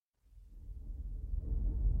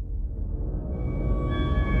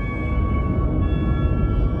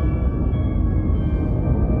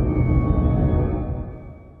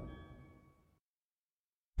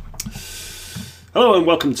Hello and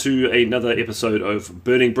welcome to another episode of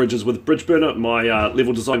Burning Bridges with Bridge Burner, my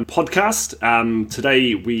level design podcast.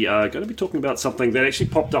 Today we are going to be talking about something that actually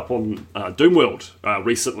popped up on Doomworld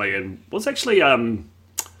recently and was actually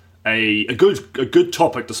a good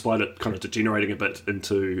topic, despite it kind of degenerating a bit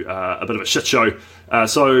into a bit of a shit show.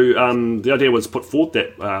 So the idea was put forward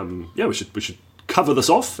that we should cover this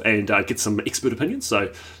off and get some expert opinions.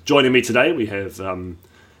 So joining me today we have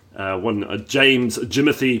James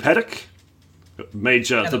Jimothy Paddock,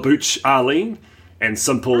 Major Hello. The Booch Arlene, and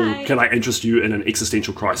Simple, Hi. Can I interest you in an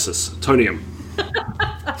existential crisis? Tonium.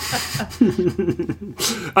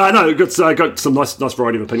 Got some nice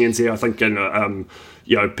variety of opinions here. I think, and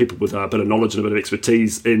people with a bit of knowledge and a bit of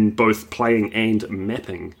expertise in both playing and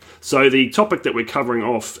mapping. So the topic that we're covering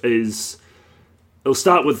off is, it'll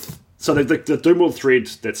start with, so the Doomworld thread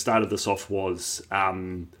that started this off was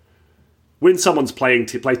when someone's play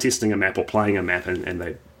testing a map or playing a map and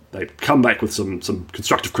they come back with some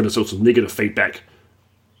constructive criticism, some negative feedback.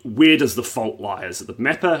 Where does the fault lie? Is it the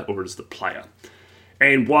mapper or is it the player?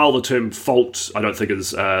 And while the term fault, I don't think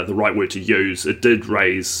is the right word to use, it did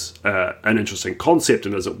raise an interesting concept.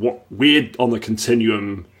 And where on the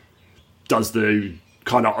continuum does the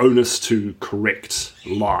kind of onus to correct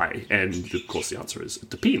lie? And of course the answer is it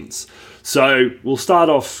depends. So we'll start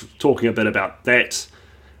off talking a bit about that.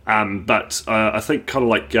 But I think kind of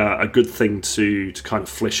like a good thing to kind of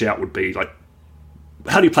flesh out would be like,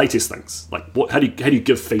 how do you playtest things? Like, how do you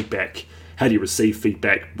give feedback? How do you receive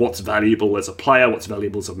feedback? What's valuable as a player? What's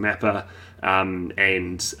valuable as a mapper? And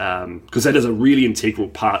because that is a really integral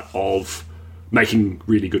part of making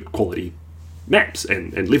really good quality maps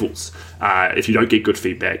and levels. If you don't get good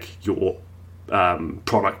feedback, your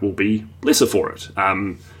product will be lesser for it.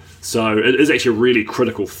 So it is actually a really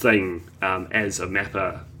critical thing as a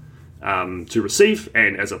mapper to receive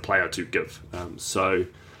and as a player to give. I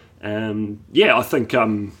think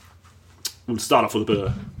we'll start off with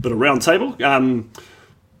a bit of round table.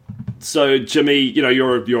 So Jimmy,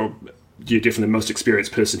 you're definitely the most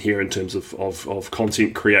experienced person here in terms of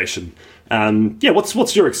content creation.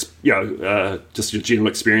 What's your just your general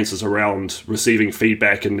experiences around receiving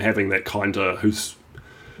feedback and having that kind of is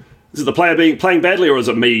it the player playing badly or is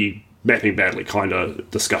it me mapping badly kind of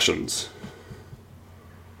discussions?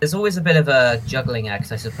 There's always a bit of a juggling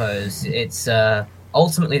act, I suppose. It's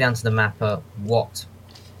ultimately down to the mapper what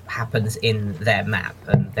happens in their map,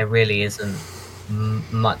 and there really isn't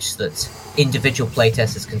much that individual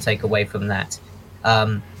playtesters can take away from that.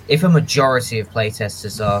 If a majority of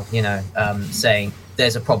playtesters are, saying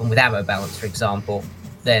there's a problem with ammo balance, for example,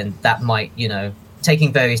 then that might,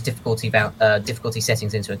 taking various difficulty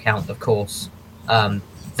settings into account, of course,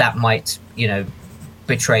 that might,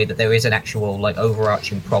 betray that there is an actual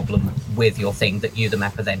overarching problem with your thing that you, the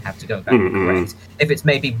mapper, then have to go back and correct. If it's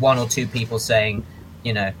maybe one or two people saying,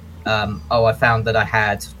 I found that I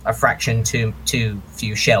had a fraction too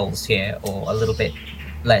few shells here, or a little bit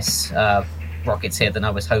less rockets here than I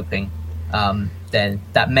was hoping, then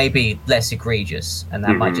that may be less egregious, and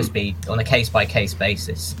that might just be on a case-by-case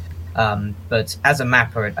basis. But as a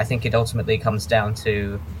mapper, I think it ultimately comes down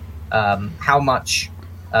to how much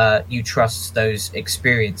you trust those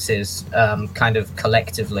experiences kind of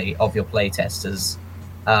collectively of your playtesters.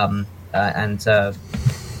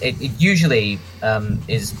 It usually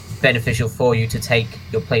is beneficial for you to take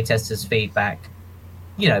your playtesters' feedback,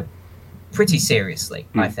 pretty seriously,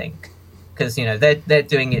 I think. Because, they're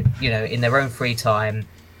doing it, in their own free time.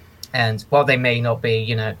 And while they may not be,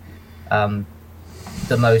 the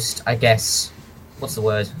most, I guess, what's the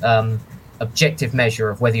word? Objective measure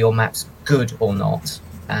of whether your map's good or not.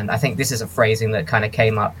 And I think this is a phrasing that kind of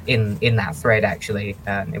came up in that thread, actually.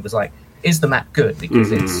 And it was like, is the map good?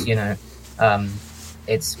 Because it's,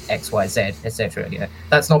 it's X, Y, Z, etc.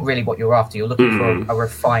 That's not really what you're after. You're looking for a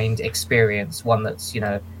refined experience, one that's,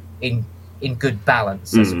 in good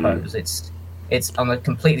balance, I suppose. It's on a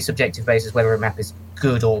completely subjective basis whether a map is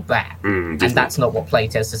good or bad. And that's not what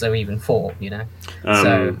playtesters are even for,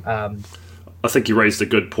 I think you raised a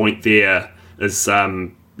good point there, is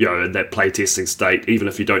in that playtesting state, even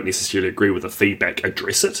if you don't necessarily agree with the feedback,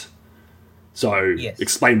 address it. So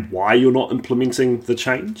explain why you're not implementing the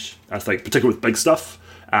change. I think, particularly with big stuff,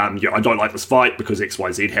 I don't like this fight because X,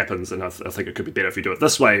 Y, Z happens, and I think it could be better if you do it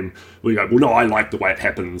this way. And we go, well, no, I like the way it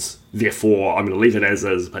happens, therefore I'm going to leave it as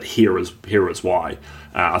is, but here is why.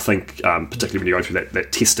 I think, particularly when you go through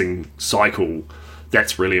that testing cycle,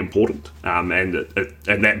 that's really important, and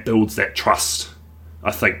that builds that trust. I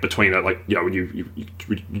think between it, when you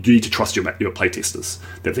need to trust your playtesters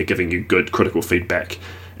that they're giving you good critical feedback,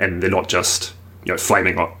 and they're not just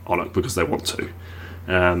flaming on it because they want to.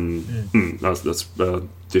 That's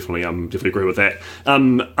definitely agree with that.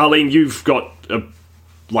 Arlene, you've got a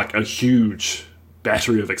huge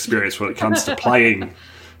battery of experience when it comes to playing.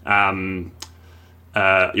 Over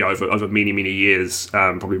many years,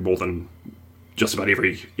 probably more than just about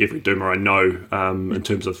every Doomer I know, in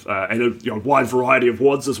terms of and a wide variety of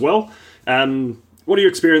WODs as well. What are your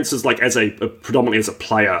experiences like as predominantly as a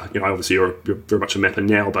player? Obviously you're very much a mapper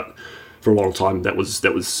now, but for a long time that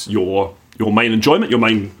was your main enjoyment, your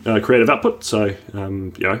main creative output. So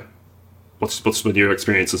what's been your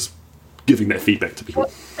experiences giving that feedback to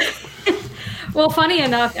people? Well, funny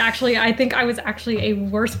enough, actually, I think I was actually a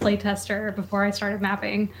worse playtester before I started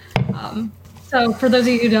mapping. So for those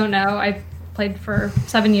of you who don't know, I played for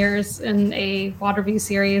 7 years in a WOD review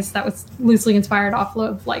series that was loosely inspired off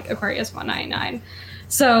of Aquarius 199.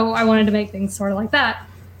 So I wanted to make things sort of like that.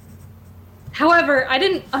 However, I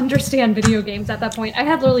didn't understand video games at that point. I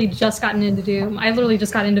had literally just gotten into Doom. I literally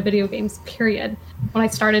just got into video games, period, when I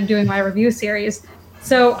started doing my review series.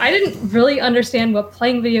 So I didn't really understand what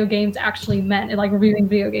playing video games actually meant, and reviewing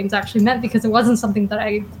video games actually meant, because it wasn't something that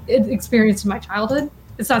I experienced in my childhood.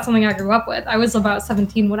 It's not something I grew up with. I was about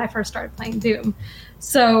 17 when I first started playing Doom.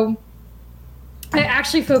 So I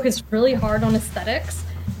actually focused really hard on aesthetics,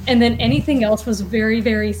 and then anything else was very,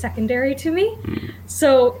 very secondary to me.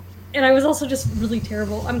 So, and I was also just really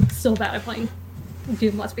terrible. I'm still bad at playing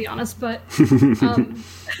Doom, let's be honest, but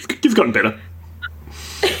you've gotten better.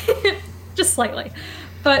 Just slightly.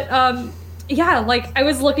 But I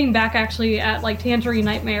was looking back actually at Tangerine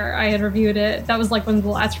Nightmare. I had reviewed it. That was one of the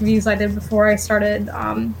last reviews I did before I started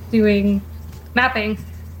doing mapping.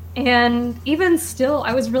 And even still,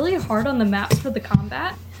 I was really hard on the maps for the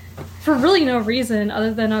combat for really no reason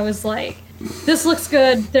other than I was like, this looks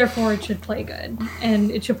good, therefore it should play good. And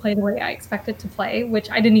it should play the way I expect it to play, which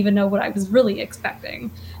I didn't even know what I was really expecting.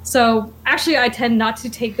 So actually, I tend not to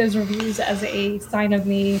take those reviews as a sign of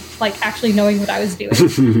me actually knowing what I was doing.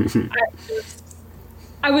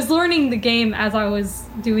 I was learning the game as I was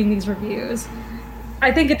doing these reviews.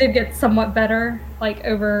 I think it did get somewhat better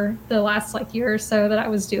over the last year or so that I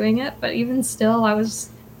was doing it, but even still, I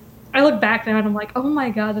look back now and I'm like, oh my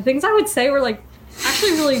god, the things I would say were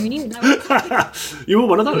actually really mean. You were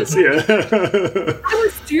one of those, yeah. I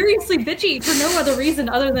was seriously bitchy for no other reason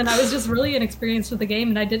other than I was just really inexperienced with the game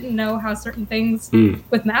and I didn't know how certain things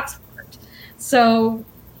with maps worked. So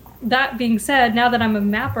that being said, now that I'm a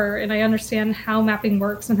mapper and I understand how mapping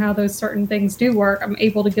works and how those certain things do work, I'm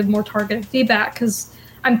able to give more targeted feedback because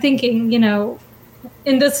I'm thinking, in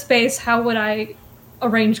this space, how would I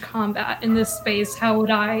arrange combat? In this space, how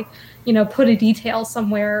would I put a detail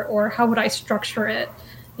somewhere, or how would I structure it?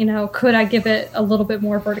 Could I give it a little bit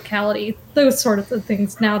more verticality? Those sort of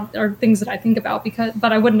things now are things that I think about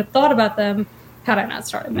but I wouldn't have thought about them had I not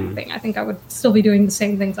started mapping. I think I would still be doing the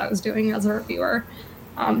same things I was doing as a reviewer.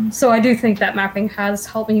 So I do think that mapping has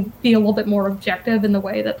helped me be a little bit more objective in the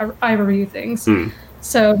way that I review things.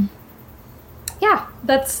 So yeah,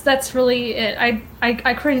 that's really it.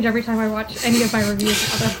 I cringe every time I watch any of my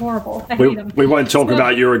reviews. Oh, they're horrible. I hate them. We won't talk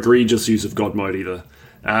about your egregious use of God mode either.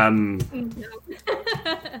 So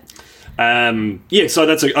I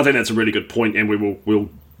think that's a really good point, and we'll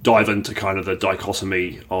dive into kind of the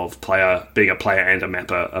dichotomy of being a player and a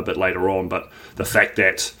mapper a bit later on. But the fact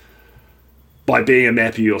that by being a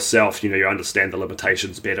mapper yourself, you understand the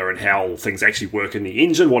limitations better and how things actually work in the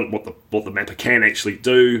engine, what the mapper can actually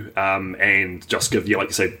do, and just give you, like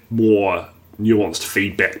you say, more nuanced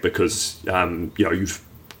feedback because you've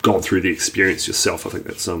gone through the experience yourself. I think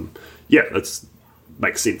that's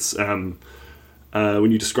makes sense when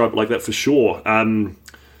you describe it like that for sure.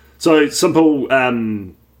 So simple.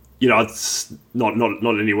 It's not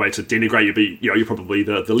in any way to denigrate you, but you're probably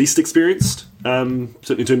the least experienced, certainly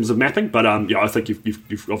in terms of mapping. But I think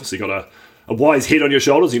you've obviously got a wise head on your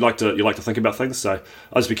shoulders. You like to think about things. So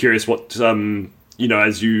I'd just be curious what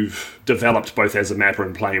as you've developed both as a mapper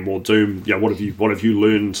and playing more Doom, what have you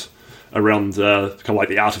learned around kind of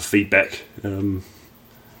the art of feedback?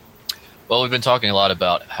 Well, we've been talking a lot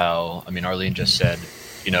about how Arlene just said,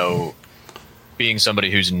 being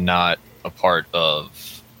somebody who's not a part of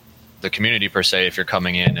the community per se, if you're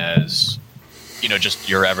coming in as just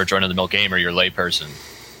your average run-of-the-mill gamer, your layperson,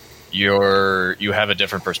 you have a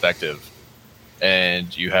different perspective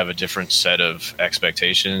and you have a different set of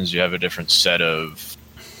expectations. You have a different set of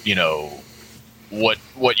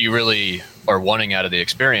what you really are wanting out of the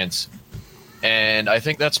experience. And I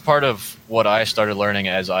think that's part of what I started learning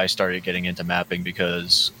as I started getting into mapping,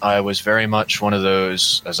 because I was very much one of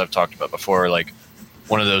those, as I've talked about before,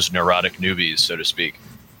 one of those neurotic newbies, so to speak,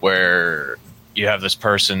 where you have this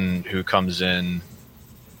person who comes in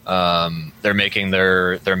They're making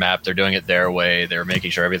their map. They're doing it their way. They're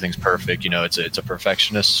making sure everything's perfect. It's a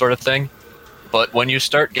perfectionist sort of thing. But when you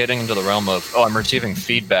start getting into the realm of, I'm receiving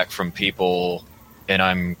feedback from people and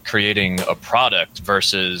I'm creating a product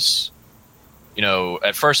versus,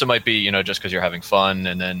 at first it might be, just because you're having fun,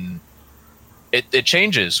 and then it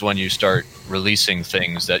changes when you start releasing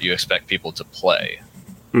things that you expect people to play.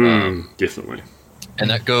 Definitely. And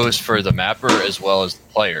that goes for the mapper as well as the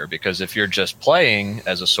player, because if you're just playing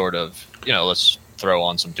as a sort of, let's throw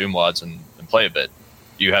on some Doom Wads and play a bit,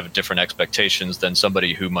 you have different expectations than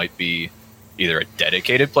somebody who might be either a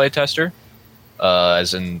dedicated playtester,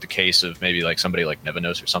 as in the case of maybe like somebody like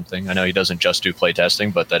Nevanos or something. I know he doesn't just do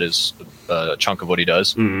playtesting, but that is a chunk of what he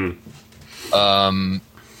does.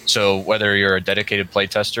 So whether you're a dedicated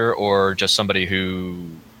playtester or just somebody who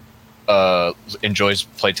enjoys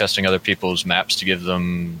playtesting other people's maps to give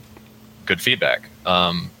them good feedback,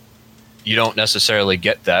 you don't necessarily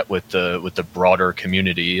get that with the broader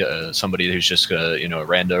community. Somebody who's just a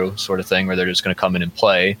rando sort of thing, where they're just going to come in and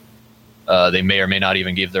play. They may or may not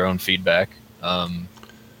even give their own feedback.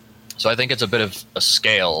 So I think it's a bit of a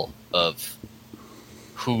scale of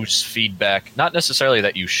whose feedback, not necessarily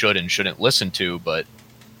that you should and shouldn't listen to, but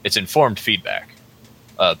it's informed feedback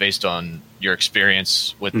based on your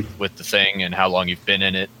experience with the thing and how long you've been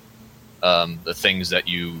in it, the things that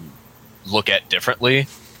you look at differently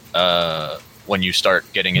when you start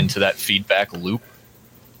getting into that feedback loop.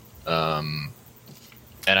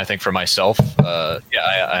 And I think for myself, I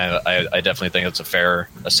definitely think it's a fair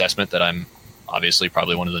assessment that I'm obviously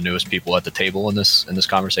probably one of the newest people at the table in this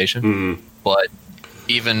conversation. But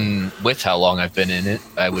even with how long I've been in it,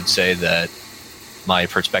 I would say that my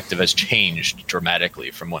perspective has changed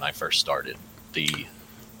dramatically from when I first started the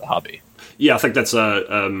hobby. Yeah, I think that's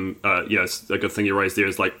it's a good thing you raised there.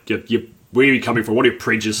 Is like, where are you coming from? What are your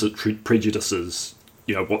prejudices?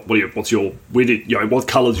 What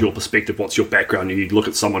colours your perspective? What's your background? You look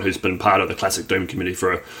at someone who's been part of the classic Doom community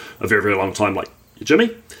for a very, very long time, like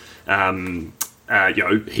Jimmy.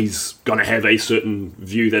 He's going to have a certain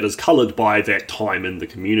view that is coloured by that time in the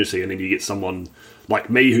community, and then you get someone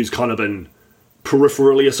like me who's kind of been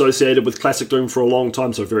peripherally associated with classic Doom for a long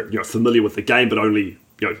time, so very familiar with the game, but only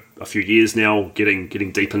a few years now, getting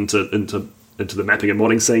deep into the mapping and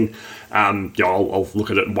modding scene. I'll look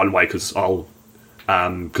at it in one way because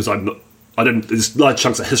there's large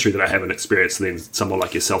chunks of history that I haven't experienced, and then someone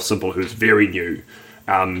like yourself, Simple, who's very new,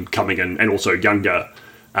 coming in, and also younger,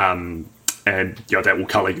 and that will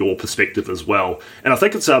colour your perspective as well. And I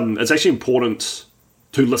think it's actually important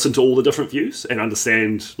to listen to all the different views and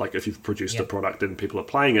understand, like, if you've produced a product and people are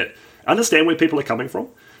playing it, understand where people are coming from.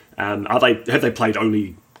 Have they played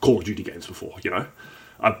only Call of Duty games before?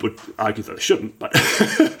 I would argue that they shouldn't, but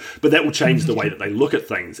but that will change the way that they look at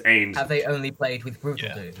things. And have they only played with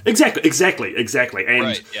Brutal Doom? Exactly.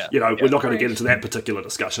 And right, we're not going to get into that particular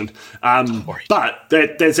discussion. But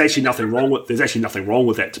there's actually nothing wrong with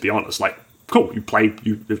that, to be honest. Like, cool,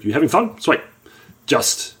 if you're having fun, sweet.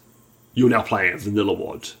 Just you're now playing a vanilla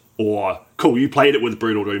WoD, or cool, you played it with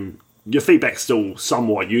Brutal Doom. Your feedback's still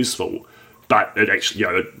somewhat useful, but it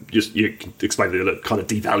actually you can explain that it kind of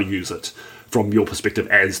devalues it from your perspective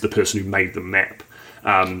as the person who made the map.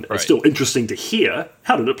 It's still interesting to hear,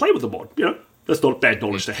 how did it play with the mod? That's not bad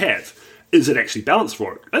knowledge to have. Is it actually balanced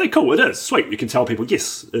for it? Okay, cool, it is. Sweet, you can tell people,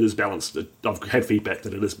 yes, it is balanced. I've had feedback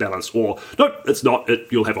that it is balanced. Or, no, it's not.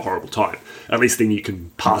 You'll have a horrible time. At least then you can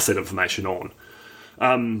pass that information on.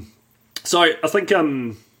 So I think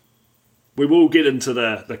we will get into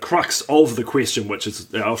the crux of the question, which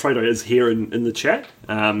is, Alfredo is here in the chat.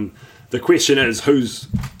 The question is, whose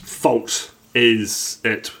fault is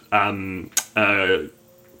it?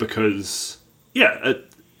 Because it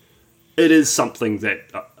is something that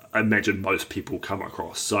I imagine most people come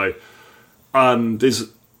across. So I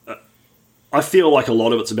feel like a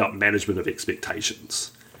lot of it's about management of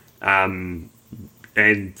expectations, and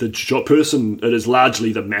the person, it is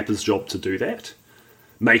largely the mapper's job to do that.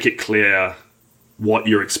 Make it clear what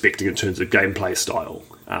you're expecting in terms of gameplay style,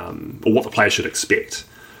 or what the player should expect.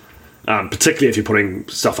 Particularly if you're putting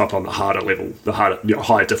stuff up on the harder level,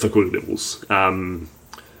 higher difficulty levels.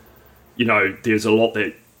 There's a lot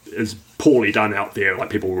that is poorly done out there. Like,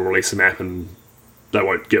 people will release a map and they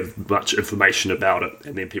won't give much information about it,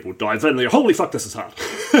 and then people dive in and they're, holy fuck, this is hard.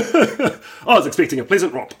 I was expecting a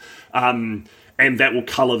pleasant romp. And that will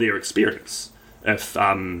colour their experience. If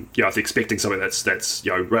they're expecting something that's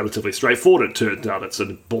relatively straightforward, it turns out it's a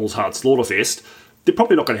balls hard slaughter fest, they're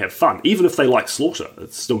probably not going to have fun. Even if they like slaughter,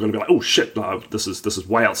 it's still going to be like, oh shit, no, this is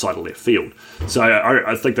way outside of left field. So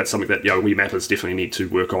I think that's something that we mappers definitely need to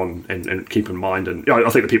work on and keep in mind. And I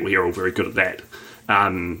think the people here are all very good at that.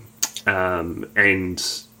 and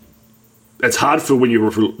it's hard for when you're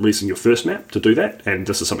releasing your first map to do that, and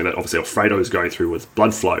this is something that obviously Alfredo is going through with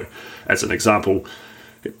Bloodflow. As an example,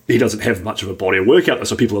 he doesn't have much of a body of work out there,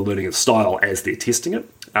 so people are learning his style as they're testing it,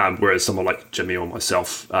 whereas someone like Jimmy or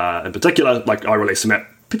myself in particular, like I release a map,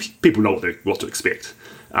 people know what to expect.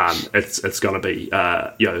 It's going to be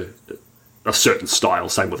a certain style.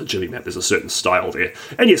 Same with a Jimmy map, there's a certain style there,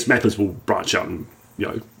 and yes, mappers will branch out and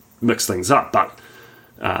mix things up, but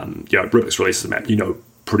Rubik's releases a map,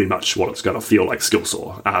 pretty much what it's going to feel like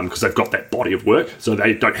Skillsaw, because they've got that body of work, so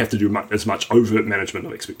they don't have to do as much overt management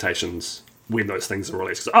of expectations when those things are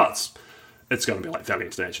released. Because it's going to be like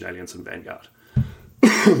Valiant, Ancient Aliens, and Vanguard.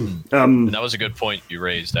 And that was a good point you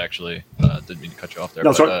raised, actually. Didn't mean to cut you off there.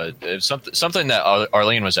 No, but it was something that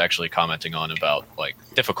Arlene was actually commenting on about like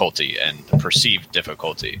difficulty and perceived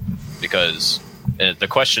difficulty, because the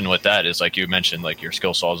question with that is, like you mentioned, like your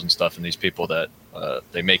skill saws and stuff, and these people that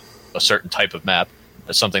they make a certain type of map.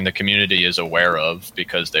 That's something the community is aware of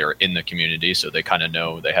because they're in the community, so they kind of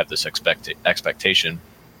know they have this expectation.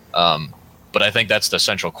 But I think that's the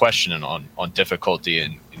central question on difficulty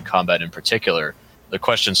in combat in particular. The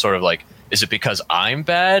question sort of like, is it because I'm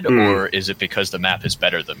bad, or is it because the map is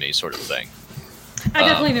better than me, sort of thing? I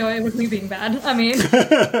definitely know it with me being bad. I mean...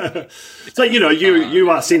 So, you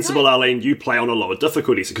are sensible, Arlene. You play on a lower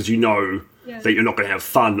difficulty because you know that you're not going to have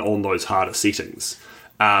fun on those harder settings.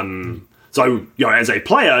 So, as a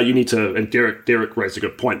player, you need to, and Derek raised a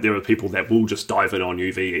good point, there are people that will just dive in on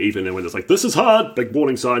UV, even when it's like, this is hard, big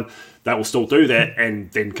warning sign, they will still do that and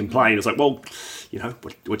then complain. It's like, well,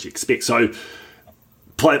 what do you expect? So,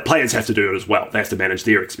 players have to do it as well. They have to manage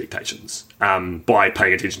their expectations by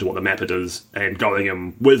paying attention to what the mapper does and going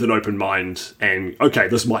in with an open mind and, okay,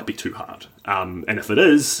 this might be too hard. And if it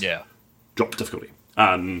is, drop the difficulty.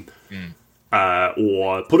 Or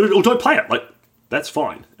put it, or don't play it. Like, that's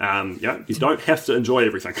fine. You don't have to enjoy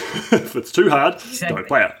everything. If it's too hard, don't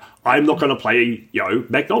play it. I'm not going to play,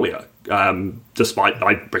 Magnolia. Despite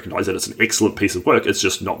I recognise that it's an excellent piece of work, it's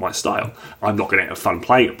just not my style. I'm not going to have fun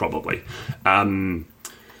playing it, probably.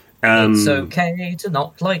 It's okay to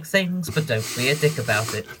not like things, but don't be a dick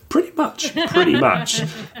about it. Pretty much.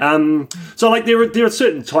 So, like, there are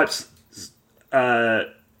certain types,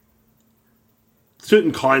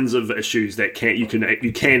 certain kinds of issues that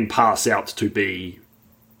you can pass out to be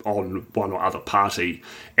on one or other party,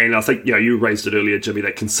 and I think you raised it earlier, Jimmy,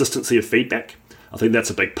 that consistency of feedback. I think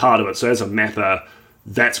that's a big part of it. So as a mapper,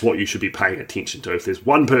 that's what you should be paying attention to. If there's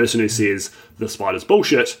one person who says this fight is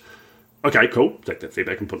bullshit, okay, cool, take that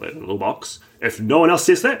feedback and put that in a little box. If no one else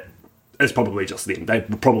says that, it's probably just them. They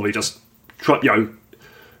probably just try.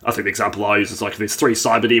 I think the example I use is like, if there's 3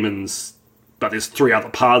 cyber demons, but there's 3 other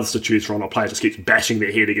paths to choose from, a player just keeps bashing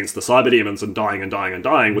their head against the cyber demons and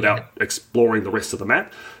dying without exploring the rest of the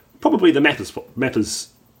map. Probably the mapper's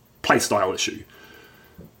playstyle issue.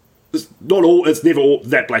 It's never all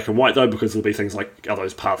that black and white though, because there'll be things like, are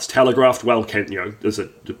those paths telegraphed well? Is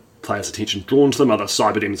it the player's attention drawn to them? Are the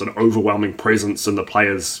cyber demons an overwhelming presence in the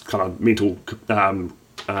player's kind of mental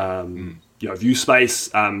view space?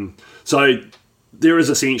 So there is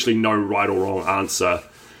essentially no right or wrong answer.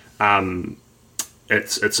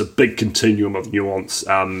 It's a big continuum of nuance,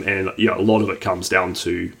 and a lot of it comes down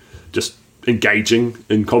to just engaging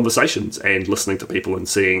in conversations and listening to people and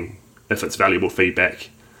seeing if it's valuable feedback,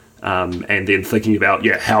 and then thinking about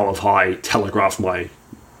how have I telegraphed the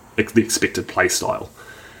expected play style.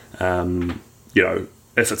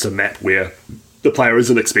 If it's a map where the player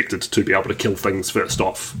isn't expected to be able to kill things first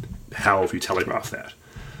off, how have you telegraphed that?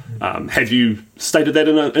 Have you stated that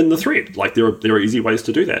in the thread? Like, there are easy ways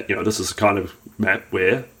to do that. This is a kind of map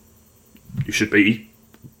where you should be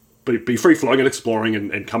free flowing and exploring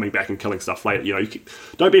and coming back and killing stuff later.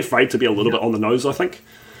 Don't be afraid to be a little bit on the nose, I think.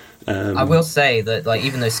 I will say that, like,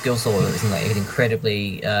 even though Skillsaw isn't like an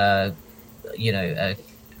incredibly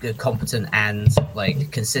competent and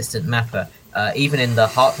like consistent mapper, even in the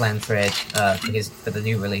Heartland thread for the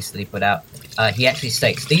new release that he put out, he actually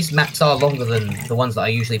states these maps are longer than the ones that I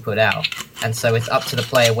usually put out, and so it's up to the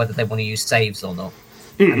player whether they want to use saves or not.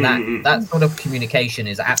 And that sort of communication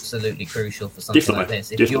is absolutely crucial for something like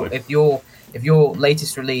this. If your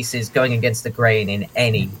latest release is going against the grain in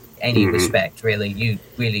any respect, really, you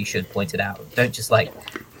really should point it out. Don't just like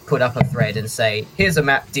put up a thread and say, here's a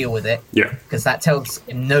map, deal with it. Because that tells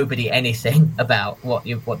nobody anything about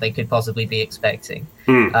what they could possibly be expecting.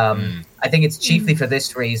 I think it's chiefly for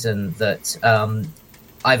this reason that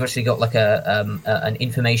I've actually got like an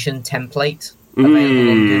information template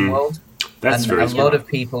available on Doomworld. That's and a lot of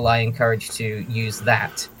people I encourage to use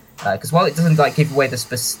that, because while it doesn't like give away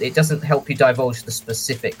it doesn't help you divulge the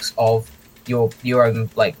specifics of your own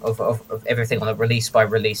like of everything on a release by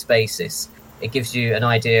release basis. It gives you an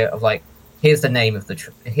idea of like, here's the name of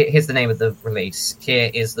here's the name of the release.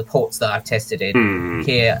 Here is the ports that I've tested in.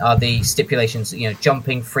 Here are the stipulations.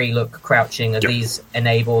 Jumping, free look, crouching. Are these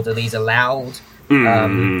enabled? Are these allowed?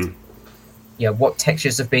 What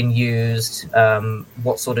textures have been used?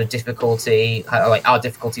 What sort of difficulty? Like, are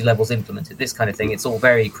difficulty levels implemented? This kind of thing. It's all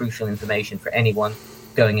very crucial information for anyone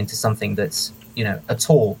going into something that's at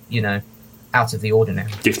all out of the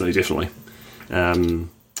ordinary. Definitely. And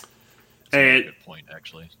a good point,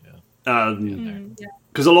 actually. Yeah.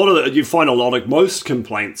 Because you find most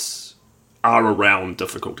complaints are around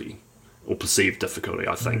difficulty or perceived difficulty.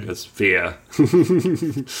 I think is fair.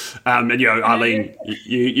 And Arlene,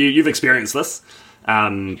 you've experienced this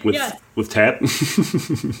with Tab.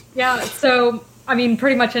 Yeah. So I mean,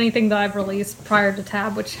 pretty much anything that I've released prior to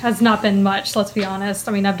Tab, which has not been much. Let's be honest.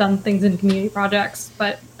 I mean, I've done things in community projects,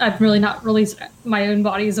 but I've really not released my own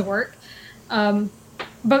bodies of work.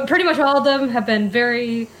 But pretty much all of them have been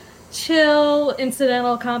very chill,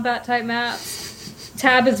 incidental combat type maps.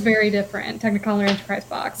 Tab is very different. Technicolor Enterprise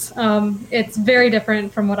Box. It's very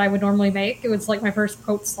different from what I would normally make. It was like my first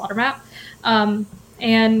quote slaughter map,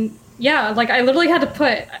 and yeah, like I literally had to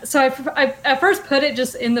put. So I at first put it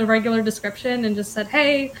just in the regular description and just said,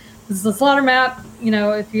 "Hey, this is a slaughter map.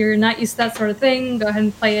 If you're not used to that sort of thing, go ahead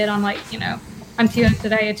and play it on MTO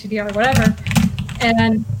today, HDR, or whatever."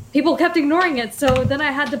 And people kept ignoring it, so then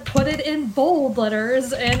I had to put it in bold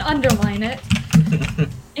letters and underline it.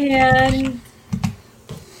 And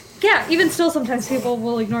yeah, even still, sometimes people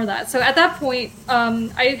will ignore that. So at that point,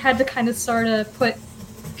 I had to kind of start to put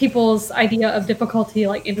people's idea of difficulty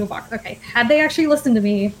into a box. Okay, had they actually listened to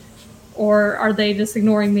me, or are they just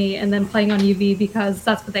ignoring me and then playing on UV because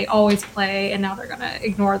that's what they always play, and now they're gonna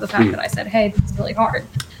ignore the fact that I said, "Hey, this is really hard."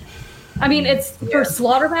 I mean, for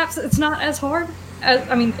slaughter maps, it's not as hard.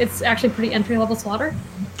 It's actually pretty entry-level slaughter.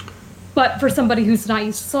 But for somebody who's not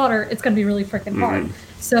used to slaughter, it's going to be really freaking hard.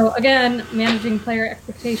 So again, managing player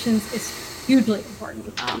expectations is hugely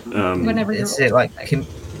important. Whenever you're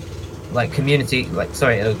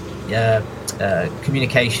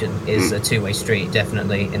communication is a two-way street,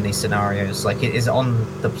 definitely in these scenarios. Like, it is on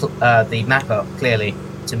the mapper clearly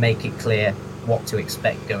to make it clear what to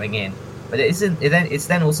expect going in. But it's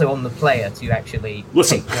then also on the player to actually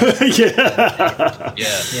listen.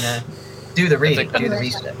 Do the reading, do the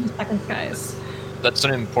research. Guys. That's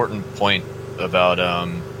an important point about.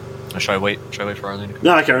 Should I wait? Should I wait for Arlene?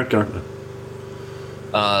 No, Karen.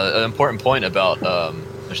 An important point about,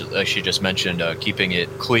 like she just mentioned, keeping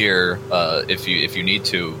it clear. If you need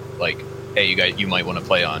to, like, hey, you might want to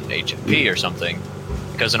play on HMP or something,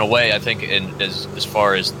 because in a way, I think, as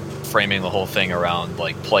far as framing the whole thing around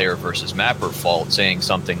like player versus mapper fault, saying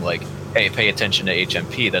something like, hey, pay attention to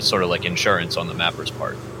HMP, that's sort of like insurance on the mapper's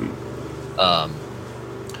part.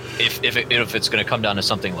 If it's going to come down to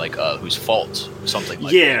something like whose fault, something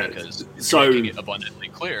like that, because making it abundantly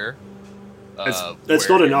clear. It's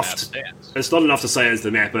not enough. It's not enough to say as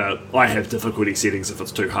the mapper, I have difficulty settings. If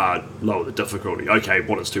it's too hard, lower the difficulty. Okay,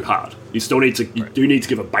 what is too hard? You still need to. You do need to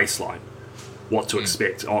give a baseline. What to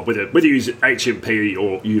expect. Whether you use HMP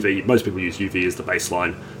or UV, most people use UV as the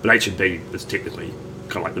baseline, but HMP is technically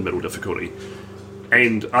kind of like the middle difficulty.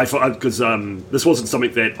 And I thought, because this wasn't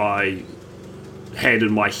something that I had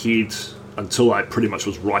in my head until I pretty much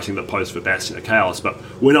was writing the post for Bastion of Chaos, but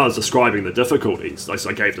when I was describing the difficulties, I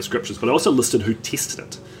gave descriptions, but I also listed who tested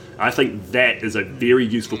it. I think that is a very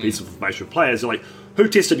useful piece of information for players. They're like, who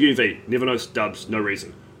tested UV? Never knows dubs, no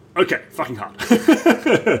reason. Okay, fucking hard. Who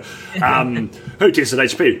tested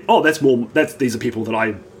HP? Oh, these are people that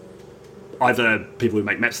either people who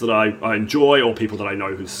make maps that I enjoy, or people that I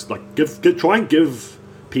know who's like try and give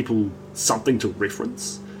people something to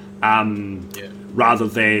reference, rather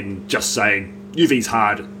than just saying UV's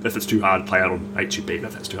hard. If it's too hard, play out on HUB.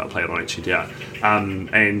 If it's too hard, play out on HDR.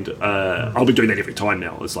 And I'll be doing that every time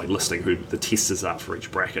now. It's like listing who the testers are for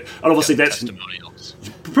each bracket, and obviously that's testimonials.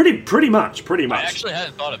 Pretty much. I actually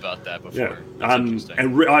hadn't thought about that before. Yeah, and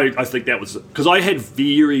I think that was because I had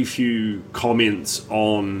very few comments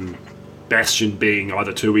on Bastion being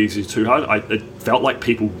either too easy or too hard. It felt like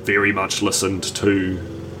people very much listened to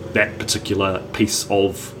that particular piece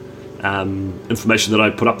of information that I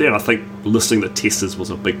put up there, and I think listing the testers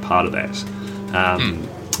was a big part of that.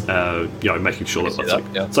 Making sure that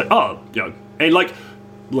it's like, and like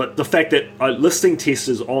the fact that listing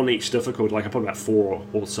testers on each difficulty, like I put about 4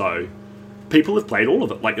 or so, people have played all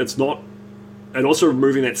of it. Like, it's not, and also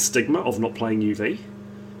removing that stigma of not playing UV,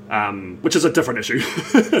 which is a different issue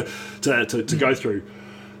to go through.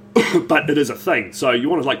 but it is a thing. So you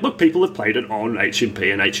want to look, people have played it on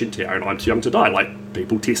HMP and HNTR and I'm Too Young to Die. Like,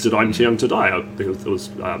 people tested I'm Too Young to Die. There was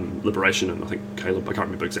Liberation and I think Caleb, I can't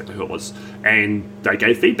remember exactly who it was. And they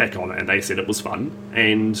gave feedback on it and they said it was fun.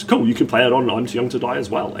 And cool, you can play it on I'm Too Young to Die as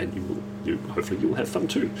well. And hopefully you'll have fun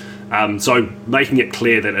too. So making it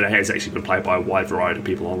clear that it has actually been played by a wide variety of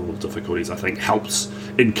people on all difficulties, I think, helps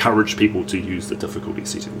encourage people to use the difficulty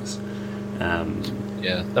settings.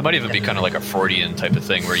 Yeah, that might even be kind of like a Freudian type of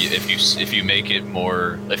thing, where if you make it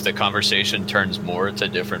more, if the conversation turns more to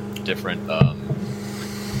different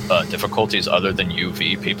difficulties other than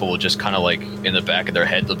UV, people will just kind of like in the back of their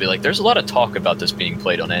head they'll be like, "There's a lot of talk about this being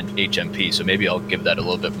played on HMP, so maybe I'll give that a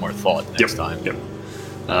little bit more thought next time." Yep.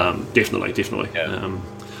 Definitely. Yeah.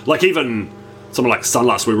 Like even someone like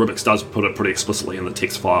Sunlust, where Rubix does put it pretty explicitly in the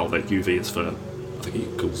text file that UV is for, I think he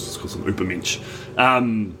calls them Ubermensch.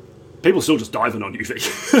 People still just dive in on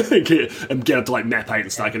UV and get up to like map 8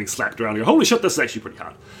 and start getting slapped around and go, holy shit, this is actually pretty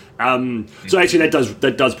hard. So actually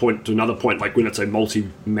that does point to another point, like when it's a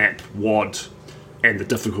multi-map WOD and the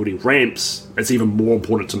difficulty ramps, it's even more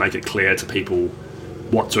important to make it clear to people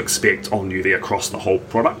what to expect on UV across the whole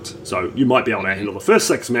product. So you might be able to handle the first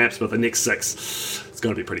 6 maps, but the next 6, it's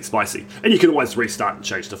going to be pretty spicy. And you can always restart and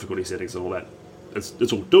change difficulty settings and all that. It's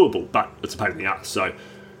all doable, but it's a pain in the ass. So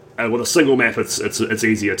with a single map, it's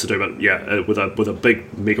easier to do, but yeah, with a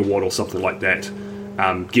big mega WOD or something like that,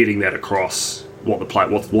 getting that across what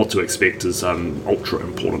to expect is ultra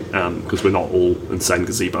important, because we're not all insane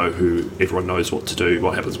gazebo who everyone knows what to do.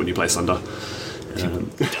 What happens when you play Sunder?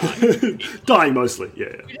 Dying mostly,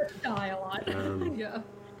 yeah. We just die a lot. Yeah.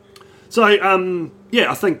 So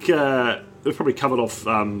I think we've probably covered off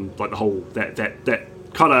like the whole that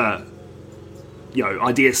kind of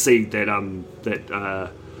idea seed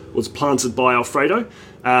that was planted by Alfredo,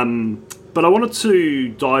 but I wanted to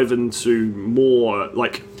dive into more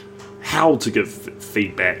like how to give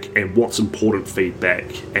feedback and what's important feedback,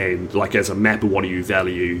 and like as a mapper, what do you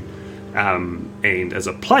value, and as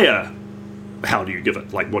a player, how do you give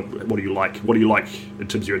it? Like what do you like? What do you like in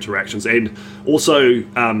terms of your interactions, and also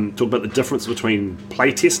talk about the difference between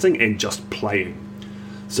playtesting and just playing.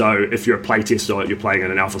 So if you're a playtester, you're playing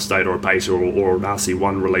in an alpha state or a beta or an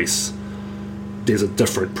RC1 release, there's a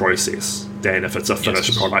different process than if it's a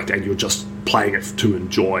finished product and you're just playing it to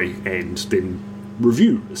enjoy and then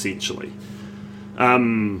review, essentially.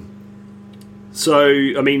 So,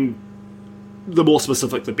 I mean, the more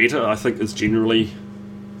specific the better, I think, is generally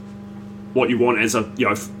what you want as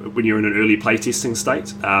when you're in an early playtesting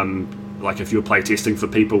state. Like if you're playtesting for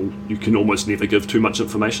people, you can almost never give too much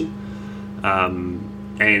information.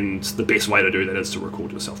 And the best way to do that is to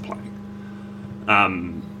record yourself playing.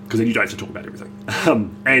 Because then you don't have to talk about everything.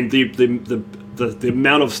 And the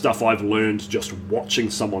amount of stuff I've learned just watching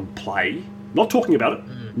someone play, not talking about it,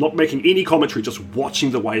 not making any commentary, just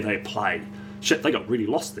watching the way they play. Shit, they got really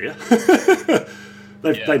lost there.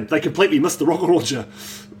 They completely missed the rocket launcher.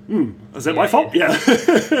 Is that my fault? Yeah.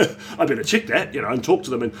 I better check that, and talk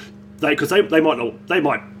to them, and because they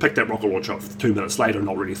might pick that rocket launcher up 2 minutes later and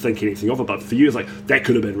not really think anything of it. But for you, it's like that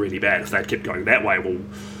could have been really bad if they'd kept going that way. Well,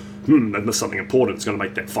 they've missed something important. It's going to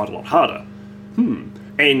make that fight a lot harder.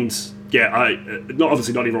 And yeah,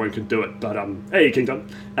 obviously not everyone can do it, but hey, Kingdom,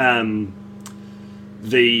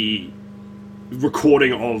 the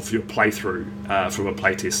recording of your playthrough from a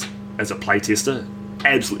playtest as a playtester,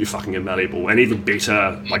 absolutely fucking invaluable, and even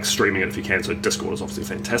better, like streaming it if you can. So Discord is obviously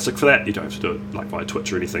fantastic for that. You don't have to do it like via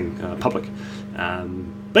Twitch or anything public.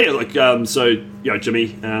 But yeah, so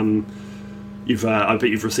Jimmy, I bet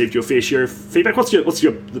you've received your fair share of feedback. What do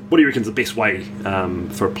you reckon is the best way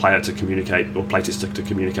for a player to communicate, or playtester to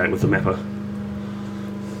communicate with the mapper?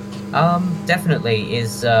 Definitely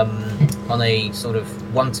is on a sort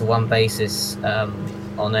of one-to-one basis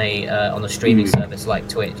on a streaming service like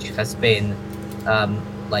Twitch has been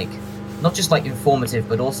like not just like informative,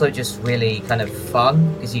 but also just really kind of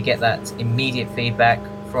fun, because you get that immediate feedback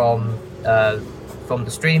from the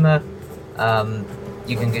streamer.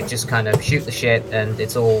 You can just kind of shoot the shit, and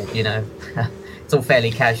it's all it's all fairly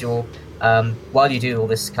casual. While you do all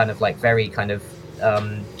this kind of like very kind of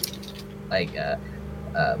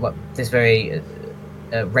this very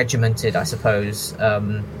regimented, I suppose,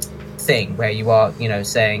 thing where you are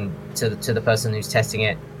saying to the person who's testing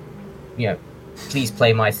it, please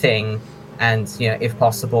play my thing, and if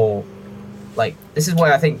possible, like, this is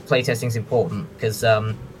why I think playtesting is important, because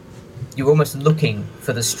you're almost looking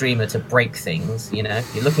for the streamer to break things. You're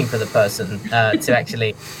looking for the person to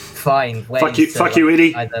actually find ways. Fuck you,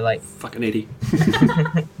 Eddie. Either like fucking Eddie.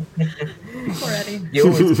 Poor Eddie.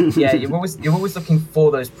 You're always looking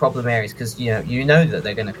for those problem areas because you know that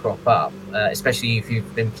they're going to crop up, especially if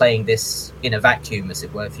you've been playing this in a vacuum, as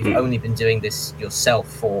it were. If you've only been doing this yourself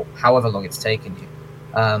for however long it's taken you.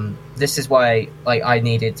 This is why I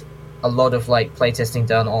needed a lot of playtesting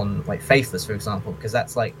done on Faithless, for example, because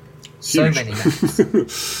that's so Huge. many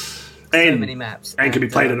maps. So many maps, and can be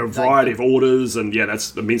played in a variety of orders, and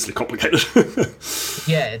that's immensely complicated.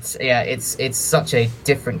 It's such a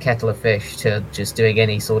different kettle of fish to just doing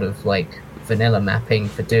any sort of vanilla mapping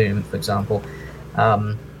for Doom, for example.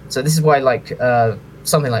 So this is why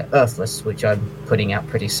something like Earthless, which I'm putting out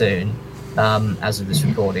pretty soon, as of this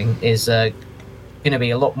recording, is going to be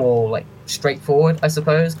a lot more straightforward, I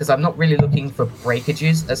suppose, because I'm not really looking for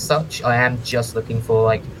breakages as such. I am just looking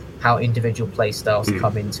for how individual play styles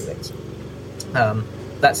come into it.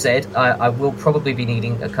 That said, I will probably be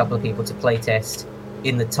needing a couple of people to play test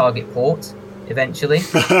in the target port eventually.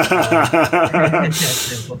 So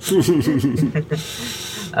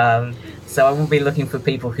I will be looking for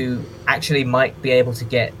people who actually might be able to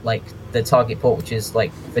get the target port, which is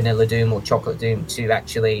Vanilla Doom or Chocolate Doom, to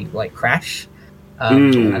actually crash.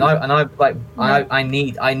 And I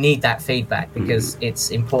need that feedback because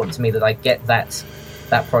it's important to me that I get that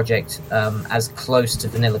project as close to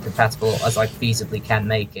vanilla compatible as I feasibly can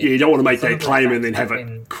make it. Yeah, you don't want to make that claim and then have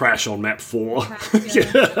it crash on map 4. I feel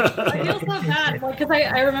so bad because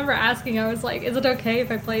I remember asking, I was like, is it okay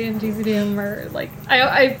if I play in GZ Doom or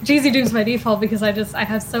GZ Doom's my default because I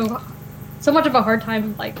have so much of a hard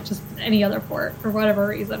time just any other port for whatever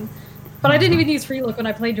reason. But I didn't even use Free Look when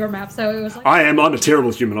I played your map, so it was I'm a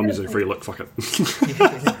terrible human. I'm using Free Look. Fuck it.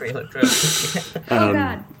 Free Look, oh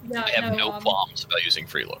god. Yeah, I have no qualms about using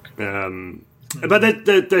Free Look. But you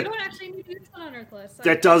don't actually need to use that on Earthless.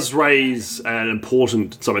 that does raise an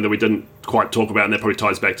important something that we didn't quite talk about, and that probably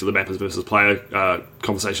ties back to the mappers versus player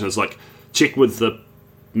conversation. Is check with the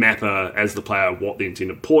mapper as the player what the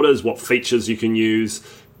intended port is, what features you can use.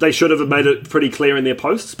 They should have made it pretty clear in their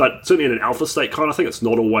posts, but certainly in an alpha state kind of thing, it's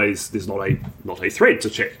not always. There's not a thread to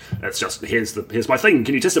check. It's just here's my thing.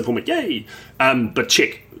 Can you test it for me? Yay! But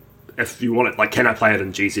check if you want it. Can I play it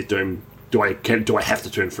in GZ Doom? Do I have to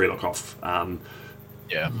turn Free Look off?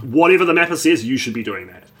 Whatever the mapper says, you should be doing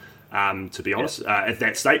that. To be honest, at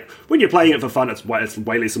that state, when you're playing it for fun, it's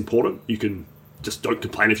way less important. You can just don't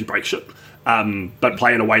complain if you break shit, but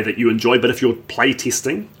play in a way that you enjoy. But if you're play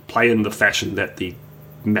testing, play in the fashion that the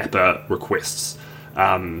mapper requests.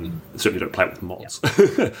 Certainly don't play it with mods.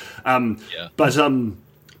 But I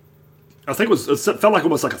think it felt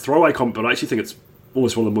almost like a throwaway comment, but I actually think it's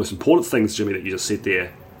almost one of the most important things, Jimmy, that you just said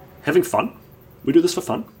there. Having fun. We do this for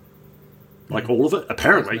fun. All of it.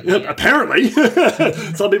 Apparently. Apparently.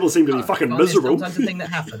 Some people seem to be fucking miserable. Sometimes a thing that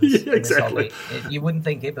happens. Yeah, exactly. You wouldn't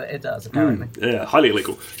think it, but it does, apparently. Yeah, highly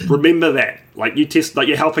illegal. Remember that. You test,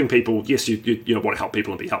 you're helping people. Yes, you want to help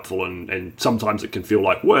people and be helpful, and sometimes it can feel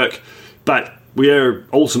like work, but we're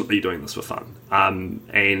ultimately doing this for fun.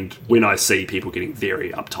 And when I see people getting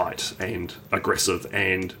very uptight and aggressive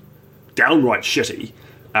and downright shitty,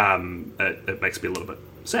 it makes me a little bit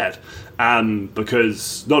sad,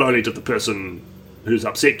 because not only did the person who's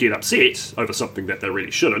upset get upset over something that they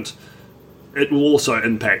really shouldn't, it will also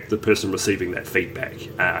impact the person receiving that feedback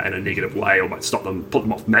in a negative way, or might put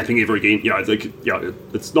them off mapping ever again.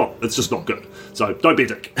 It's just not good. So don't be a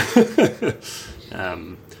dick. That's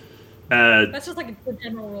just a good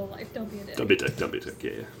general rule of life. Don't be a dick. Don't be a dick.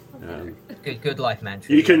 Yeah. Good life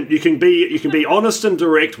mantra. You can be honest and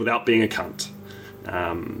direct without being a cunt.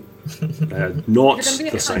 Not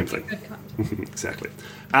the same thing. Exactly.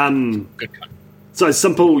 Good cunt. So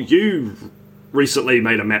Simple, you recently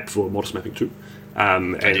made a map for Modest Mapping 2,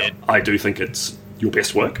 and I do think it's your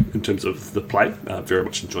best work in terms of the play. Very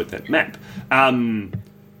much enjoyed that map.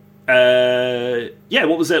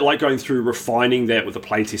 What was that like going through refining that with the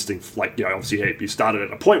playtesting? Obviously you started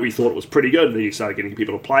at a point where you thought it was pretty good, and then you started getting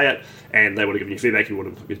people to play it, and they would have given you feedback. You would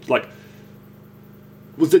have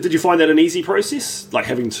did you find that an easy process,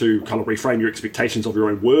 having to kind of reframe your expectations of your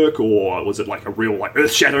own work, or was it a real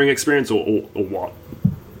earth-shattering experience, or what?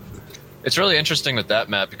 It's really interesting with that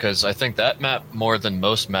map, because I think that map, more than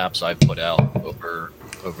most maps I've put out over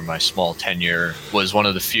my small tenure, was one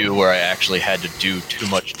of the few where I actually had to do too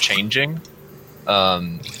much changing.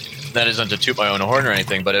 That isn't to toot my own horn or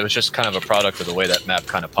anything, but it was just kind of a product of the way that map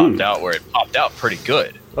kind of popped out, where it popped out pretty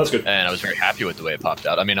good. That's good. And I was very happy with the way it popped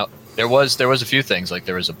out. I mean, there was a few things,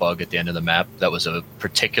 there was a bug at the end of the map that was a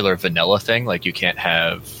particular vanilla thing, you can't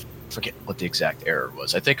have, forget what the exact error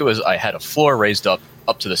was. I think it was I had a floor raised up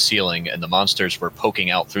to the ceiling, and the monsters were poking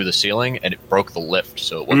out through the ceiling, and it broke the lift,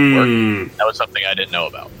 so it wouldn't work. That was something I didn't know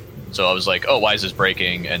about. So I was like, oh, why is this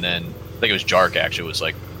breaking? And then think it was Jark actually was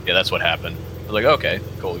like, yeah, that's what happened. I was like, okay,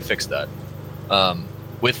 cool, we fixed that.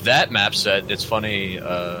 With that map set, it's funny,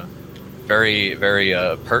 very, very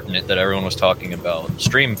pertinent that everyone was talking about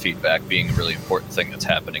stream feedback being a really important thing that's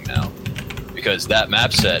happening now, because that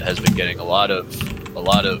map set has been getting a lot of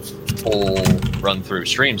full run through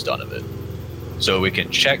streams done of it, so we can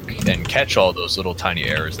check and catch all those little tiny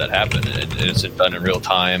errors that happen, and it's done in real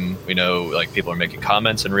time. We know like people are making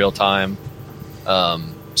comments in real time,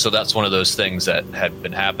 so that's one of those things that had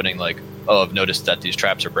been happening. Like, oh, I've noticed that these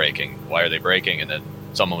traps are breaking. Why are they breaking? And then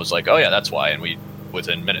someone was like, oh yeah, that's why, and we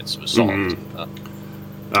within minutes it was solved.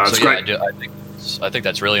 That's great. Yeah, I think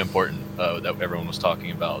that's really important that everyone was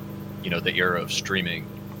talking about. The era of streaming.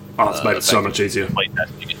 Oh, it's made it so much easier.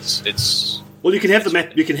 It's well, you can have the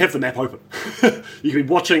map. You can have the map open. You can be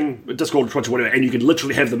watching Discord, Twitch, or whatever, and you can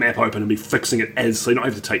literally have the map open and be fixing it as. So you don't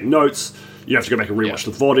have to take notes. You don't have to go back and rewatch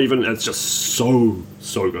the VOD. Even it's just so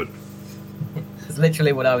good. It's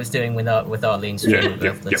literally what I was doing with Arlene stream.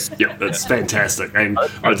 Yeah, it's fantastic. And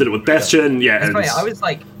I did it with Bastion. Yeah, it's great. I was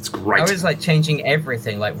like, it's great. I was like changing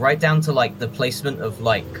everything, like right down to like the placement of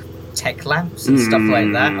like tech lamps and stuff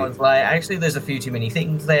like that. I was like, actually, there's a few too many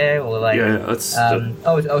things there, or like,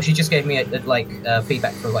 she just gave me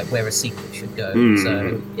feedback for like where a secret should go.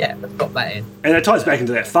 So yeah, let's got that in. And it ties back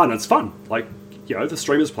into that fun. It's fun, like the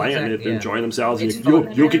streamers playing and they're enjoying themselves.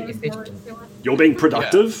 You're being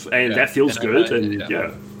productive, and that feels good.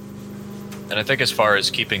 And I think as far as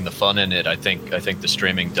keeping the fun in it, I think the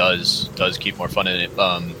streaming does keep more fun in it.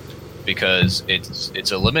 Because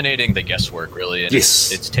it's eliminating the guesswork, really, and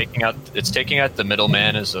it's taking out the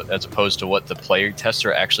middleman as opposed to what the player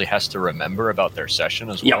tester actually has to remember about their session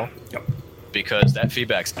as well. Yep. Because that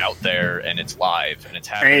feedback's out there and it's live and it's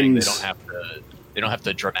happening. They don't have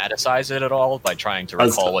to dramatize it at all by trying to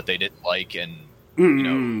recall what they didn't like and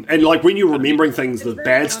and like when you're remembering things, the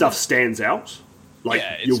bad stuff stands out. Like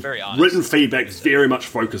it's very honest. Written feedback very much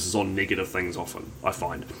focuses on negative things often, I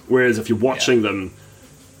find. Whereas if you're watching them.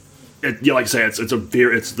 Like I say, it's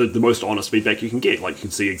the most honest feedback you can get. Like you can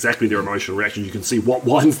see exactly their emotional reaction. You can see what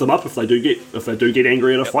winds them up if they do get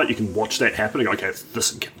angry in a fight. You can watch that happen and go, okay, it's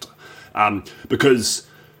this encounter, because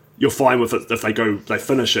you'll find with it if they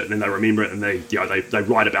finish it and then they remember it and they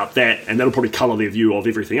write about that, and that'll probably colour their view of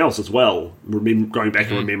everything else as well. Going back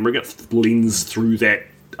and remembering it blends through that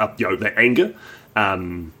that anger.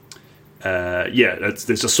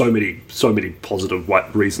 There's just so many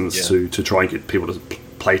positive reasons to try and get people to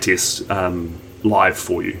playtest live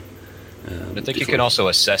for you. I think you can also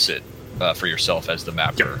assess it for yourself as the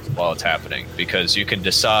mapper while it's happening, because you can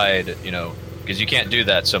decide, because you can't do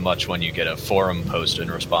that so much when you get a forum post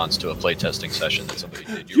in response to a playtesting session that somebody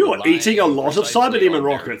did. You're eating a lot of Cyber Demon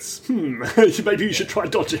rockets. Maybe you should try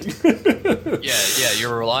dodging. yeah,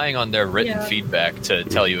 you're relying on their written feedback to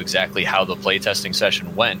tell you exactly how the playtesting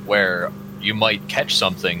session went, where you might catch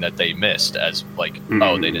something that they missed as like,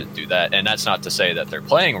 oh, they didn't do that. And that's not to say that they're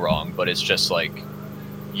playing wrong, but it's just like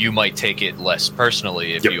you might take it less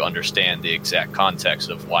personally if you understand the exact context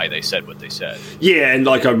of why they said what they said. Yeah, and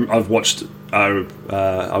like I've watched, I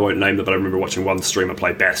won't name them, but I remember watching one streamer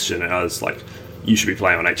play Bastion, and I was like, you should be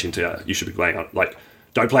playing on HNT. You should be playing on, like,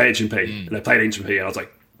 don't play HMP. And they played HMP, and I was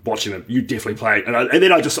like, watching them, you definitely play. And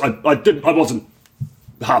then I wasn't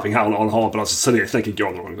harping on hard, but I was just sitting there thinking, you're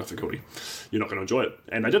on the wrong difficulty. You're not going to enjoy it.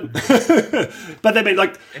 And I didn't. But they mean,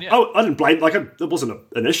 like, I didn't blame, like, it wasn't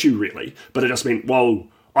an issue really, but it just meant, well,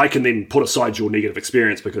 I can then put aside your negative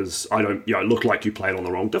experience because I don't, look like you played on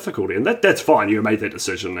the wrong difficulty. And that's fine. You made that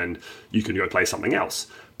decision and you can go play something else.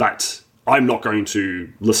 But I'm not going to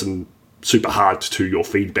listen super hard to your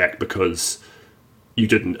feedback because you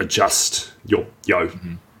didn't adjust your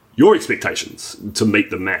expectations to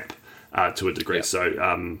meet the map. To a degree, so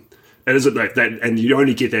it isn't that, and you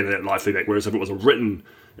only get that in that live feedback. Whereas if it was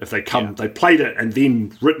they played it and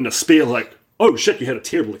then written a spiel like, "Oh shit, you had a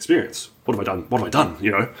terrible experience. What have I done? What have I done?"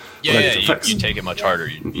 You take it much harder.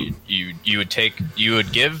 You would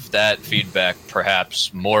give that feedback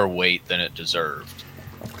perhaps more weight than it deserved,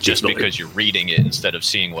 just because you're reading it instead of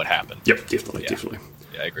seeing what happened. Yep, definitely.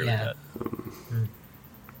 Yeah, I agree with that.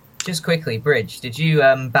 Just quickly, Bridge, did you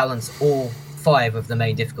balance all 5 of the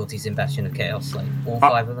main difficulties in Bastion of Chaos, like all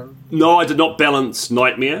 5 of them? No, I did not balance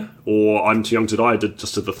Nightmare or I'm Too Young to Die. I did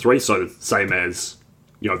the 3, so same as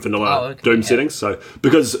vanilla Doom settings. So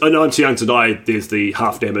because in I'm Too Young to Die, there's the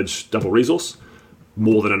half damage double resource,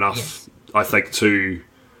 more than enough, I think, to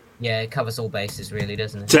it covers all bases, really,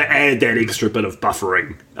 doesn't it? To add that extra bit of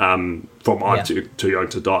buffering from I'm Too Young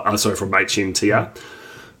to Die. From HNTR.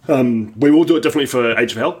 We will do it differently for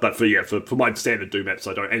Age of Hell, but for my standard Doom maps,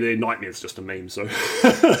 I don't. And then Nightmare's just a meme, so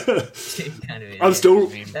I'm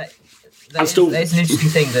still. It's an interesting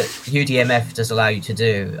thing that UDMF does allow you to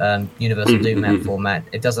do, Universal Doom map format.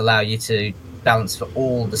 It does allow you to balance for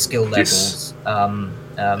all the skill levels,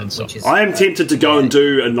 which is... I am tempted to go and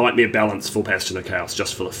do a nightmare balance for Bastion of Chaos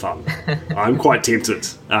just for the fun. I'm quite tempted.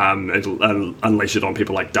 It'll unleash it on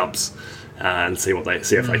people like Dubs and see if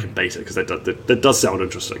they can beat it, because that does sound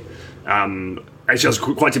interesting. Actually, I was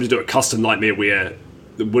quite tempted to do a custom nightmare where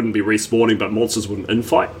it wouldn't be respawning, but monsters wouldn't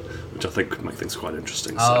infight, which I think could make things quite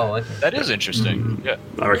interesting. Okay. That is interesting. Yeah,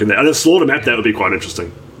 I reckon that. And a slaughter map, that would be quite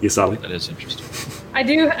interesting. Yes, Ali? that is interesting. I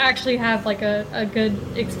do actually have like a good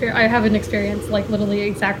experience. I have an experience like literally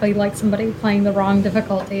exactly like somebody playing the wrong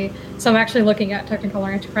difficulty. So I'm actually looking at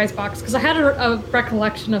Technicolor Enterprise box because I had a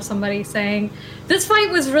recollection of somebody saying, "This fight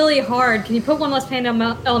was really hard. Can you put one less pain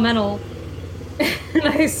elemental?" And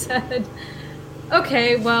I said,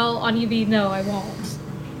 "Okay, well on UV, no, I won't."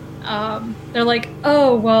 They're like,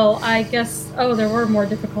 "Oh, well, I guess. Oh, there were more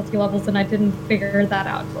difficulty levels, and I didn't figure that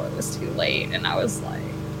out until it was too late." And I was like,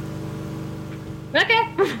 okay.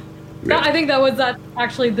 Yeah. I think that was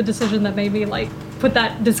actually the decision that made me like put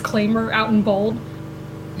that disclaimer out in bold.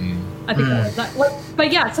 I think that was that.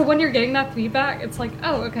 But yeah, so when you're getting that feedback, it's like,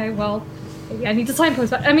 oh, okay, well, maybe I need to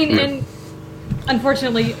signpost that. I mean, and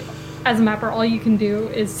unfortunately, as a mapper, all you can do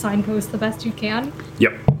is signpost the best you can.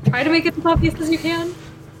 Yep. Try to make it as obvious as you can.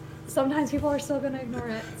 Sometimes people are still going to ignore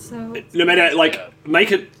it. So no matter,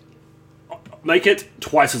 make it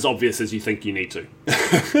twice as obvious as you think you need to. It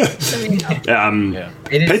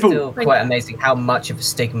is still quite amazing how much of a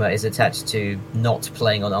stigma is attached to not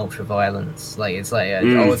playing on ultra-violence. Like, it's like,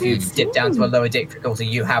 if you dip down to a lower difficulty,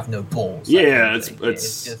 you have no balls. Yeah,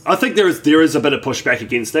 it's just... I think there is a bit of pushback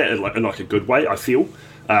against that in like a good way, I feel,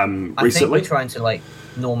 recently. I think we're trying to, like,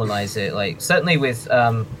 normalise it. Like, certainly with,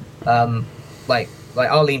 like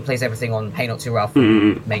Arlene plays everything on Hey Not Too Rough,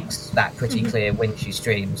 makes that pretty clear when she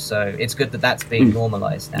streams. So it's good that that's being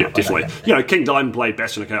normalised now. Yeah, definitely. King Diamond played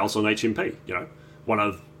Bastion of Chaos on HMP.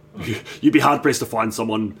 You'd be hard pressed to find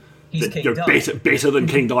someone better than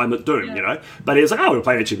King Diamond at Doom. But he was like, we'll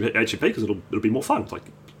play HMP because it'll be more fun. It's like,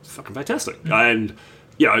 fucking fantastic. And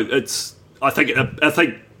it's I think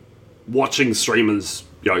watching streamers,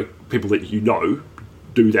 people that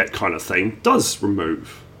do that kind of thing does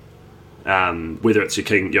remove. Whether it's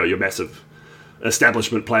your massive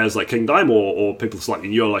establishment players like King Dime or people slightly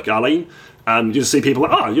newer like Arlene, you just see people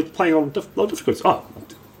like, you're playing on low difficulties.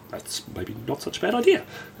 That's maybe not such a bad idea.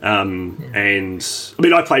 And I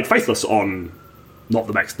mean, I played Faithless on not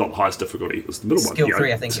the highest difficulty. It was the middle Skill one.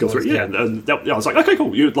 3, I think. Skill 3, yeah. And I was like, okay,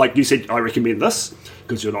 cool. You said I recommend this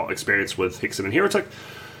because you're not experienced with Hexen and Heretic,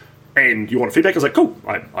 and you want feedback. I was like, cool.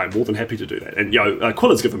 I'm more than happy to do that. And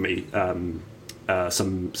Quilla's given me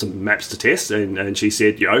some maps to test, and she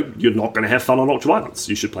said, you're not going to have fun on Ultraviolence.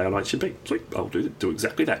 You should play on HMP. Sweet, I'll do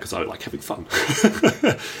exactly that because I like having fun.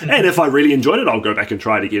 And if I really enjoyed it, I'll go back and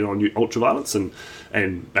try it again on Ultraviolence,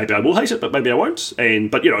 and maybe I will hate it, but maybe I won't.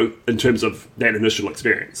 But in terms of that initial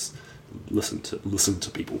experience, listen to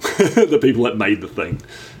people, the people that made the thing.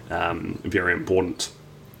 Very important.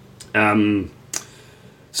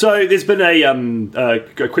 So there's been a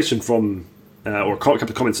question from. Or a couple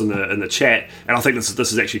of comments in the chat, and I think this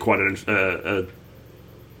is actually quite an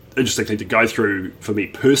interesting thing to go through for me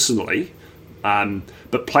personally.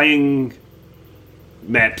 But playing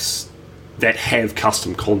maps that have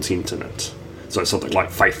custom content in it, so something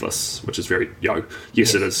like Faithless, which is very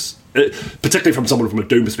yes. It is, particularly from someone from a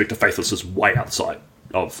Doom perspective. Faithless is way outside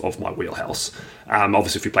of my wheelhouse.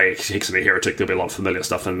 Obviously, if you play Hexen and Heretic, there'll be a lot of familiar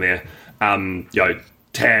stuff in there.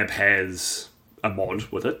 Tab has a mod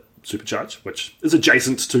with it, Supercharge, which is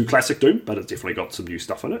adjacent to classic Doom, but it's definitely got some new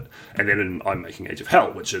stuff in it. And then I'm making Age of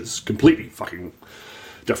Hell, which is completely fucking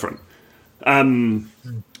different.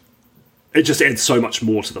 It just adds so much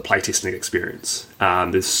more to the playtesting experience.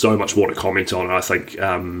 There's so much more to comment on, and I think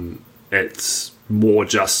it's more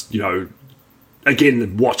just,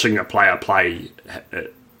 again, watching a player play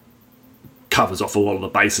covers off a lot of the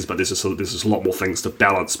bases, but there's just a lot more things to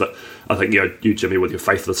balance. But I think, you, Jimmy, with your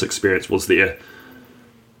Faithless experience was there.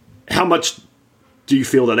 How much do you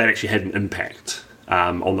feel that actually had an impact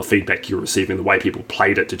on the feedback you were receiving, the way people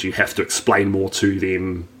played it? Did you have to explain more to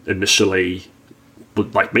them initially,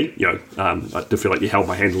 like me? I do feel like you held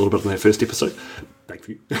my hand a little bit in that first episode. Thank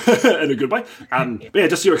you, in a good way. But yeah,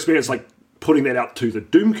 just your experience, like putting that out to the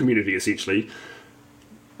Doom community, essentially.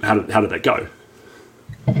 How did that go?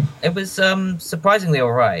 It was surprisingly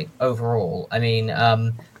all right overall. I mean.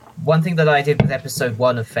 One thing that I did with episode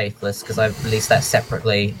 1 of Faithless, because I released that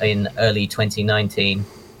separately in early 2019,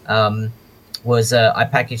 was I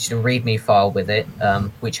packaged a README file with it,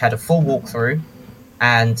 which had a full walkthrough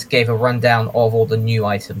and gave a rundown of all the new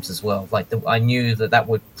items as well. Like I knew that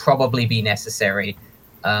would probably be necessary,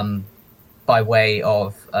 by way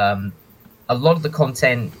of a lot of the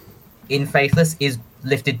content in Faithless is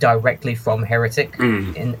lifted directly from Heretic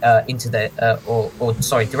into the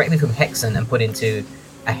directly from Hexen and put into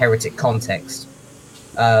a Heretic context.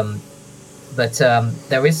 But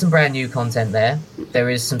there is some brand new content there. There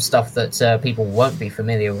is some stuff that people won't be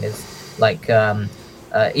familiar with, like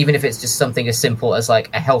even if it's just something as simple as like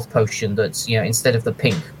a health potion that's, instead of the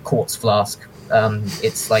pink quartz flask,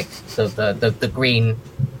 it's like the green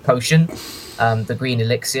potion, the green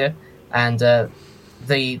elixir, and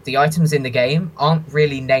the items in the game aren't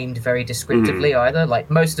really named very descriptively either. Like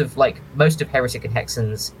most of Heretic and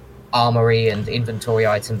Hexen's armory and inventory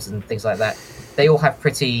items and things like that, they all have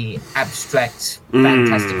pretty abstract,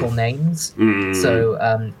 fantastical names.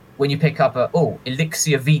 So when you pick up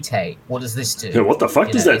Elixir Vitae, what does this do? Yeah, what the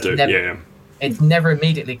fuck does that do? It's never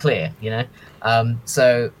immediately clear,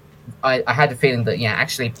 So I had a feeling that,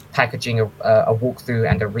 actually packaging a walkthrough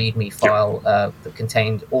and a README file that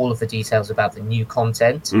contained all of the details about the new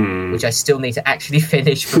content, which I still need to actually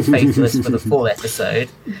finish for Faithless for the full episode,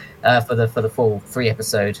 for the full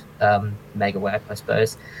 3-episode mega web, I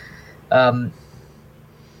suppose. That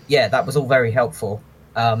was all very helpful.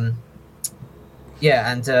 And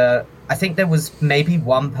I think there was maybe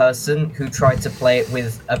one person who tried to play it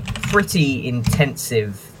with a pretty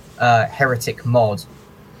intensive Heretic mod,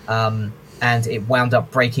 and it wound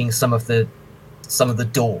up breaking some of the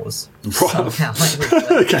doors somehow.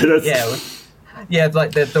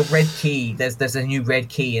 Like the red key. There's a new red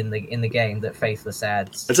key in the game that Faithless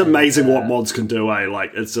adds. It's amazing what mods can do.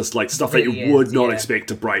 Like it's just like stuff that you would not expect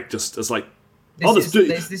to break. Just it's like this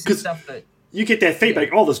is stuff that you get that feedback.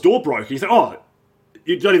 Oh, this door broke. And you think,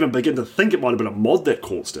 you don't even begin to think it might have been a mod that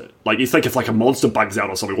caused it. Like you think if like a monster bugs out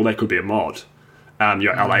or something, well, that could be a mod.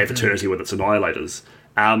 LA of Eternity with its annihilators.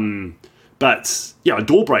 But a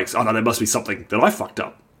door breaks. Oh no, there must be something that I fucked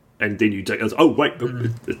up. And then you dig. Oh wait,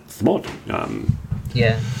 it's the mod.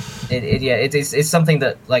 It's something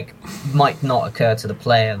that like might not occur to the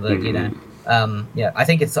player. That I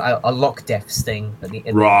think it's a lock deaths thing. At the end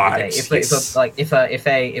of the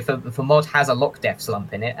day. If a mod has a lock death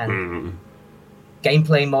slump in it, and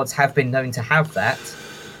gameplay mods have been known to have that,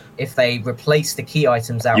 if they replace the key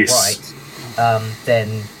items outright,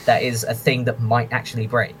 then that is a thing that might actually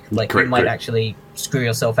break. Like you might actually screw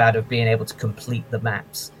yourself out of being able to complete the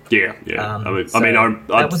maps. That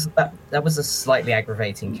was a slightly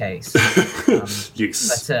aggravating case.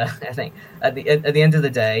 Yes. But I think at the end of the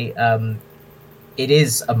day, it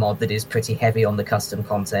is a mod that is pretty heavy on the custom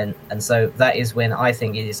content, and so that is when I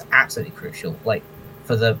think it is absolutely crucial, like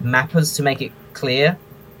for the mappers to make it clear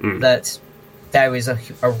that there is a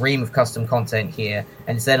ream of custom content here,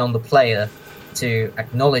 and it's then on the player to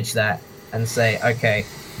acknowledge that and say, okay,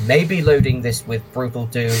 maybe loading this with Brutal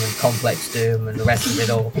Doom and Complex Doom and the rest of it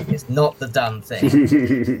all is not the done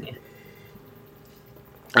thing.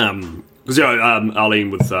 Because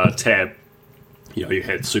Arlene with Tab, you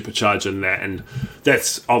had Supercharge in that, and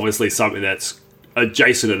that's obviously something that's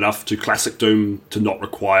adjacent enough to classic Doom to not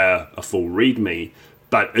require a full README,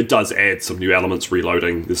 but it does add some new elements,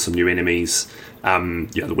 reloading. There's some new enemies.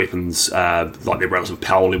 The weapons, like their relative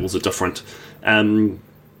power levels are different.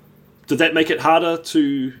 Did that make it harder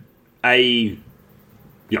to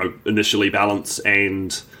initially balance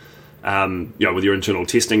and with your internal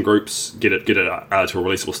testing groups get it to a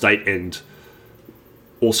releasable state, and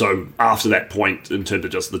also after that point in terms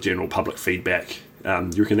of just the general public feedback,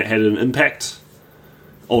 you reckon that had an impact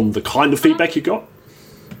on the kind of feedback you got?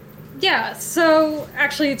 Yeah, so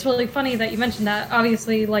actually it's really funny that you mentioned that.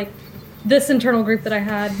 Obviously, like, this internal group that I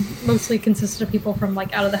had mostly consisted of people from,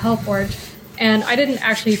 like, out of the Hellforge, and I didn't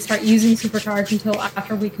actually start using Supercharge until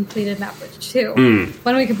after we completed Mapwitch 2.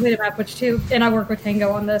 When we completed Mapwitch 2, and I worked with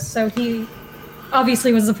Tango on this, so he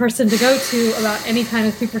obviously was the person to go to about any kind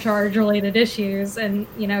of Supercharge-related issues, and,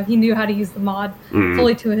 he knew how to use the mod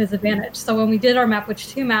fully to his advantage. So when we did our Mapwitch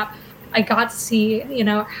 2 map, I got to see,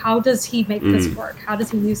 how does he make this work? How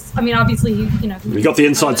does he use... I mean, obviously, You got the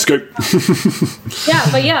inside scoop.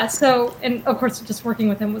 So, and of course, just working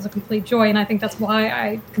with him was a complete joy, and I think that's why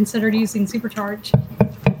I considered using Supercharge,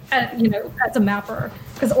 as a mapper.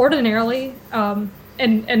 Because ordinarily, and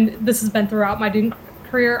this has been throughout my Doom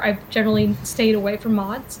career, I've generally stayed away from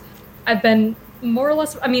mods. I've been more or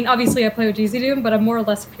less... I mean, obviously, I play with GZ Doom, but I'm more or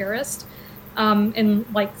less purist. And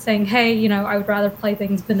like saying, hey, I would rather play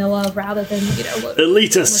things vanilla rather than,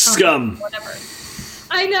 elitist scum. Whatever.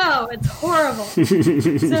 I know, it's horrible.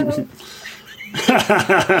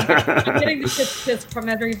 I'm getting the tips from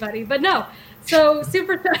everybody, but no. So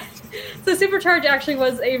Supercharge actually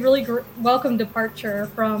was a really welcome departure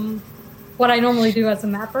from what I normally do as a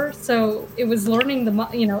mapper. So it was learning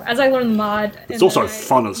as I learned the mod. It's also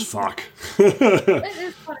fun as fuck. It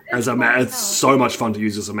is fun. It's so much fun to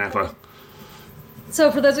use as a mapper.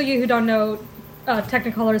 So for those of you who don't know,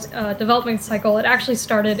 Technicolor's development cycle, it actually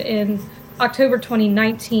started in October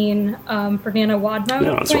 2019 for Nano WAD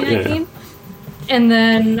mode 2019. And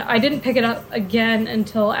then I didn't pick it up again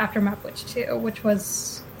until after Mapwitch 2, which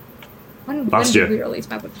was... When did we release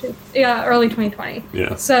Mapwitch 2? Yeah, early 2020.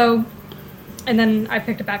 Yeah. So, and then I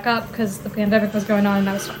picked it back up because the pandemic was going on and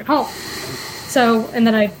I was stuck at home. So, and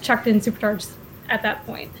then I chucked in Supercharged at that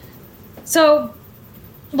point. So,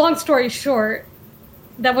 long story short,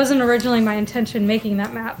 that wasn't originally my intention making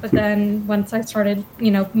that map, but then once I started,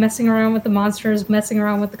 messing around with the monsters, messing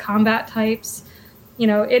around with the combat types,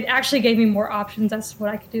 it actually gave me more options as to what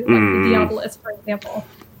I could do. Like the Diabolus, for example.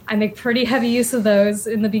 I make pretty heavy use of those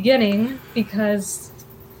in the beginning because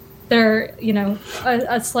they're,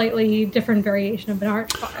 a slightly different variation of an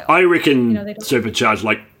art style. I reckon Supercharged,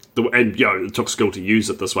 it took skill to use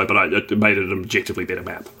it this way, but it made it an objectively better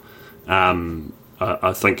map.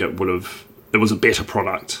 I think it was a better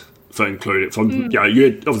product for including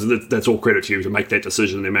obviously that's all credit to you to make that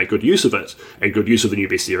decision and make good use of it and good use of the new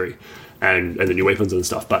bestiary and the new weapons and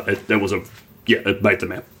stuff. But it made the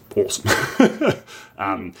map awesome.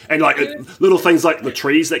 Little things like the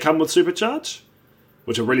trees that come with Supercharge,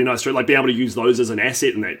 which are really nice, like being able to use those as an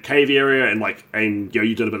asset in that cave area, and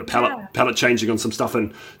you did a bit of palette changing on some stuff,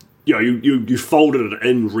 and you folded it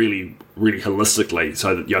in really, really holistically,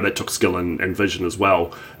 so that that took skill and vision as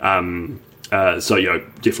well.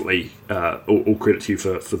 Definitely all credit to you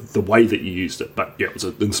for the way that you used it. But it was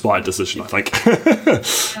an inspired decision, I think.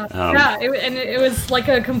 It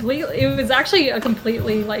was actually a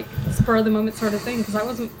completely like spur of the moment sort of thing because I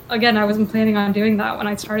wasn't planning on doing that when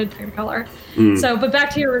I started Technicolor. So, but back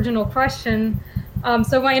to your original question.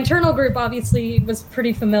 So my internal group obviously was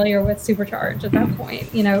pretty familiar with Supercharge at that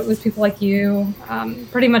point. It was people like you,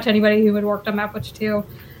 pretty much anybody who had worked on Mapwitch 2.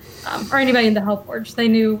 Or anybody in the Hellforge, they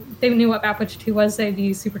knew what Mapwitch 2 was. They'd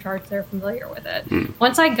used Supercharged. They're familiar with it.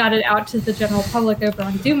 Once I got it out to the general public over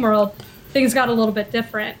on Doomworld, things got a little bit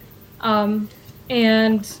different. And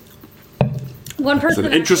one person,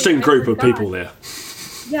 it's an interesting group of people there.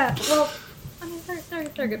 Yeah, well, I mean,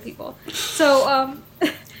 they're good people. So,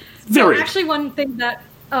 actually, one thing that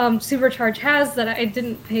Supercharge has that I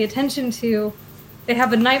didn't pay attention to, they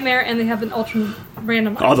have a Nightmare and they have an Ultra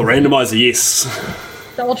Randomizer. Oh, the Randomizer, yes.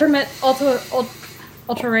 The ultra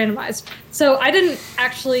randomized. So I didn't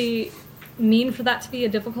actually mean for that to be a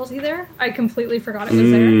difficulty there. I completely forgot it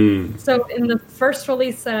was there. So in the first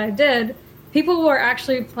release that I did, people were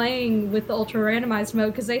actually playing with the ultra randomized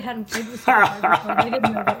mode because they hadn't played with Supercharge before. They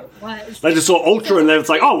didn't know what it was. They just saw ultra and then it's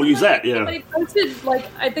like, oh, we'll use that. Yeah. They posted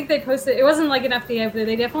I think they posted. It wasn't like an FDA, but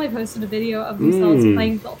they definitely posted a video of themselves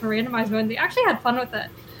playing with the ultra randomized mode. And they actually had fun with it.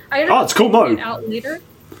 It's a cool mode. Out later.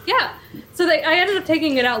 Yeah. So I ended up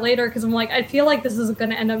taking it out later because I'm like, I feel like this is going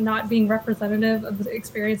to end up not being representative of the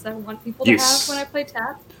experience that I want people to have when I play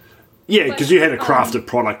TAF. Yeah, because you had a crafted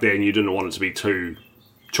product there and you didn't want it to be too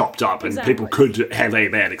chopped up, and people could have a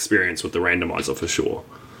bad experience with the randomizer for sure.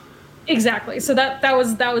 Exactly. So that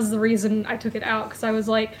was the reason I took it out, because I was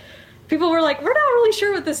like, people were like, we're not really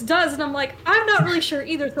sure what this does, and I'm like, I'm not really sure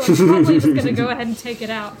either, so I'm probably just going to go ahead and take it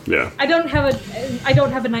out. Yeah. I don't have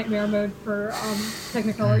a nightmare mode for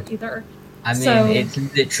Technicolor either. I mean, it's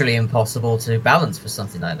literally impossible to balance for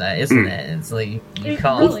something like that, isn't it? It's like you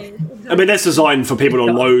can't. Really, I mean, that's designed for people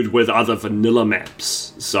to load with other vanilla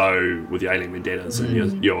maps. So with your Alien Vendettas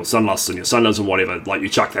and your Sunlusts and your Sunlusts and whatever, like you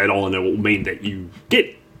chuck that on, and it will mean that you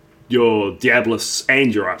get your Diabolus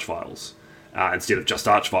and your Archviles instead of just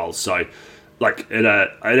Archviles. So, like, it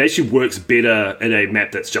actually works better in a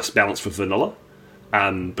map that's just balanced for vanilla.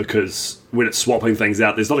 Because when it's swapping things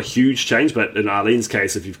out, there's not a huge change, but in Arlene's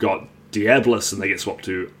case, if you've got Diabolus and they get swapped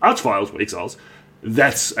to Archviles or Exiles,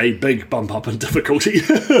 that's a big bump up in difficulty.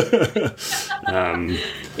 That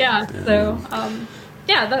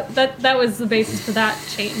was the basis for that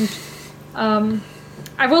change.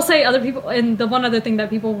 I will say other people, and the one other thing that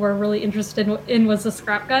people were really interested in was the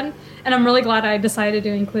scrap gun, and I'm really glad I decided to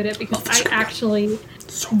include it because I actually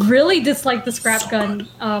really disliked the scrap gun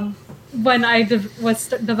when I was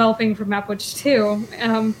developing for Mapwitch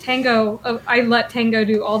 2. Tango, I let Tango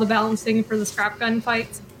do all the balancing for the scrap gun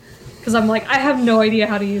fights because I'm like, I have no idea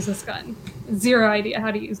how to use this gun, zero idea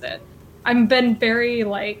how to use it. I've been very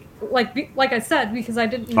like I said, because I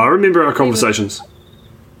didn't. I remember our conversations.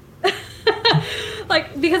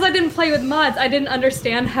 like, because I didn't play with mods, I didn't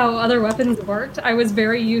understand how other weapons worked. I was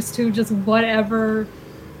very used to just whatever,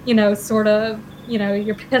 sort of,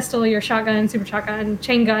 your pistol, your shotgun, super shotgun,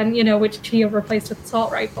 chain gun, which he replaced with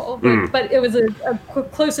assault rifle. But it was a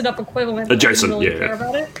close enough equivalent. Adjacent, I didn't really care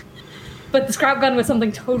about it. But the scrap gun was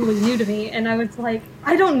something totally new to me, and I was like,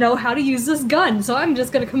 I don't know how to use this gun, so I'm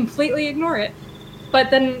just going to completely ignore it. But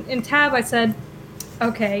then in Tab, I said,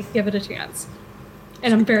 okay, give it a chance.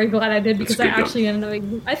 And I'm very glad I did, because I actually ended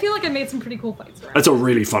up... I feel like I made some pretty cool fights around. It's a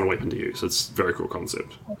really fun weapon to use. It's a very cool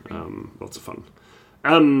concept. Lots of fun.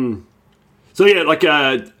 So yeah,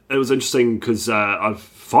 it was interesting because I've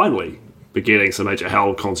finally been getting some Age of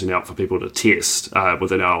Hell content out for people to test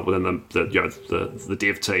within the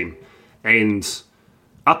dev team, and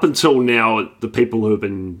up until now, the people who have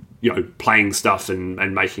been playing stuff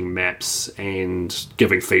and making maps and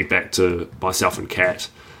giving feedback to myself and Kat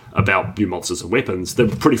about new monsters and weapons, they're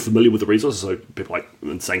pretty familiar with the resources. So people like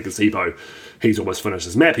Insane Gazebo, he's almost finished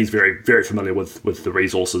his map. He's very, very familiar with the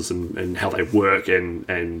resources and how they work,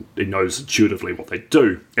 and he knows intuitively what they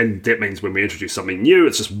do. And that means when we introduce something new,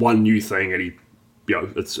 it's just one new thing, and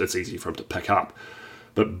it's easy for him to pick up.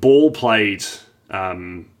 But Ball played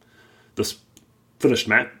this finished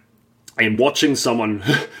map, and watching someone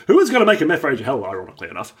who was going to make a map for Age of Hell, ironically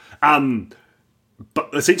enough, but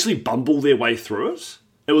essentially bumble their way through it.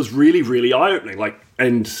 It was really, really eye-opening.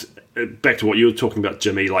 And back to what you were talking about,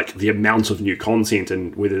 Jimmy, the amount of new content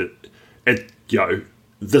and whether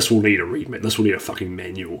this will need a readme, this will need a fucking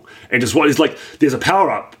manual. And just what is there's a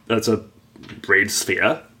power-up that's a red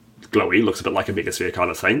sphere, glowy, looks a bit like a megasphere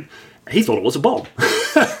kind of thing. He thought it was a bomb.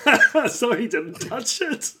 So he didn't touch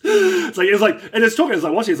it. And it's talking,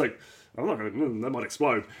 watching, it's I'm not going to, that might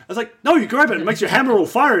explode. I was like, no, you grab it, it makes your hammer all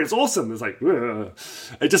fiery, it's awesome. It's ugh.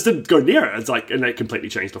 It just didn't go near it. It's and that completely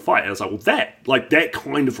changed the fight. And I was that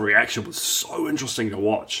kind of reaction was so interesting to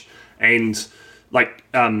watch. And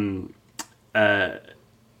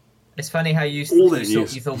it's funny how you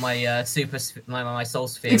thought my my soul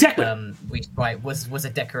sphere was a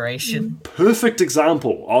decoration. Perfect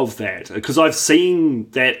example of that, because I've seen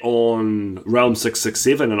that on Realm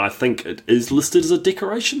 667, and I think it is listed as a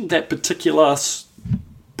decoration. That particular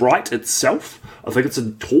sprite itself, I think it's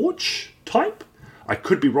a torch type. I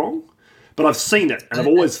could be wrong, but I've seen it, and I've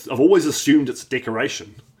always assumed it's a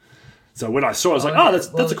decoration. So when I saw it, I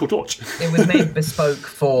was that's a cool torch. It was made bespoke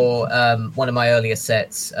for one of my earlier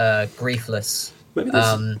sets, Griefless.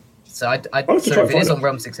 So if it is on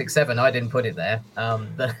Realm 667, I didn't put it there.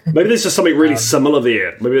 Maybe there's just something really similar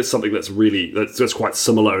there. Maybe it's something that's quite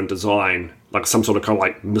similar in design, like some sort of kind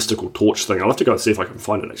of mystical torch thing. I'll have to go and see if I can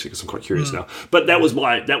find it actually, because I'm quite curious now. But that was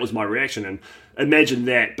my reaction, and imagine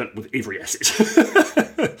that, but with every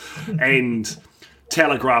asset, and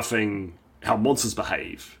telegraphing how monsters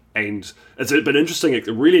behave. And it's been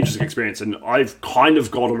a really interesting experience, and I've kind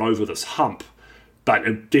of gotten over this hump, but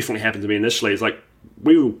it definitely happened to me initially. It's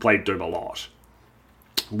we played Doom a lot.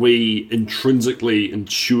 We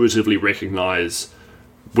intuitively recognise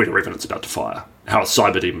when a Revenant's about to fire, how a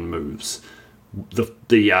Cyber Demon moves,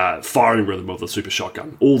 the firing rhythm of the super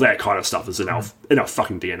shotgun, all that kind of stuff is in our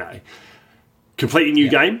fucking DNA. Completely new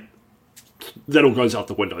game, that all goes out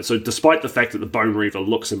the window. So despite the fact that the Bone Reaver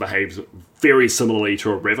looks and behaves very similarly to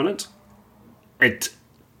a Revenant, it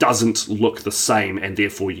doesn't look the same, and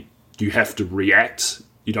therefore you have to react.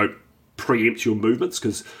 You don't preempt your movements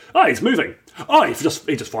because, he's moving. He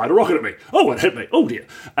just fired a rocket at me. It hit me. Oh dear.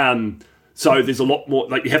 So there's a lot more,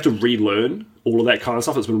 you have to relearn all of that kind of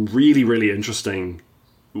stuff. It's been really, really interesting,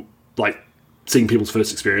 seeing people's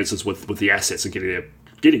first experiences with the assets and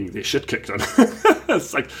getting their shit kicked in.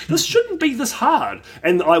 It's this shouldn't be this hard.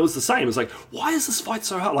 And I was the same. It's why is this fight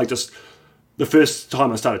so hard? Just the first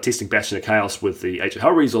time I started testing Bastion of Chaos with the Age of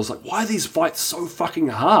Hell resource, why are these fights so fucking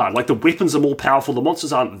hard? The weapons are more powerful, the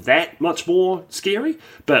monsters aren't that much more scary,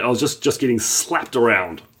 but I was just getting slapped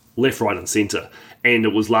around left, right, and centre. And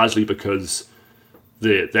it was largely because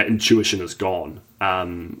that intuition is gone.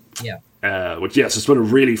 It's just been a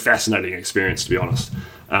really fascinating experience, to be honest.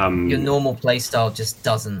 Your normal playstyle just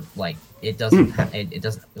doesn't it doesn't happen. It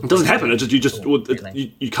doesn't happen.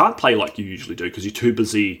 You can't play like you usually do because you're too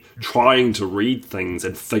busy trying to read things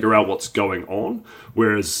and figure out what's going on.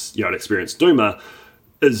 Whereas an experienced Doomer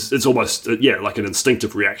is almost like an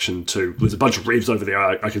instinctive reaction to, there's a bunch of Revs over there.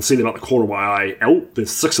 I can see them out the corner of my eye.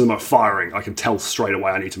 There's 6 of them are firing. I can tell straight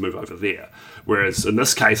away I need to move over there. Whereas in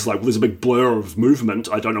this case, there's a big blur of movement.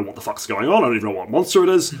 I don't know what the fuck's going on. I don't even know what monster it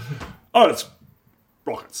is. It's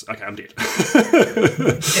rockets. Okay, I'm dead.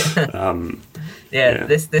 Yeah,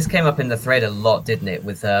 this came up in the thread a lot, didn't it?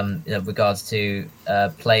 With regards to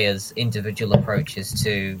players' individual approaches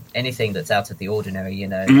to anything that's out of the ordinary.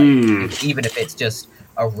 Even if it's just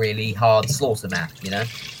a really hard slaughter map.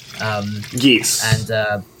 Yes.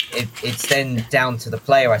 And it's then down to the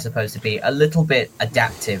player, I suppose, to be a little bit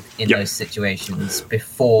adaptive in those situations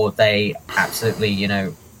before they absolutely,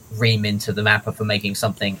 ream into the mapper for making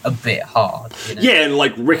something a bit hard. Yeah, and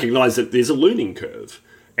recognise that there's a learning curve.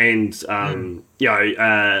 And, something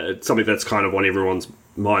that's kind of on everyone's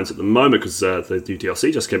minds at the moment, because the new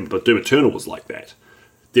DLC just came, but Doom Eternal was like that.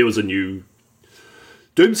 There was a new...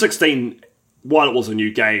 Doom 16, while it was a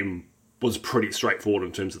new game, was pretty straightforward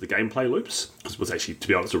in terms of the gameplay loops. It was actually, to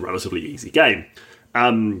be honest, a relatively easy game.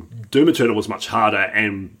 Doom Eternal was much harder,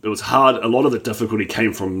 and it was hard. A lot of the difficulty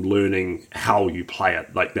came from learning how you play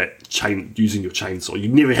it, like that using your chainsaw. You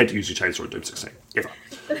never had to use your chainsaw in Doom 16, ever.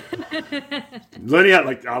 Learning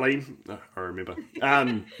out, Arlene, I remember.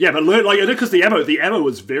 But learn because the ammo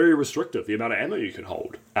was very restrictive. The amount of ammo you could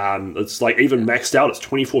hold. It's even maxed out. It's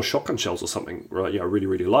 24 shotgun shells or something. Right? Really,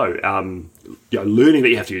 really low. Learning that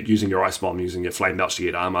you have to using your ice bomb, using your flame belch to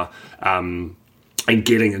get armor. And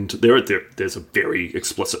getting into there's a very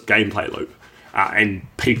explicit gameplay loop, and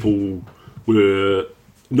people were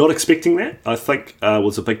not expecting that. I think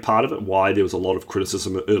was a big part of it. Why there was a lot of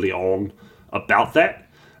criticism early on about that,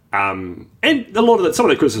 and a lot of that, some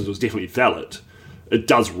of the criticism was definitely valid. It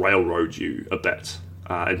does railroad you a bit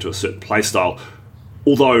into a certain playstyle.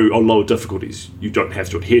 Although on lower difficulties, you don't have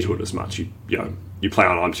to adhere to it as much. You play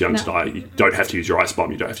on I'm Too Young to Die. You don't have to use your ice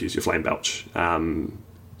bomb. You don't have to use your flame belch.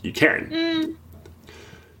 You can.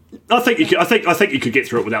 I think you could get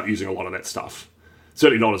through it without using a lot of that stuff.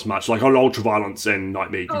 Certainly not as much. Like on Ultraviolence and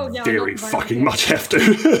Nightmare, you very fucking much have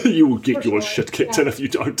to. You will get your shit kicked in if you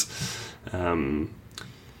don't. I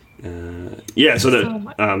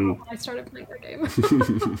started playing that game.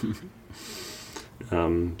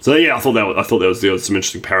 I thought there was some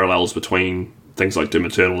interesting parallels between things like Doom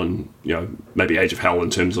Eternal and maybe Age of Hell in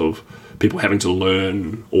terms of people having to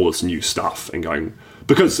learn all this new stuff and going,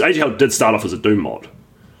 because Age of Hell did start off as a Doom mod.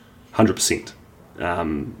 100%.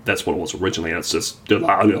 That's what it was originally, and it's just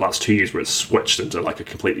only the last 2 years where it's switched into a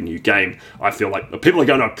completely new game. I feel like people are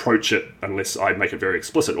going to approach it, unless I make it very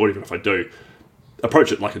explicit, or even if I do,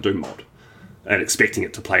 approach it like a Doom mod, and expecting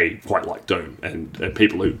it to play quite like Doom. And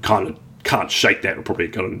people who kind of can't shake that are probably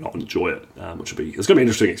going to not enjoy it, which will be it's going to be an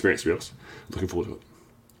interesting experience, to be honest. Looking forward to it.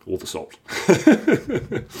 All the salt.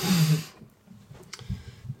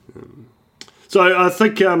 So I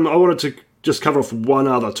think I wanted to just cover off one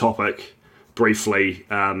other topic briefly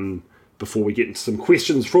before we get into some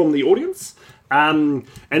questions from the audience. And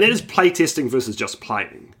that is playtesting versus just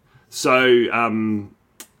playing. So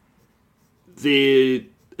there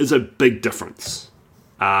is a big difference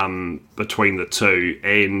between the two.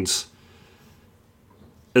 And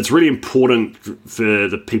it's really important for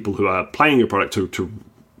the people who are playing your product to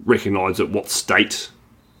recognise at what state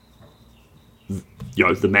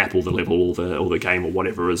the map or the level or the game or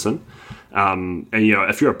whatever is in. And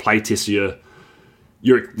if you're a playtester,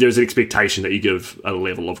 there's an expectation that you give a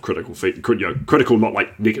level of critical, not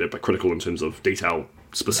like negative, but critical in terms of detail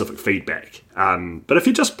specific feedback. But if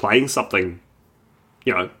you're just playing something,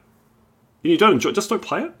 you don't enjoy, just don't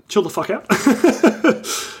play it. Chill the fuck out.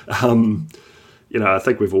 I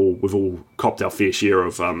think we've all copped our fair share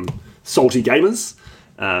of salty gamers.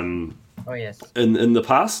 Oh yes. In the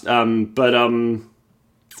past, I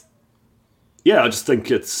just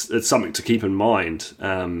think it's something to keep in mind.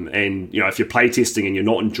 And if you're playtesting and you're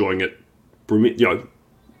not enjoying it,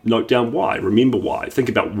 note down why. Remember why. Think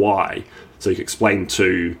about why, so you can explain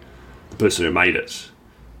to the person who made it,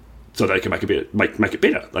 so they can make it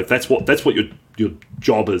better. Like that's what your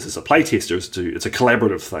job is as a playtester. It's a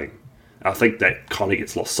collaborative thing. I think that kind of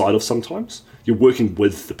gets lost sight of sometimes. You're working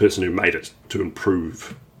with the person who made it to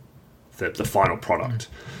improve the final product,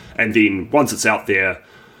 and then once it's out there,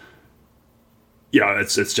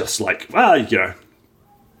 it's just like,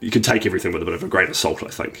 you can take everything with a bit of a grain of salt, I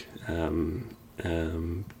think.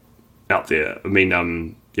 Out there, I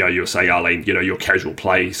mean, you were saying, Arlene, your casual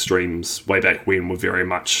play streams way back when were very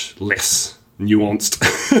much less nuanced.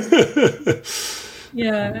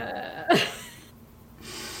 Yeah.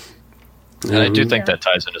 And I do think that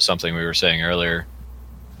ties into something we were saying earlier,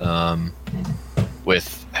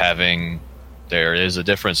 with having, there is a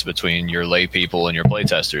difference between your lay people and your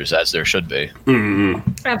playtesters, as there should be. Mm-hmm.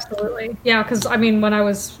 Absolutely. Yeah, because, when I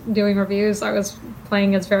was doing reviews, I was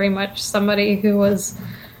playing as very much somebody who was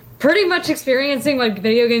pretty much experiencing,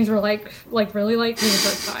 video games were really like me the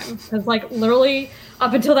first time. Because, literally,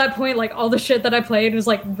 up until that point, all the shit that I played was,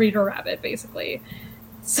 Reader Rabbit, basically.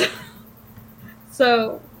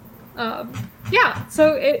 So, yeah.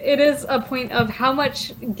 So it is a point of how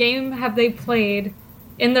much game have they played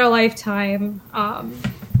in their lifetime,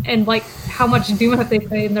 and like how much Doom have they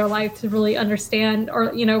played in their life to really understand,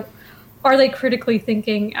 or are they critically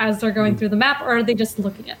thinking as they're going through the map, or are they just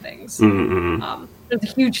looking at things? There's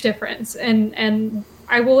a huge difference, and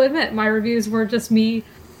I will admit my reviews were just me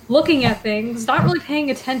looking at things, not really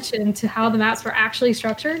paying attention to how the maps were actually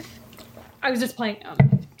structured. I was just playing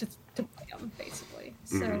them, just to play them, basically.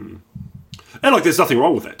 So, and like, there's nothing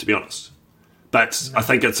wrong with that, to be honest. But I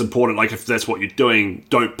think it's important, like, if that's what you're doing,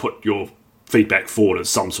 don't put your feedback forward as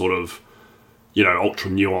some sort of,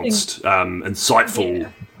 ultra nuanced,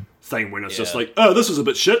 insightful thing when it's just like, oh, this is a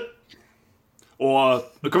bit shit. Or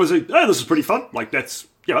a conversation, oh, this is pretty fun. Like, that's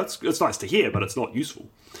it's nice to hear, but it's not useful.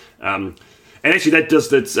 And actually,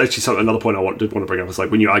 that's actually another point I did want to bring up is,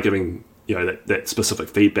 like, when you are giving, that specific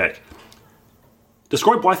feedback,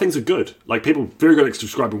 describe why things are good. Like, people very good at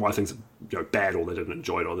describing why things are bad, or they didn't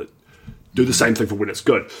enjoy it, or that do the same thing for when it's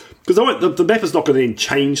good. Because the map is not going to then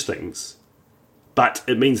change things, but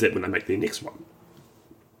it means that when they make their next one,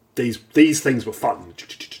 these things were fun.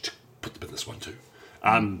 Put them in this one too.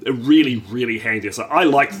 Really, really handy. So I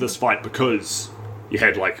liked this fight because you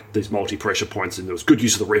had, like, these multi-pressure points, and there was good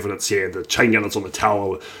use of the Revenants here, the chain gunners on the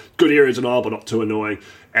tower, good areas and all, but not too annoying.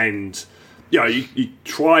 And you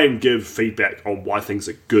try and give feedback on why things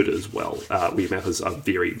are good as well. We mappers are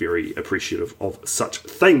very, very appreciative of such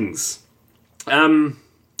things.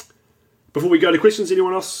 Before we go to questions,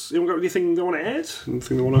 anyone got anything they want to add?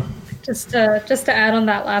 Anything they want to... Just to add on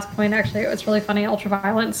that last point, actually, it was really funny.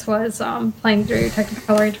 Ultraviolence was playing through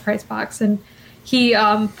Technicolor Enterprise Box, and he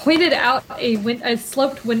pointed out a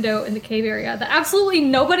sloped window in the cave area that absolutely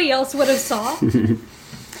nobody else would have saw.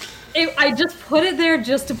 I just put it there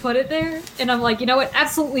just to put it there, and I'm like, you know what?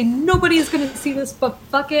 Absolutely nobody is going to see this, but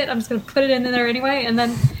fuck it, I'm just going to put it in there anyway. And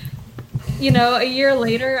then, a year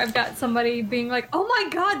later, I've got somebody being like, "Oh my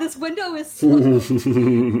god, this window is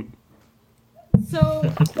sloped."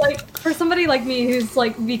 So, like, for somebody like me who's,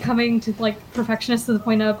 like, becoming to, like, perfectionist to the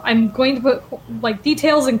point of I'm going to put, like,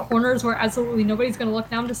 details in corners where absolutely nobody's going to look.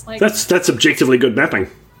 Now I'm just like, that's objectively good mapping.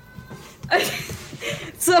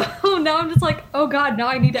 So now I'm just like, oh god, now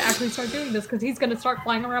I need to actually start doing this, because he's going to start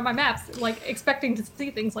flying around my maps, like, expecting to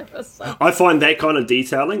see things like this. So. I find that kind of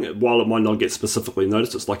detailing, while it might not get specifically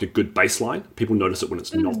noticed, it's like a good baseline. People notice it when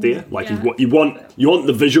it's not there. Like, you want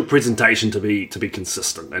the visual presentation to be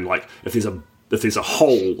consistent, and, like, if there's a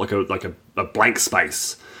hole, like a blank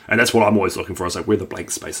space, and that's what I'm always looking for. I was like, where are the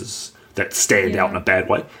blank spaces that stand out in a bad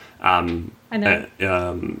way? I know.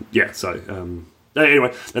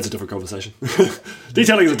 Anyway, that's a different conversation.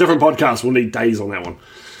 Detailing is a different podcast. We'll need days on that one.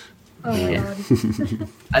 Oh my god.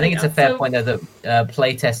 I think it's a fair point, though, that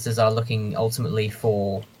playtesters are looking ultimately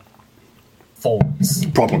for faults,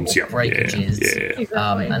 problems, breakages, Exactly.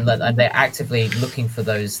 and they're actively looking for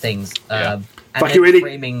those things. And Fuck you,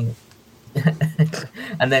 Eddie.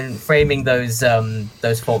 And then framing those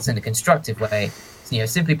faults in a constructive way.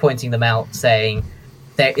 Simply pointing them out, saying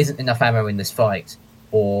there isn't enough ammo in this fight,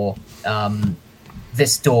 or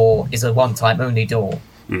this door is a one-time only door,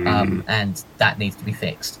 and that needs to be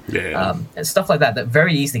fixed. And stuff like that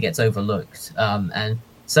very easily gets overlooked. And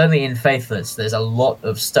certainly in Faithless, there's a lot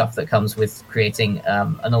of stuff that comes with creating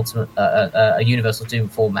an ultimate, a Universal Doom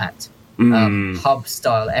format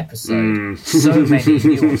hub-style episode. So many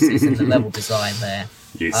nuances in the level design there.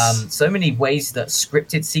 Yes. So many ways that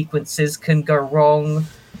scripted sequences can go wrong,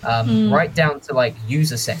 right down to, like,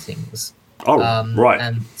 user settings. Right.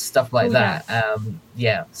 And stuff like that.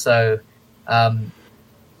 So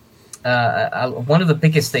one of the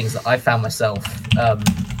biggest things that I found myself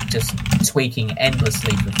just tweaking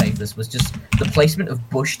endlessly for Faithless was just the placement of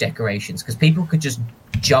bush decorations, because people could just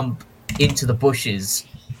jump into the bushes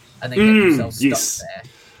and then get themselves stuck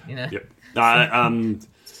there. Yep.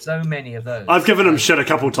 So many of those. I've given him shit a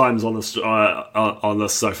couple times on this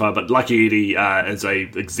so far, but Lucky Eddie is a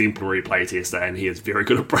exemplary playtester, and he is very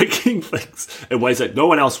good at breaking things in ways that no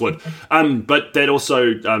one else would. But that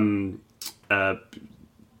also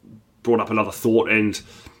brought up another thought, and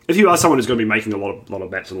if you are someone who's going to be making a lot of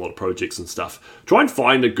maps and a lot of projects and stuff, try and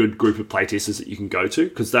find a good group of playtesters that you can go to,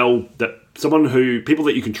 because people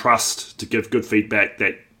that you can trust to give good feedback,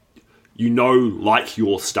 that like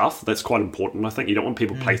your stuff. That's quite important. I think you don't want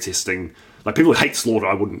people playtesting, like, people who hate Slaughter.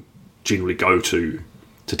 I wouldn't generally go to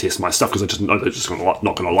test my stuff, because I just know they're just not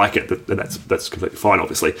going to like it. And that's completely fine,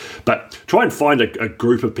 obviously. But try and find a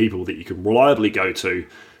group of people that you can reliably go to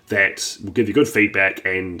that will give you good feedback,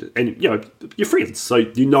 and your friends. So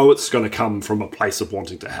it's going to come from a place of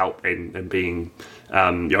wanting to help and being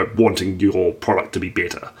wanting your product to be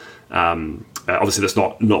better. And obviously, that's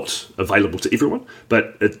not available to everyone,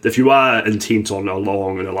 but if you are intent on a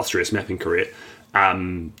long and illustrious mapping career,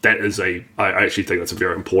 that is I actually think that's a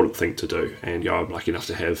very important thing to do. And I'm lucky enough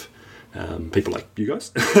to have people like you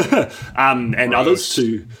guys and others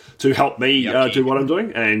to help me do what I'm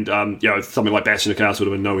doing. And something like Bastion of Chaos would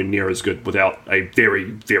have been nowhere near as good without a very,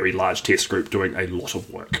 very large test group doing a lot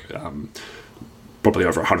of work. Probably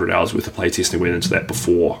over 100 hours worth of playtesting went into that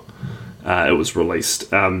before it was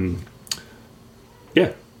released.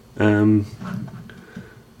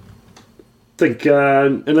 Think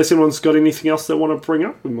unless anyone's got anything else they want to bring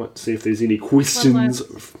up, we might see if there's any questions.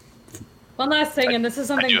 One last thing, and this is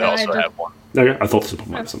something I do that also have one. Okay, I thought this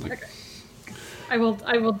might have something. Okay. I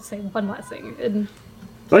will say one last thing. And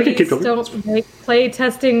Okay, keep please going. don't make play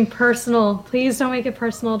testing personal. Please don't make it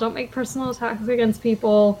personal. Don't make personal attacks against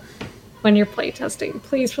people when you're play testing.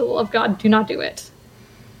 Please, for the love of God, do not do it.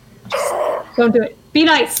 Just don't do it. Be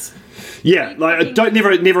nice. Yeah, like don't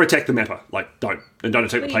never attack the mapper. Like don't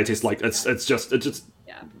attack the playtest. Like it's just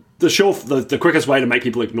Yeah. the quickest way to make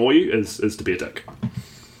people ignore you is to be a dick.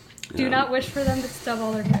 Do not wish for them to stub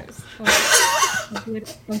all their toes.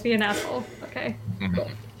 Don't be an asshole. Okay. Cool.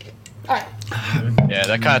 All right. Yeah,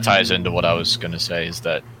 that kind of ties into what I was going to say, is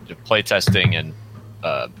that playtesting and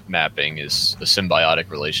mapping is a symbiotic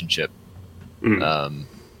relationship. And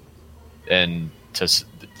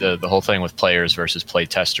the whole thing with players versus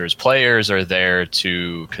playtesters, players are there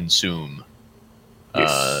to consume.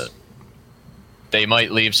 Yes. They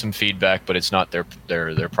might leave some feedback, but it's not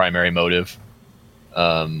their primary motive.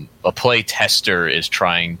 A play tester is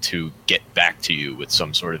trying to get back to you with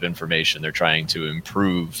some sort of information. They're trying to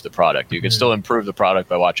improve the product. You can still improve the product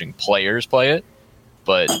by watching players play it,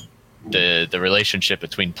 but the relationship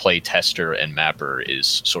between play tester and mapper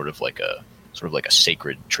is sort of like a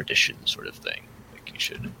sacred tradition sort of thing. Like you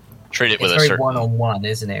should treat it with a certain one-on-one,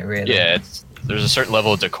 isn't it? Really? Yeah, there's a certain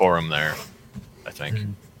level of decorum there, I think.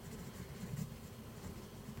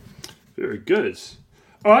 Very good.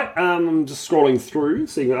 All right, I'm just scrolling through,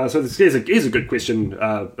 seeing. So here's a good question,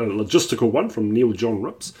 a logistical one from Neil John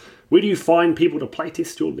Rips. Where do you find people to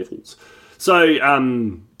playtest your levels? So,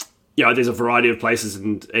 there's a variety of places,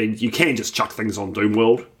 and you can just chuck things on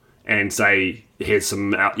Doomworld and say, here's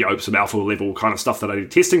some alpha level kind of stuff that I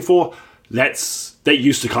need testing for. That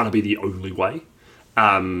used to kind of be the only way.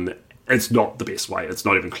 It's not the best way. It's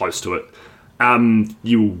not even close to it.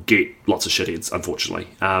 You'll get lots of shitheads, unfortunately,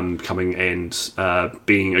 coming and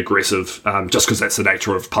being aggressive, just because that's the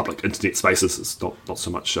nature of public internet spaces. It's not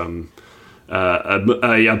so much a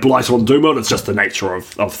blight on Doomworld. It's just the nature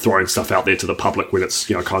of throwing stuff out there to the public when it's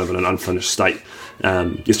kind of in an unfinished state.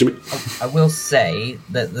 Yes, Jimmy? I will say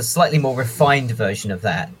that the slightly more refined version of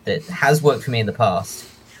that has worked for me in the past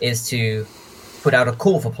is to put out a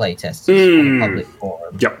call for playtesters on a public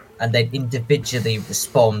forum. Yep. And then individually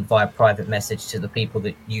respond via private message to the people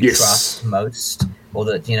that you trust most, or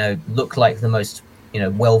that look like the most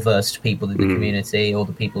well-versed people in the community, or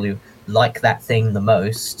the people who like that thing the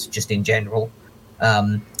most, just in general.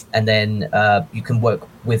 And then you can work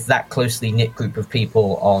with that closely knit group of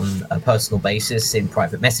people on a personal basis in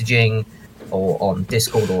private messaging, or on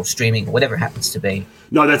Discord, or streaming, or whatever it happens to be.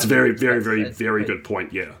 No, that's a very, very, very, very good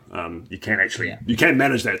point. Yeah, you can actually you can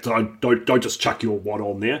manage that. So don't just chuck your wad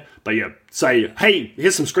on there, but say, hey,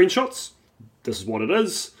 here's some screenshots. This is what it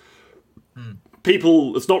is.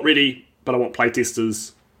 People, it's not ready, but I want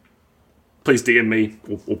playtesters. Please DM me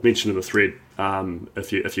or mention in the thread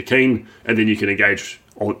if you're keen, and then you can engage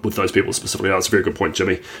with those people specifically. That's a very good point,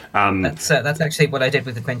 Jimmy. That's actually what I did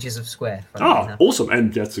with Adventures of Square. Awesome!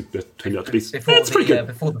 And that turned out to be that's pretty good.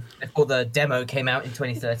 Before the demo came out in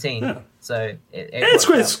 2013. Yeah. So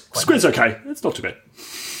Square's okay. It's not too bad.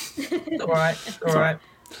 It's all right. All right.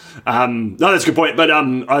 No, that's a good point. But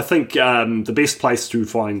I think the best place to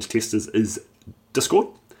find testers is Discord.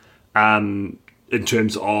 In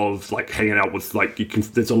terms of like hanging out with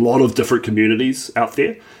there's a lot of different communities out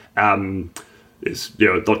there. There's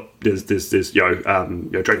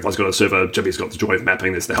Dragonfly's got a server, Jimmy's got the Joy of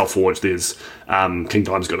Mapping, there's the Hellforge, there's King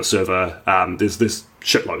Time's got a server, there's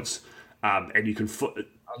shitloads, and you can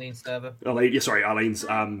Arlene's server. Arlene's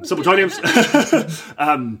Simpletonium's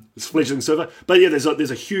fledgling server. But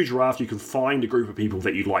there's a huge raft. You can find a group of people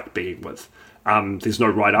that you like being with. There's no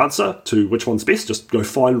right answer to which one's best. Just go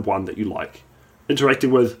find one that you like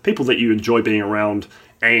interacting with, people that you enjoy being around,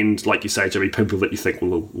 and like you say, Jimmy, people that you think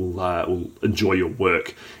will enjoy your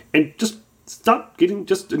work, and just start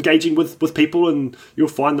engaging with people, and you'll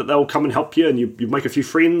find that they'll come and help you, and you make a few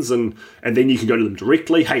friends, and then you can go to them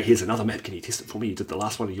directly. Hey, here's another map. Can you test it for me? You did the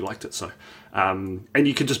last one and you liked it, so and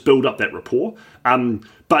you can just build up that rapport.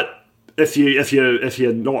 But if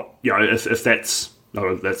you're not, if that's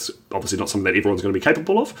obviously not something that everyone's going to be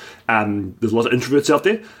capable of. There's a lot of introverts out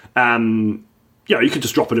there. You can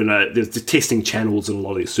just drop it in there's the testing channels in a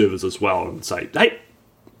lot of these servers as well, and say, hey,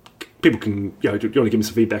 people can, do you want to give me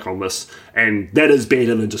some feedback on this? And that is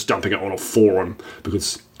better than just dumping it on a forum,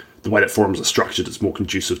 because the way that forums are structured, it's more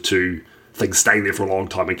conducive to things staying there for a long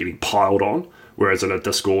time and getting piled on. Whereas in a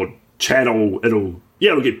Discord channel, it'll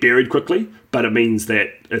get buried quickly, but it means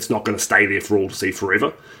that it's not going to stay there for all to see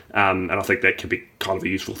forever. And I think that can be kind of a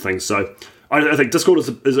useful thing. So I think Discord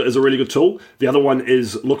is a really good tool. The other one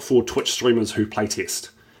is look for Twitch streamers who playtest.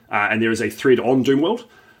 And there is a thread on Doomworld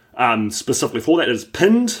specifically for that. It is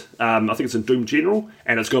pinned. I think it's in Doom General,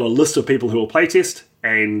 and it's got a list of people who will playtest,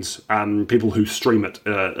 and people who stream it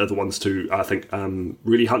are the ones to, I think,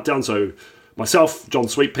 really hunt down. So myself, John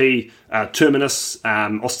Sweetpea, Terminus,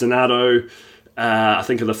 Ostinado, I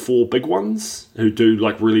think are the 4 big ones who do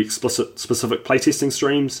like really explicit, specific playtesting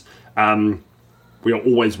streams. We are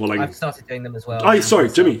always willing. I've started doing them as well. Oh, sorry,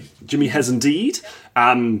 Jimmy has indeed.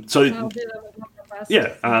 Arlene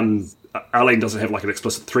doesn't have like an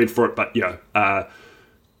explicit thread for it, but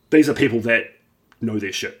these are people that know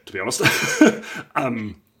their shit, to be honest.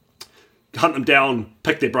 Hunt them down,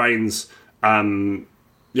 pick their brains.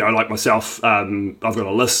 Like myself, I've got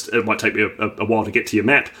a list. It might take me a while to get to your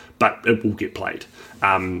map, but it will get played.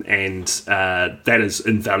 And that is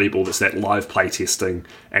invaluable. It's that live play testing,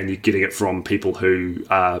 and you're getting it from people who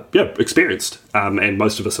are experienced. And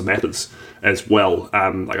most of us are mappers as well.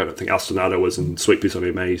 I don't think Alstonado was, and Sweetpea's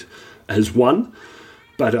only made his one.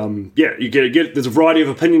 But you get there's a variety of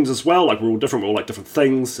opinions as well. Like, we're all different. We all like different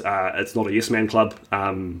things. It's not a yes man club.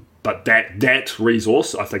 But that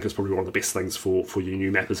resource, I think, is probably one of the best things for you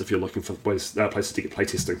new mappers if you're looking for places to get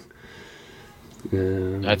playtesting.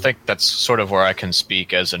 I think that's sort of where I can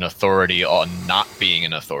speak as an authority on not being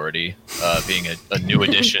an authority, being a new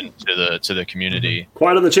addition to the community.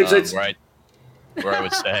 Quiet on the cheap seats. Right, where I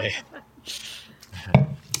would say,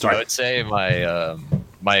 Sorry. I would say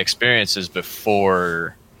my experiences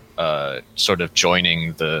before sort of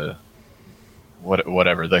joining the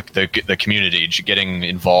community, getting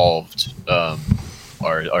involved are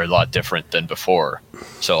a lot different than before.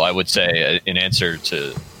 So I would say, in answer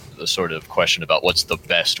to the sort of question about what's the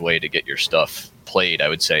best way to get your stuff played, I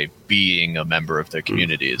would say being a member of the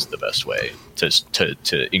community is the best way to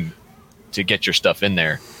get your stuff in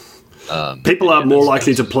there. People are more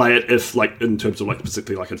likely to play it if, like, in terms of like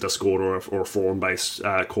particularly like a Discord or a forum based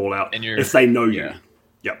call out, if they know you.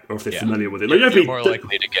 Yeah, or if they're familiar with it. You're more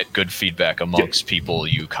likely to get good feedback amongst people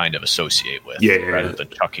you kind you associate with, rather than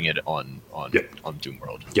chucking it on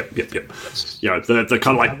Doomworld. Yep. The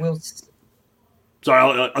kind of like... Sorry,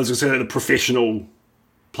 I was going to say that the professional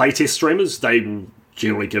playtest streamers, they will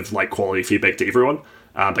generally give like quality feedback to everyone.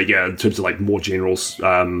 But in terms of like more general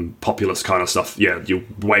populist kind of stuff, you're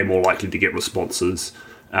way more likely to get responses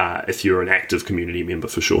if you're an active community member,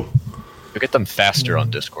 for sure. You get them faster on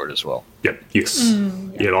Discord as well. Yep. Yes.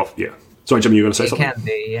 Yeah. Sorry, Jimmy, you were going to say something? It can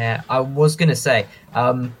be, yeah. I was going to say,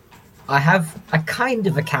 I have a kind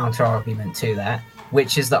of a counter argument to that,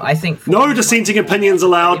 which is that I think... No dissenting opinions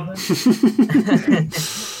allowed!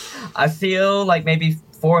 I feel like maybe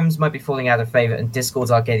forums might be falling out of favour and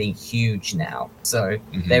Discords are getting huge now. So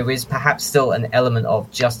there is perhaps still an element of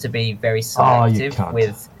just to be very selective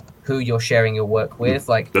with who you're sharing your work with.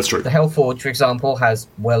 Like, that's true. The Hellforge, for example, has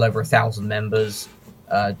well over 1,000 members.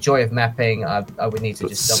 Joy of Mapping, I would need to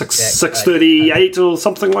just double check. 638 or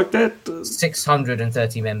something like that?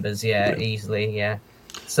 630 members, easily, yeah.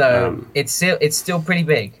 So it's still pretty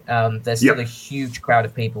big. There's still a huge crowd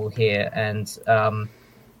of people here, and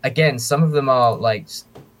again, some of them are like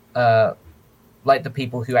the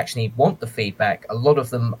people who actually want the feedback. A lot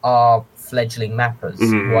of them are fledgling mappers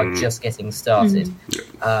who are just getting started.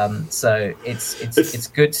 So it's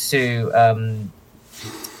good to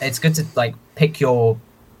like pick your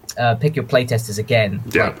playtesters again,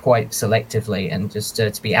 like, quite selectively, and just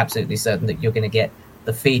to be absolutely certain that you're going to get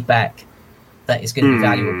the feedback that is going to be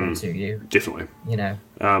valuable to you. Definitely.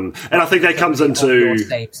 And I think that comes into your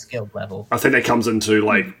same skill level. I think that comes into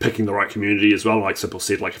like picking the right community as well. Like Simple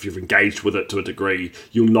said, like if you've engaged with it to a degree,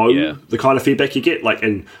 you'll know the kind of feedback you get. Like,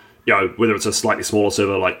 and whether it's a slightly smaller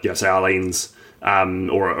server like say Arlene's,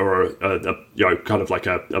 or a kind of like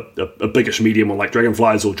a biggish medium one like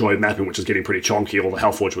Dragonflies or Joy of Mapping, which is getting pretty chonky, or the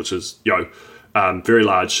Hellforge, which is very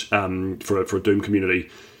large for a Doom community.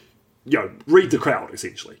 Read the crowd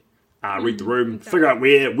essentially. read the room, figure out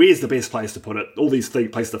where's the best place to put it. All these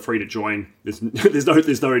places are free to join. There's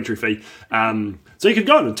no entry fee. So you can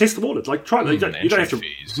go and test the waters. Like try. You don't have to.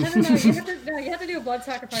 No, you have to do a blood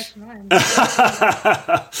sacrifice for mine.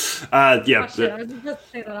 Yeah. I was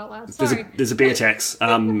just say that out loud. Sorry. There's a bear tax.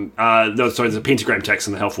 No, sorry, there's a pentagram tax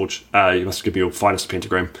in the Hellforge. You must give your finest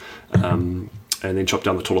pentagram, and then chop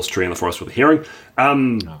down the tallest tree in the forest with a herring.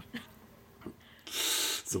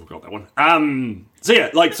 Still got that one. So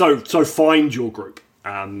yeah, like so find your group.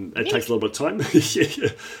 It takes a little bit of time,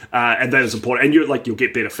 and that is important. And you'll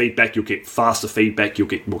get better feedback, you'll get faster feedback, you'll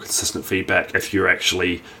get more consistent feedback if you're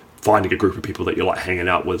actually finding a group of people that you like hanging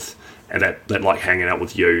out with, and that like hanging out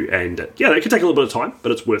with you. And it can take a little bit of time,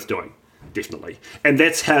 but it's worth doing, definitely. And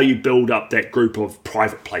that's how you build up that group of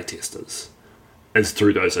private playtesters, is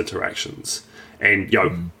through those interactions. And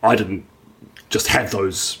I didn't just have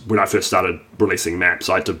those when I first started releasing maps.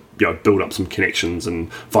 I had to build up some connections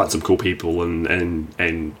and find some cool people and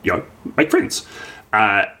make friends.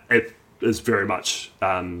 It is very much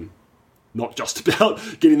not just about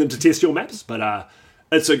getting them to test your maps, but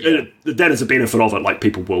that is a benefit of it. Like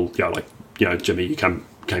people will Jimmy, you came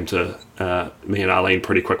to me and Arlene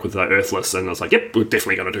pretty quick with the Earthless, and I was like, yep, we're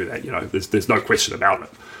definitely going to do that. There's no question about it.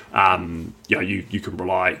 You can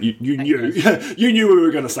rely. You knew we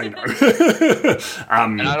were going to say no.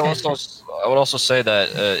 And I would also say that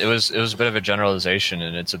it was a bit of a generalization,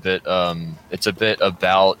 and it's a bit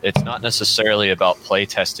about, it's not necessarily about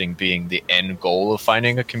playtesting being the end goal of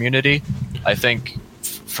finding a community. I think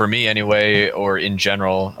for me anyway, or in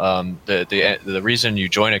general, the reason you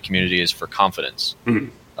join a community is for confidence. Mm-hmm.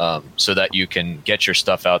 So that you can get your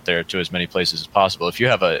stuff out there to as many places as possible. If you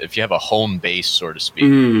have a home base, so to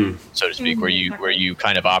speak, where you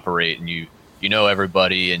kind of operate and you know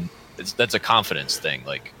everybody, and that's a confidence thing.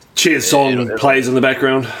 Like Cheers song plays in the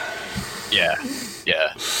background. Yeah.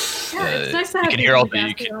 It's nice to have you can hear all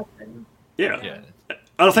the Yeah.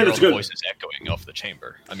 I don't think that's good. Voices echoing off the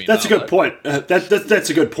chamber. I mean, that's a good point. That's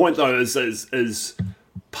a good point though. Is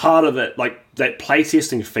part of it, like that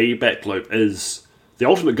playtesting feedback loop is. The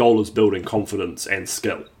ultimate goal is building confidence and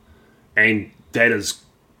skill, and that is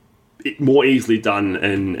more easily done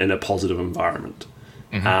in a positive environment.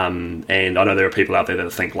 Mm-hmm. And I know there are people out there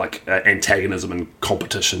that think like antagonism and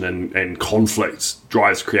competition and conflict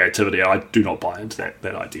drives creativity. I do not buy into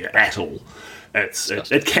that idea at all.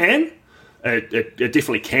 It can. It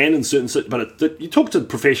definitely can in certain, but you talk to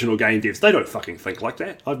professional game devs, they don't fucking think like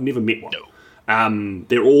that. I've never met one. No.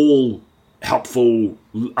 They're all helpful,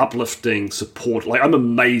 uplifting, support. Like, I'm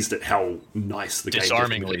amazed at how nice the game is.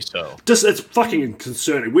 Disarmingly so. It's fucking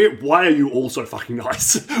concerning. Why are you all so fucking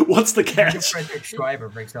nice? What's the catch? Frederick Schreiber,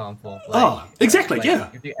 for example. Exactly, yeah.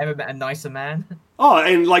 Have you ever met a nicer man?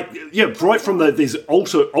 And right from these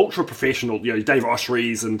ultra professional, Dave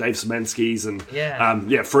Oshry's and Dave Szymanski's and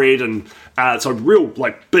Fred, and so real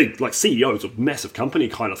big CEOs of massive company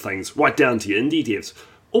kind of things, right down to your indie devs.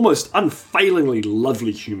 Almost unfailingly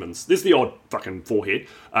lovely humans. There's the odd fucking forehead,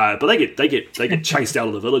 but they get chased out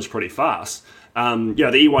of the village pretty fast. The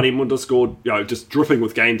E1M1 Discord, just dripping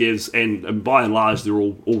with game devs, and by and large, they're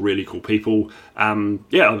all really cool people. I'm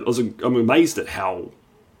amazed at how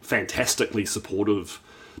fantastically supportive,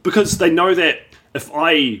 because they know that if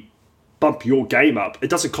I bump your game up, it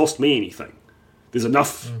doesn't cost me anything. There's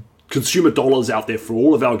enough consumer dollars out there for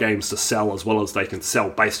all of our games to sell as well as they can sell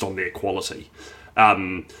based on their quality.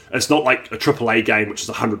 It's not like a AAA game, which is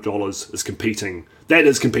 $100, is competing. That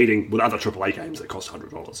is competing with other AAA games that cost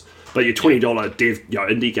 $100. But your $20 dev,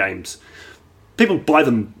 indie games, people buy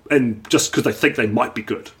them and just because they think they might be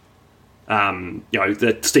good.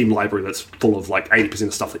 The Steam library that's full of 80%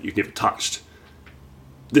 of stuff that you've never touched.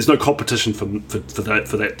 There's no competition for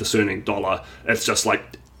that discerning dollar. It's just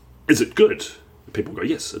is it good? People go,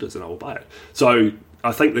 yes, it is, and I will buy it. So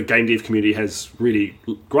I think the game dev community has really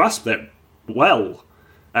grasped that well,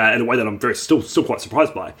 in a way that I'm still quite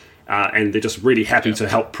surprised by, and they're just really happy to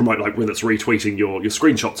help promote, whether it's retweeting your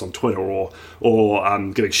screenshots on Twitter or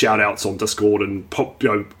getting shout outs on Discord and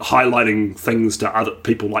highlighting things to other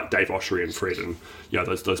people like Dave Oshry and Fred and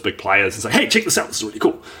those big players and say, hey, check this out, this is really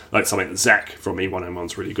cool, like something that Zach from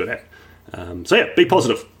E1M1's really good at. Be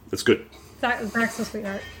positive, it's good. Zach's a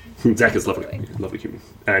sweetheart. Zach is lovely human,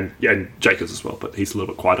 and Jake is as well, but he's a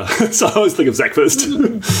little bit quieter. So I always think of Zach first.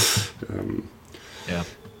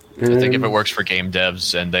 I think if it works for game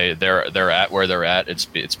devs and they're at where they're at,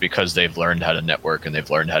 it's because they've learned how to network and they've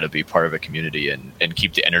learned how to be part of a community and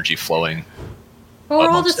keep the energy flowing. Well, we're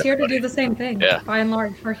all just here to do the same thing. By and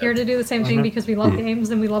large, we're here to do the same thing because we love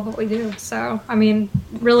games and we love what we do. So, I mean,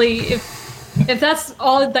 really, if that's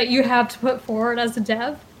all that you have to put forward as a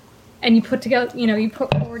dev, and you put together, you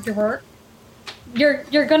put forward your work,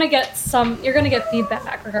 you're gonna get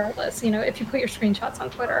feedback regardless. If you put your screenshots on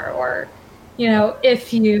Twitter, or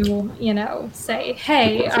if you say,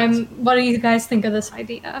 hey, what do you guys think of this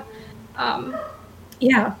idea?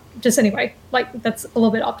 Just anyway, like, that's a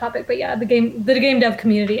little bit off topic, but yeah, the game dev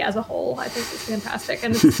community as a whole, I think, is fantastic,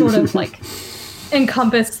 and it's sort of like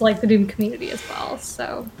encompassed like the Doom community as well.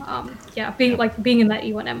 So being in that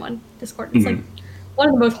E1M1 Discord, it's like one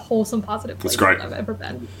of the most wholesome, positive places I've ever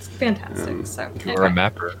been. It's fantastic. So you're a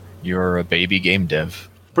mapper. You're a baby game dev.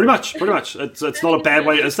 Pretty much. It's not a bad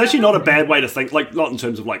way. It's actually not a bad way to think. Like, not in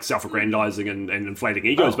terms of like self-aggrandizing and inflating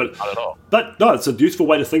egos, but not at all. But no, it's a useful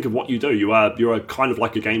way to think of what you do. You're a kind of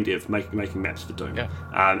like a game dev making maps for Doom. Yeah.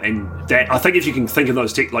 And that, I think, if you can think of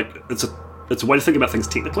those it's a way to think about things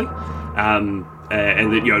technically. And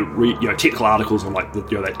then technical articles on like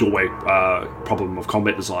that doorway problem of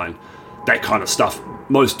combat design. That kind of stuff,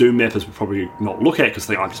 most Doom mappers would probably not look at because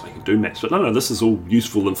they think, I'm just making Doom maps. But no, this is all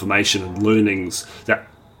useful information and learnings that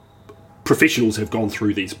professionals have gone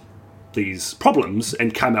through these problems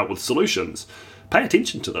and come out with solutions. Pay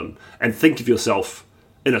attention to them and think of yourself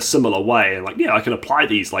in a similar way. And like, I can apply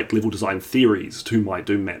these like level design theories to my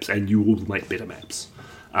Doom maps, and you will make better maps.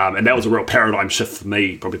 And that was a real paradigm shift for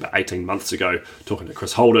me, probably about 18 months ago, talking to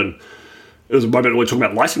Chris Holden. It was a moment when we were talking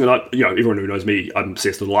about lighting, and everyone who knows me, I'm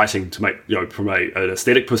obsessed with lighting to make, from an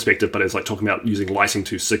aesthetic perspective, but it's like talking about using lighting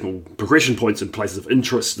to signal progression points and places of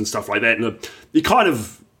interest and stuff like that. And you kind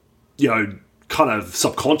of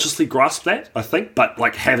subconsciously grasp that, I think, but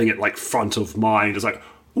like having it like front of mind is like,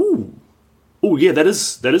 oh yeah, that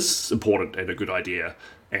is important and a good idea,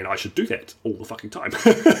 and I should do that all the fucking time.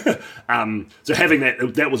 So having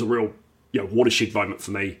that was a real watershed moment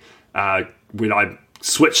for me when I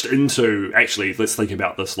switched into, actually, let's think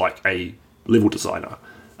about this like a level designer,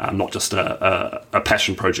 not just a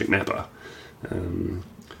passion project mapper.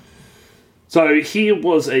 So here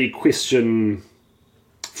was a question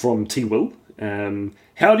from T. Will.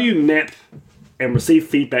 How do you map and receive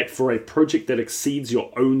feedback for a project that exceeds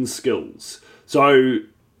your own skills? So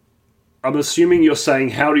I'm assuming you're saying,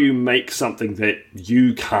 how do you make something that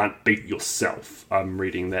you can't beat yourself? I'm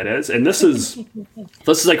reading that as. And this is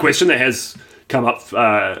a question that has come up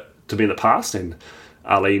to me in the past, and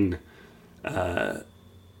Arlene has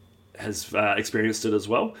experienced it as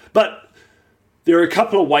well. But there are a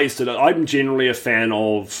couple of ways to do it. I'm generally a fan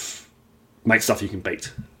of make stuff you can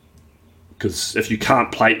beat, because if you can't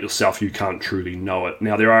play it yourself, you can't truly know it.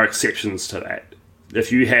 Now, there are exceptions to that.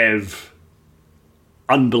 If you have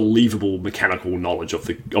unbelievable mechanical knowledge of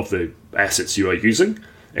the assets you are using,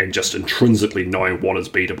 and just intrinsically knowing what is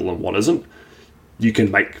beatable and what isn't, you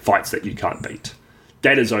can make fights that you can't beat.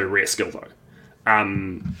 That is a rare skill, though.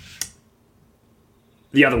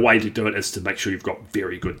 The other way to do it is to make sure you've got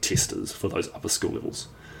very good testers for those upper skill levels.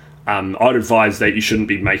 I'd advise that you shouldn't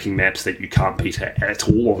be making maps that you can't beat at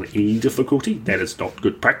all on any difficulty. That is not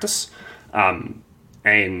good practice.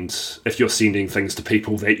 And if you're sending things to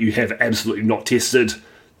people that you have absolutely not tested,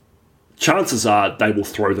 chances are they will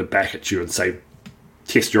throw them back at you and say,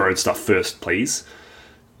 test your own stuff first, please.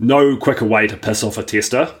 No quicker way to piss off a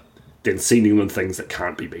tester than sending them things that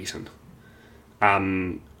can't be beaten.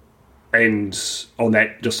 And on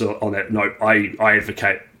that note, I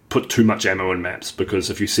advocate put too much ammo in maps, because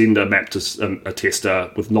if you send a map to a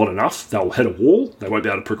tester with not enough, they'll hit a wall, they won't be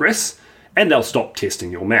able to progress, and they'll stop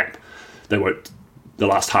testing your map. They won't, the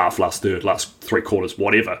last half, last third, last three quarters,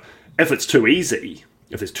 whatever. If it's too easy,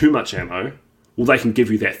 if there's too much ammo, well, they can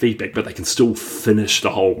give you that feedback, but they can still finish the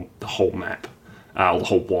whole map, or the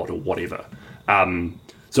whole WOD or whatever.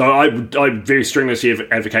 So I very strongly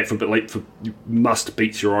advocate for you must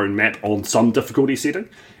beat your own map on some difficulty setting.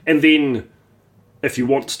 And then if you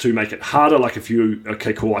want to make it harder, like I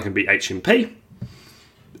can beat HMP,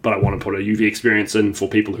 but I want to put a UV experience in for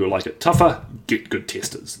people who like it tougher, get good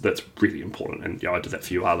testers. That's really important. And I did that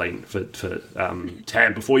for you, Arlene, for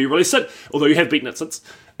TAM before you released it, although you have beaten it since.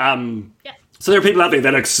 Yeah. So there are people out there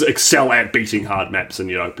that excel at beating hard maps,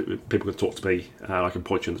 and people can talk to me. I can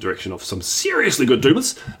point you in the direction of some seriously good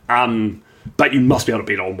doomers. But you must be able to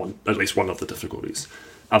beat on at least one of the difficulties.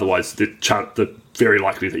 Otherwise, the very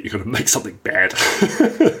likely that you're going to make something bad.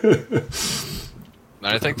 And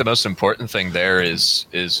I think the most important thing there is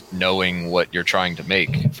knowing what you're trying to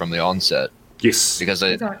make from the onset. Yes, because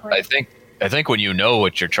Exactly. I think when you know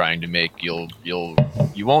what you're trying to make, you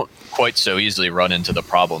won't quite so easily run into the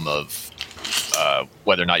problem of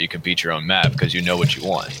whether or not you can beat your own map, because you know what you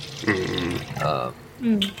want.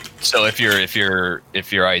 So if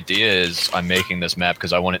your idea is, I'm making this map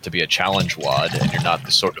because I want it to be a challenge WOD, and you're not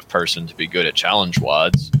the sort of person to be good at challenge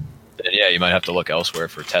WODs, then yeah, you might have to look elsewhere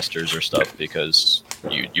for testers or stuff because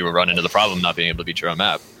you will run into the problem not being able to beat your own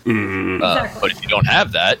map. Exactly. But if you don't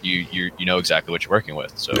have that, you know exactly what you're working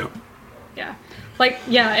with. So Yeah.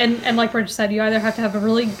 And like Bridge said, you either have to have a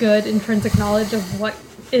really good intrinsic knowledge of what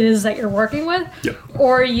it is that you're working with,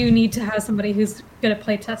 or you need to have somebody who's good at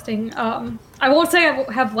playtesting. I won't say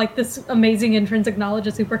I have like this amazing intrinsic knowledge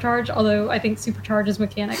of Supercharge, although I think Supercharge's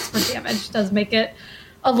mechanics for damage does make it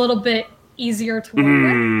a little bit easier to work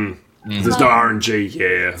with. There's no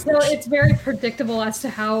RNG, So it's very predictable as to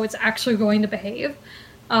how it's actually going to behave.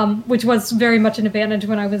 Which was very much an advantage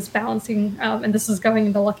when I was balancing, and this is going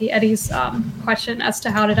into Lucky Eddie's question as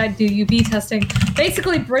to how did I do UV testing.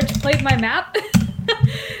 Basically, Bridge played my map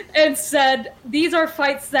and said, these are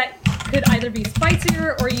fights that could either be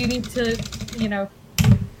spicier or you need to,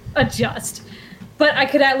 adjust. But I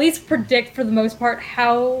could at least predict, for the most part,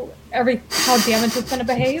 how damage is going to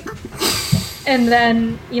behave. And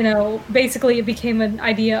then, basically it became an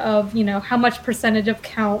idea of, how much percentage of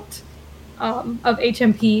count of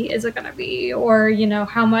HMP is it going to be, or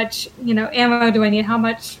how much ammo do I need, how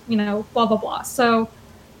much blah blah blah. So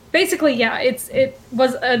basically, yeah, it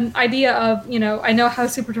was an idea of I know how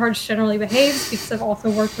Supercharged generally behaves because I've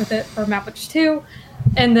also worked with it for Mapwitch 2,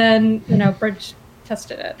 and then Bridge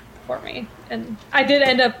tested it for me, and I did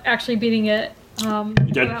end up actually beating it. You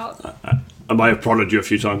did? I might have prodded you a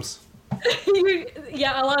few times.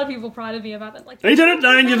 Yeah, a lot of people prodded me about it. Like, you did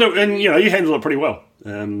it, and you handled it pretty well.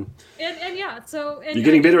 And yeah, so you're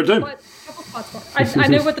getting better at Doom. I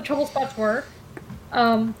knew what the trouble spots were.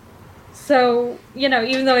 So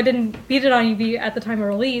even though I didn't beat it on UV at the time of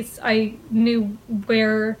release, I knew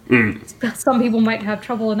where some people might have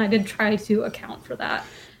trouble, and I did try to account for that.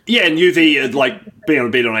 Yeah, and UV, like being able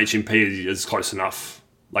to beat it on HMP is close enough.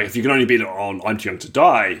 Like if you can only beat it on I'm Too Young to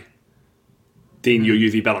Die, then your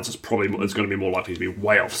UV balance is going to be more likely to be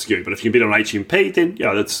way off skew. But if you can beat it on HMP, then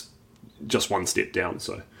that's just one step down.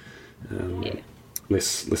 So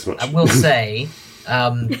less much. I will say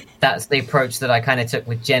that's the approach that I kind of took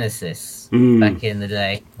with Genesis back in the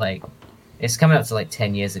day. Like it's coming up to like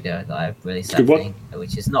 10 years ago that I've released that thing,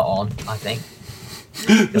 which is not on, I think.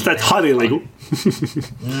 That's highly illegal.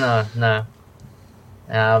 No.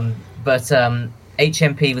 But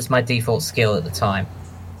HMP was my default skill at the time.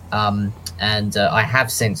 And I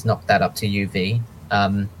have since knocked that up to UV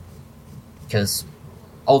because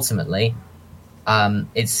ultimately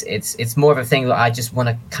it's more of a thing that I just want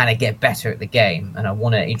to kind of get better at the game, and I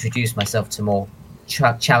want to introduce myself to more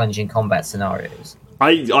challenging combat scenarios.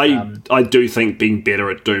 I do think being better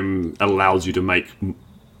at Doom allows you to make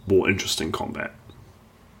more interesting combat.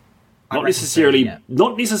 Not necessarily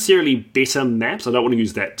better maps. I don't want to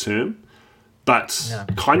use that term, but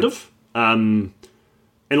kind of.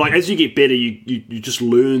 And like as you get better, you just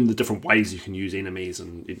learn the different ways you can use enemies,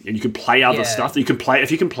 and you can play other stuff.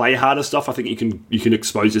 If you can play harder stuff, I think you can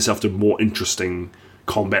expose yourself to more interesting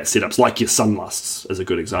combat setups, like your Sunlusts is a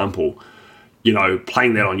good example.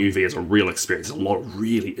 Playing that on UV is a real experience. There's a lot of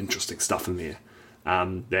really interesting stuff in there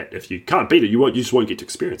that if you can't beat it, you just won't get to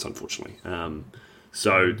experience, unfortunately.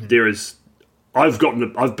 So there is. I've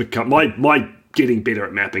become my getting better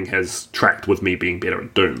at mapping has tracked with me being better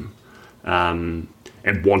at Doom.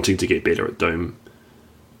 And wanting to get better at Doom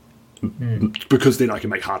because then I can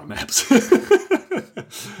make harder maps, or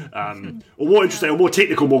more interesting, or more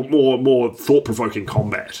technical, more thought-provoking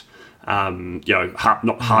combat.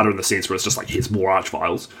 Not harder in the sense where it's just like here's more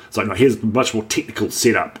archviles. It's like no, here's much more technical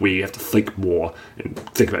setup where you have to think more and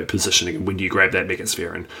think about positioning and when do you grab that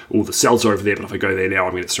megasphere and all the cells are over there. But if I go there now,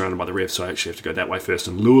 I'm going to get surrounded by the revs, so I actually have to go that way first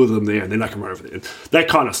and lure them there, and then I can run over there. That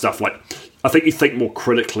kind of stuff. Like I think you think more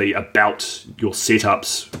critically about your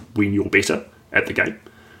setups when you're better at the game,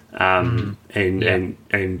 and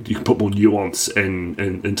you can put more nuance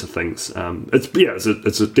into things. It's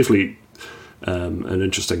definitely. An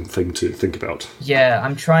interesting thing to think about. Yeah,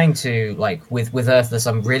 I'm trying to, like, with Earthless,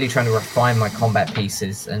 I'm really trying to refine my combat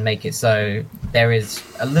pieces and make it so there is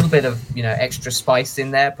a little bit of, extra spice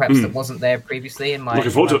in there, perhaps that wasn't there previously in my...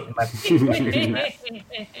 Looking forward to it.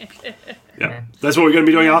 Yeah, that's what we're going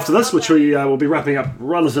to be doing after this, which we will be wrapping up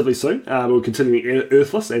relatively soon. We're continuing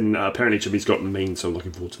Earthless, and apparently Jimmy's got mean, so I'm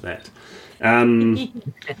looking forward to that.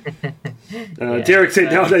 Derek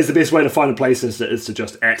said nowadays the best way to find a place is to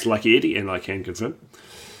just act Lucky Eddie, and I can confirm.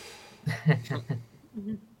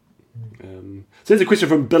 So there's a question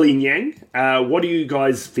from Billy Nyang. What do you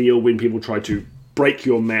guys feel when people try to break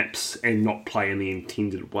your maps and not play in the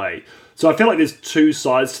intended way? So I feel like there's two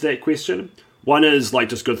sides to that question. One is like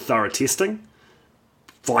just good thorough testing,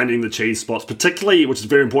 finding the cheese spots, particularly, which is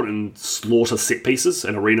very important in slaughter set pieces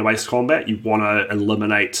and arena-based combat. You want to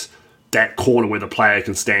eliminate that corner where the player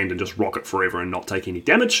can stand and just rock it forever and not take any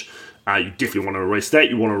damage. You definitely want to erase that.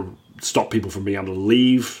 You want to stop people from being able to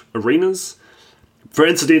leave arenas. For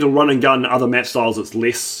incidental run and gun, other map styles, it's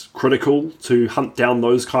less critical to hunt down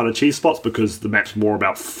those kind of cheese spots because the map's more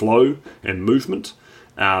about flow and movement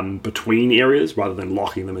between areas rather than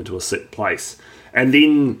locking them into a set place. And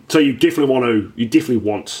then, so you definitely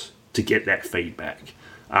want to get that feedback.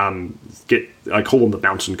 I call them the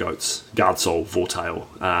mountain goats, Guardsoul,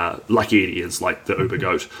 Vortail, Lucky Eddie is like the uber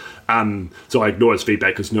goat. So I ignore his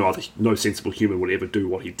feedback because no sensible human would ever do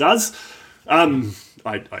what he does. I'm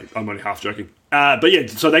only half joking. But yeah,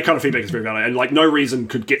 so that kind of feedback is very valid. And like no reason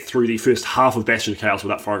could get through the first half of Bastion of Chaos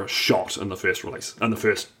without firing a shot in the first release, in the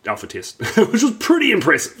first alpha test, which was pretty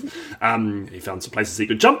impressive. He found some places he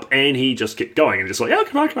could jump and he just kept going and just like, oh,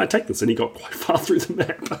 can I take this? And he got quite far through the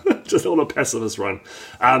map, just on a pacifist run.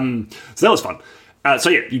 So that was fun. So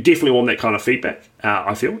yeah, you definitely want that kind of feedback,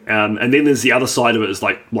 I feel. And then there's the other side of it is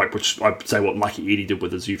like which I'd say what Lucky Eddie did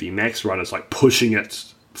with his UV Max run is like pushing it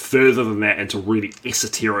further than that into really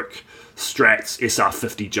esoteric strats,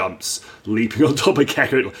 SR50 jumps, leaping on top of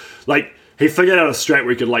Kakarot. Like, he figured out a strat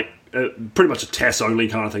where he could, like, pretty much a TAS only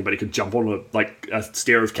kind of thing, but he could jump on a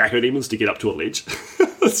stair of Kakarot demons to get up to a ledge.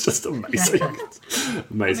 It's just amazing.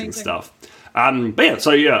 Amazing stuff. But yeah,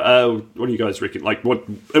 so yeah, what do you guys reckon? Like,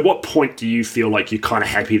 at what point do you feel like you're kind of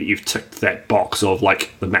happy that you've ticked that box of,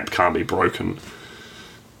 like, the map can't be broken?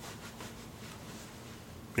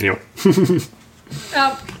 Anyway.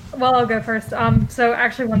 Well, I'll go first. So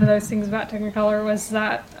actually one of those things about Technicolor was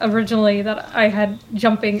that originally that I had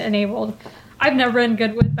jumping enabled. I've never been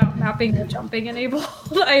good without mapping the jumping enabled.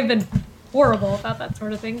 I've been horrible about that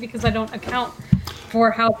sort of thing because I don't account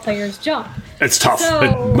for how players jump. It's tough. So,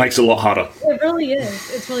 it makes it a lot harder. It really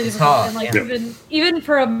is. It's really difficult. hard, And like yeah. even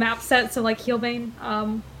for a map set, so like Heelbane,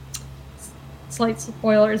 slight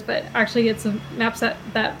spoilers, but actually it's a map set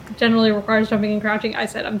that generally requires jumping and crouching. I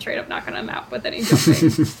said I'm straight up not going to map with any jumping.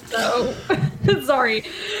 So, sorry.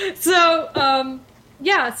 So,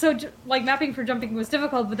 yeah, so like mapping for jumping was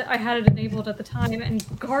difficult, but I had it enabled at the time, and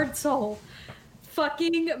Guardsoul,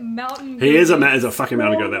 fucking mountain goat. He is a fucking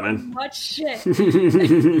mountain goat, that man. Much shit.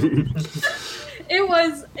 It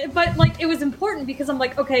was, but like it was important because I'm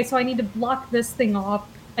like, okay, so I need to block this thing off.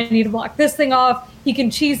 I need to block this thing off. He can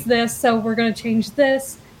cheese this, so we're going to change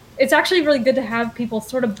this. It's actually really good to have people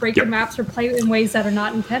sort of break the maps or play in ways that are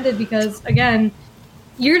not intended because, again,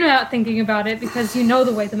 you're not thinking about it because you know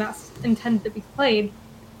the way the map's intended to be played,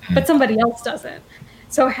 but somebody else doesn't.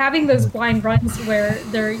 So having those blind runs where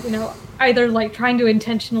they're, either like trying to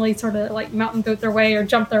intentionally sort of like mountain goat their way or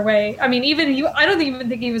jump their way. I mean, I don't even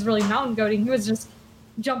think he was really mountain goating. He was just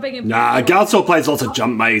jumping and... Nah, Guardsoul plays lots of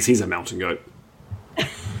jump maze. He's a mountain goat.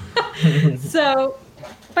 So,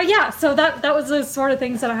 but yeah, so that was the sort of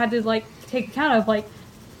things that I had to like take account of, like,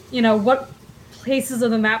 what places of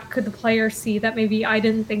the map could the player see that maybe I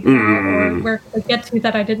didn't think about, or where could they get to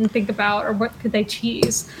that I didn't think about, or what could they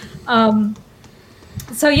cheese.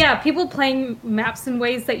 So yeah, people playing maps in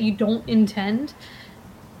ways that you don't intend,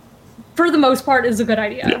 for the most part, is a good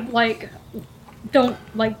idea. Yeah. Like, don't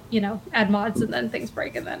add mods and then things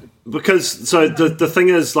break and then because the thing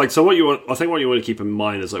is like what you want to keep in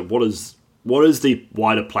mind is like what is the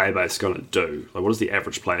wider player base going to do, like what is the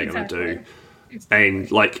average player going to do,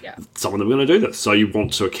 and like some of them are going to do this, so you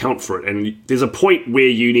want to account for it, and there's a point where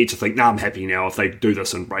you need to think, I'm happy now. If they do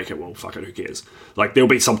this and break it, well, fuck it, who cares? Like there'll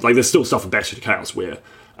be something, like there's still stuff in Bastion of Chaos where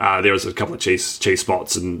there is a couple of cheese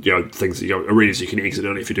spots and things that arenas you can exit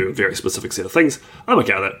in if you do a very specific set of things. I'm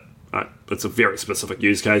okay with it. It's a very specific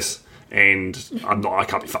use case, and I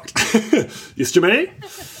can't be fucked. Yes, Jimmy?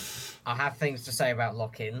 I have things to say about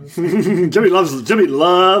lock-ins. Jimmy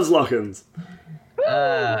loves lock-ins.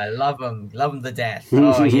 I love them to death.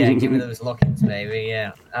 Oh yeah, give me those lock-ins, baby.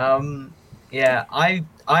 Yeah. Yeah. I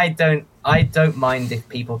don't mind if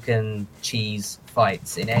people can cheese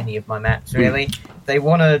fights in any of my maps. Really, if they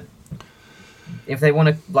want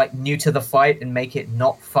to like neuter the fight and make it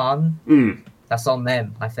not fun. That's on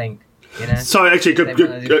them, I think. So actually,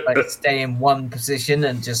 good. Stay in one position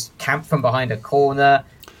and just camp from behind a corner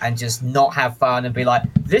and just not have fun and be like,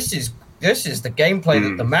 this is the gameplay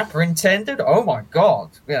that the mapper intended. Oh my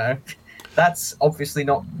god, that's obviously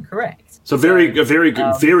not correct. So a very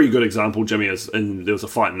good example, Jimmy, is there was a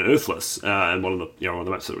fight in Earthless, in one of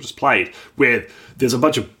the maps that we just played, where there's a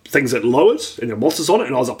bunch of things that lowered and there are monsters on it,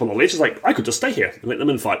 and I was up on the ledge. It's like I could just stay here and let them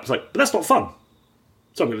in fight. It's like, but that's not fun.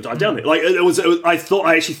 So I'm going to dive down there. Like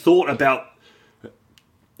I actually thought about,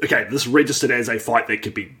 okay, this registered as a fight that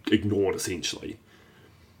could be ignored essentially,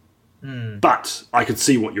 but I could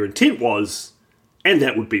see what your intent was, and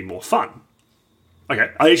that would be more fun.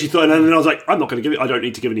 okay. I actually thought, and then I was like, I'm not going to give it. I don't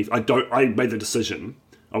need to give any. I made the decision.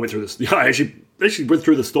 I went through this. Yeah, I actually went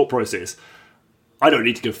through this thought process. I don't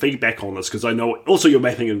need to give feedback on this because I know. Also, you're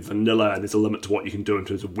mapping in vanilla, and there's a limit to what you can do in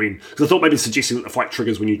terms of when. Because I thought maybe suggesting that the fight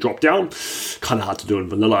triggers when you drop down, kind of hard to do in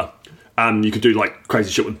vanilla. You could do like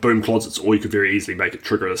crazy shit with boom closets, or you could very easily make it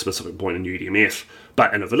trigger at a specific point in UDMF.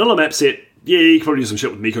 But in a vanilla map set, yeah, you can probably do some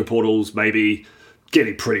shit with Miko portals, maybe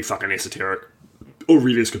getting pretty fucking esoteric.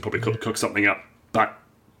 Aurelius could probably cook something up, but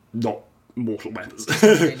not mortal mappers.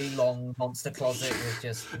 Really long monster closet with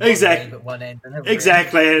just exactly at one end. And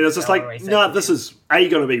exactly, and it's just like, no, this is A,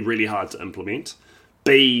 going to be really hard to implement.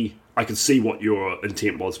 B, I can see what your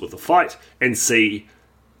intent was with the fight, and C,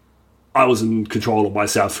 I was in control of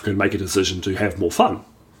myself, could make a decision to have more fun.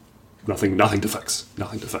 Nothing to fix.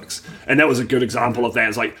 And that was a good example of that.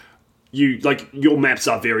 It's like your maps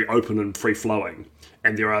are very open and free flowing,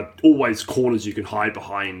 and there are always corners you can hide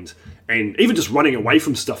behind, and even just running away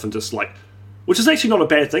from stuff and just like, which is actually not a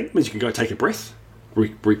bad thing. It means you can go take a breath,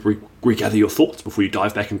 regather your thoughts before you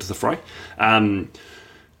dive back into the fray. And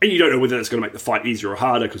you don't know whether it's going to make the fight easier or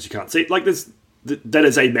harder because you can't see it. Like that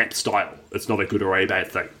is a map style. It's not a good or a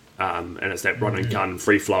bad thing. And it's that run and gun,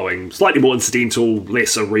 free flowing, slightly more incidental,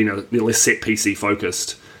 less arena, less set PC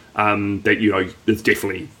focused. That is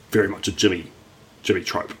definitely very much a Jimmy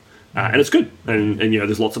trope, and it's good. And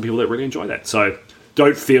there's lots of people that really enjoy that. So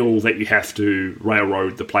don't feel that you have to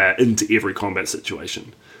railroad the player into every combat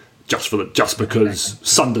situation just because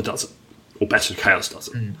Sunder does it or Bastion Chaos does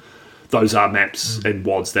it. Those are maps and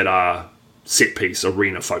WODs that are set piece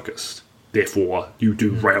arena focused. Therefore, you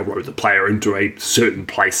do railroad the player into a certain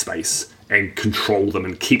play space and control them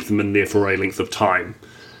and keep them in there for a length of time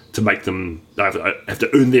to make them have to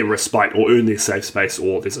earn their respite or earn their safe space,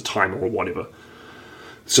 or there's a timer or whatever.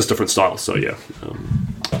 It's just different styles, so yeah.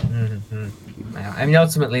 I mean,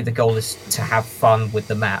 ultimately, the goal is to have fun with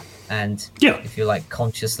the map, and if you're like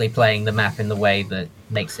consciously playing the map in the way that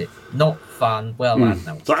makes it not fun, well, I don't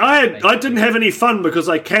know. So I didn't have any fun because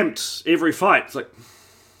I camped every fight. It's like,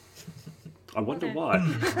 I wonder why.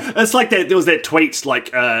 It's like that. There was that tweet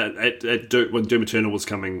like when Doom Eternal was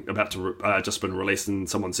about to just been released, and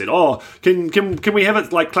someone said, "Oh, can we have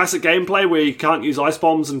it like classic gameplay where you can't use ice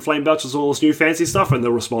bombs and flame belchers, all this new fancy stuff?" And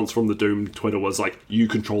the response from the Doom Twitter was like, "You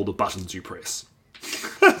control the buttons you press."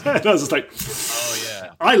 And I was just like, "Oh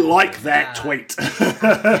yeah, I like that tweet."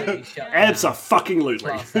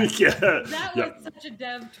 Abso-fucking-lutely. That was such a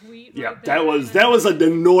dev tweet. Yeah, that was an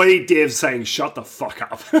annoyed dev saying, "Shut the fuck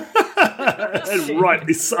up," and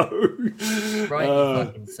rightly so.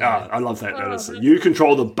 I love that notice. You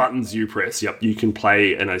control the buttons you press. Yep, you can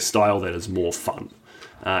play in a style that is more fun,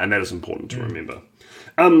 and that is important to remember.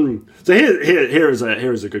 So here is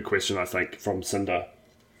a good question, I think, from Cinder.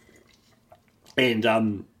 And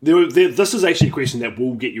this is actually a question that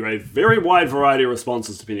will get you a very wide variety of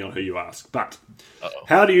responses depending on who you ask. But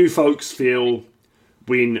how do you folks feel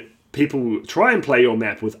when people try and play your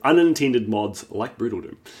map with unintended mods like Brutal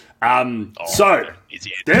Doom?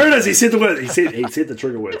 There it is. He said the word. He said the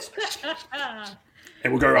trigger words.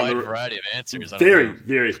 And we'll go around the variety of answers.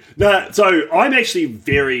 Very. No, so I'm actually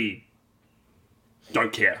very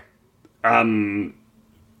don't care. You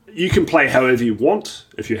can play however you want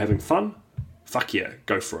if you're having fun. Fuck yeah,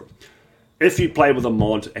 go for it. If you play with a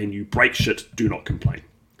mod and you break shit, do not complain.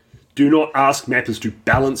 Do not ask mappers to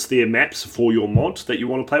balance their maps for your mod that you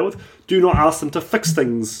want to play with. Do not ask them to fix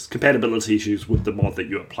things, compatibility issues with the mod that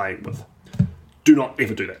you are playing with. Do not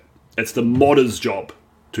ever do that. It's the modder's job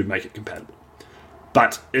to make it compatible.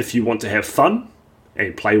 But if you want to have fun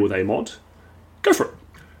and play with a mod, go for it.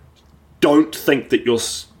 Don't think that your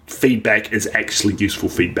feedback is actually useful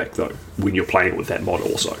feedback, though, when you're playing with that mod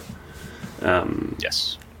also.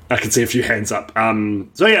 Yes, I can see a few hands up.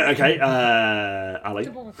 So yeah, okay. Ali,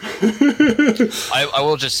 I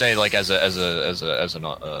will just say, like as an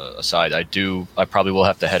aside, I probably will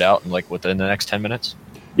have to head out like within the next 10 minutes.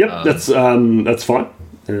 Yep, that's fine.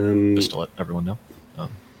 Just to let everyone know.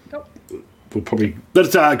 We'll probably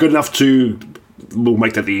that's good enough to. We'll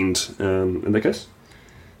make that the end in that case.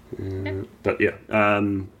 But yeah,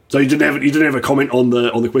 so you didn't have a comment on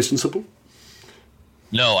the question, Simple?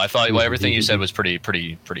 No, I thought everything you said was pretty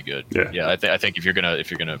good. Yeah. I think if you're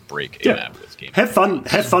gonna break a map with game, have fun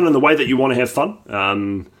in the way that you want to have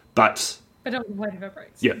fun. But don't avoid if it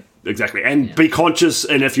breaks. Yeah, exactly. And be conscious.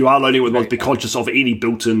 And if you are loading with mods, be conscious of any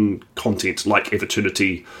built-in content like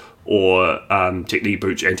Eviternity or Technique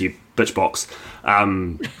Booch anti-bitchbox.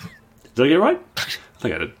 Did I get it right? I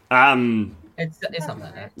think I did. It's something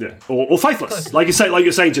like that. Yeah, or Faithless, like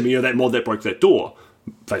you're saying to me, that mod that broke that door.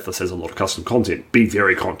 Faithless has a lot of custom content. Be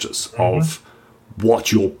very conscious of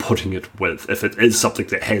what you're putting it with. If it is something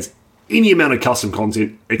that has any amount of custom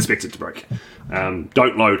content, expect it to break.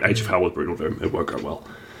 Don't load Age of Hell with Brutal Doom. It won't go well.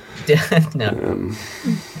 No.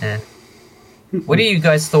 What are you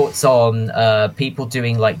guys' thoughts on people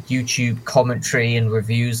doing like YouTube commentary and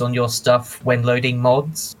reviews on your stuff when loading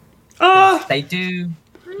mods? They do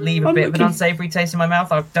leave a bit of an unsavory taste in my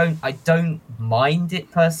mouth. I don't mind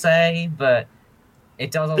it per se, but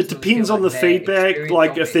it does. It depends on the feedback.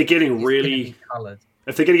 Like if they're getting really,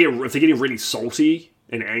 if they're getting really salty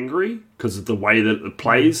and angry because of the way that it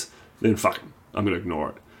plays, then fuck 'em. I'm gonna ignore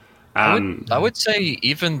it. I would say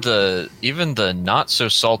even the not so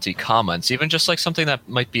salty comments, even just like something that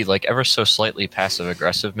might be like ever so slightly passive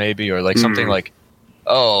aggressive, maybe, or like something like,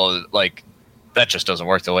 oh, like that just doesn't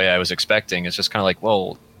work the way I was expecting. It's just kind of like,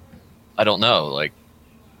 well, I don't know, like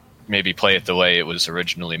maybe play it the way it was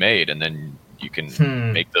originally made, and then you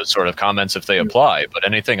can make those sort of comments if they apply. But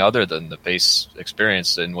anything other than the base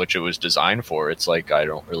experience in which it was designed for, it's like I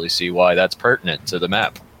don't really see why that's pertinent to the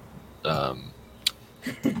map.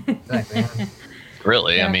 Exactly.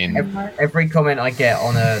 Really, Yeah. I mean, Every comment I get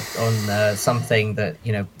on something that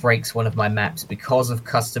breaks one of my maps because of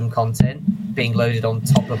custom content being loaded on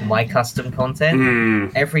top of my custom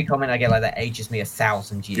content, every comment I get like that ages me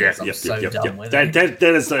 1,000 years. I'm so done with it.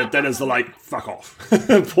 That is the like fuck off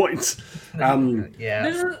point. I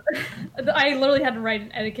literally had to write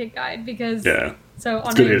an etiquette guide because so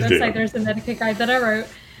on Good my idea. website there's an etiquette guide that I wrote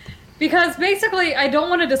because basically I don't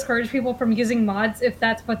want to discourage people from using mods if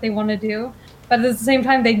that's what they want to do, but at the same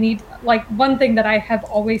time they need, like, one thing that I have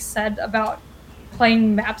always said about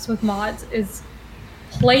playing maps with mods is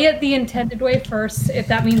play it the intended way first. If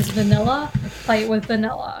that means vanilla, play it with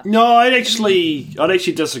vanilla. No, I'd actually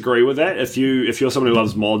disagree with that. If you're someone who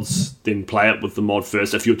loves mods, then play it with the mod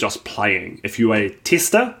first. If you're just playing, if you're a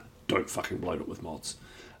tester, don't fucking load it with mods.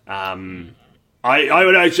 I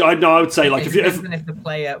would say like if the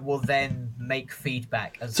player will then make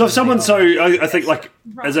feedback. I think like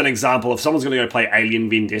as an example, if someone's going to go play Alien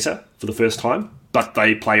Vendetta for the first time, but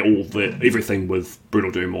they play everything with Brutal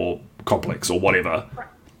Doom or Complex or whatever,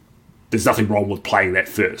 there's nothing wrong with playing that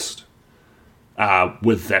first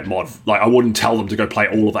with that mod. Like I wouldn't tell them to go play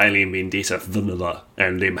all of Alien Vendetta vanilla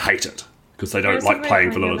and then hate it because they don't like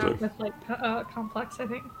playing vanilla Doom. With like Complex, I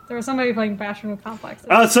think there was somebody playing Bastion with Complex.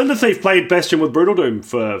 Cinder Thief played Bastion with Brutal Doom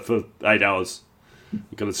for 8 hours.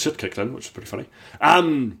 He got his shit kicked in, which is pretty funny.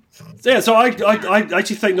 So I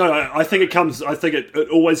actually think I think it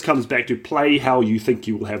always comes back to play how you think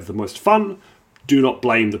you will have the most fun. Do not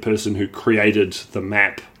blame the person who created the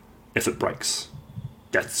map if it breaks.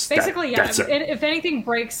 That's it. If anything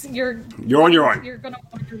breaks, you're on your own. You're gonna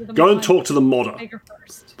want to go and talk to the modder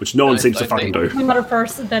first. Which no one seems to fucking do. The modder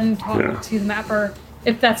first, then talk to the mapper.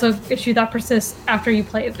 If that's an issue that persists after you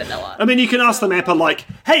play it vanilla. I mean, you can ask the mapper, like,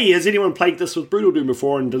 hey, has anyone played this with Brutal Doom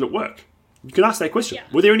before and did it work? You can ask that question. Yeah.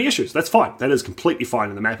 Were there any issues? That's fine. That is completely fine.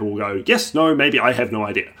 And the mapper will go, yes, no, maybe, I have no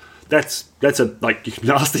idea. That's you can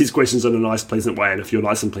ask these questions in a nice, pleasant way. And if you're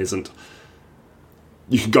nice and pleasant,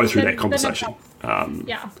 you can go through that conversation. That's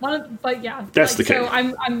the key. So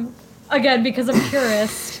I'm again, because I'm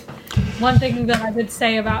curious, one thing that I would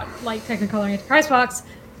say about like Technicolor into Christbox,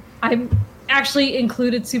 I'm actually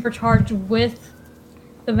included Supercharged with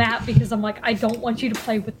the map because I'm like, I don't want you to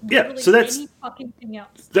play with any fucking thing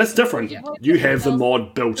else. That's different. You have the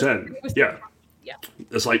mod built in. Yeah.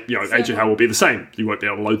 It's like, Age of Hell will be the same. You won't be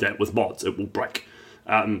able to load that with mods. It will break.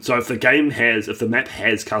 So if the map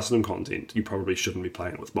has custom content, you probably shouldn't be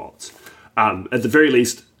playing it with mods. At the very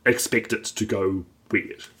least, expect it to go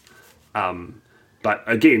weird. But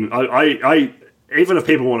again, I even if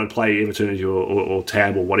people want to play Eternity or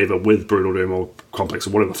Tab or whatever with Brutal Doom or Complex or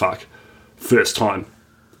whatever the fuck, first time,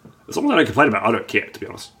 as long as I don't complain about it, I don't care, to be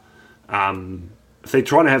honest. If they're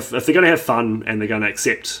going to have fun and they're going to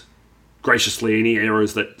accept graciously any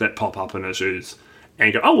errors that pop up and issues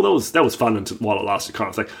and go, oh, well, that was fun while it lasted, kind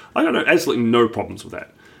of thing, I got absolutely no problems with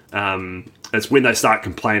that. It's when they start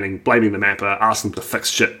complaining, blaming the mapper, asking them to fix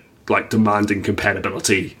shit, like demanding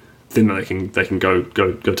compatibility, then they can go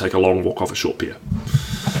take a long walk off a short pier.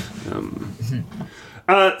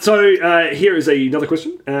 So here is another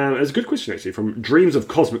question. It's a good question, actually, from Dreams of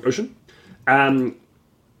Cosmic Ocean.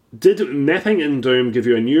 Did mapping in Doom give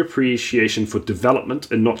you a new appreciation for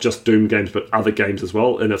development in not just Doom games but other games as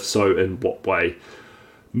well? And if so, in what way?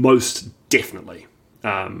 Most definitely.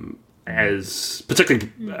 As particularly,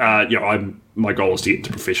 my goal is to get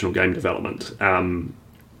into professional game development.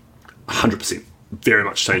 100%. Very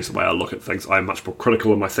much changed the way I look at things. I'm much more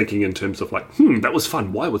critical in my thinking in terms of like, that was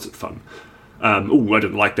fun. Why was it fun? I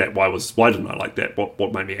didn't like that. Why didn't I like that?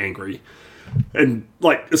 What made me angry? and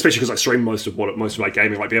like especially because I stream most of my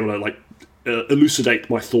gaming, like be able to like elucidate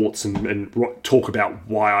my thoughts and talk about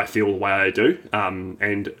why I feel the way I do.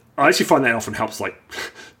 And I actually find that often helps like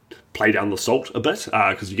play down the salt a bit,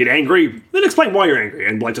 because you get angry, then explain why you're angry,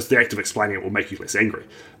 and like just the act of explaining it will make you less angry.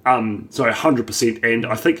 So 100%, and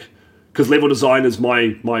I think because level design is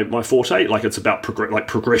my forte, like it's about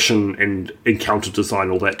progression and encounter design,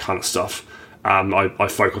 all that kind of stuff. I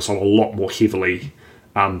focus on a lot more heavily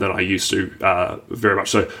than I used to, very much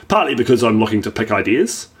so. Partly because I'm looking to pick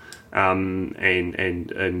ideas and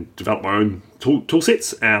develop my own tool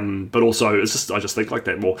sets, but also it's just I just think like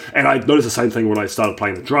that more. And I noticed the same thing when I started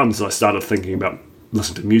playing the drums. I started thinking about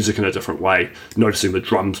listening to music in a different way, noticing the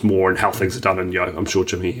drums more and how things are done. And I'm sure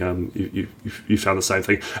Jimmy, you found the same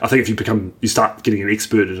thing. I think if you start getting an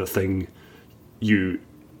expert at a thing, you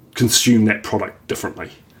consume that product differently.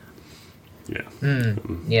 Yeah.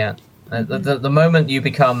 Yeah. The moment you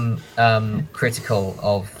become critical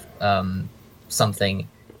of something,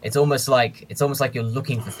 it's almost like you're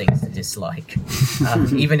looking for things to dislike,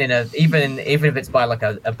 even if it's by like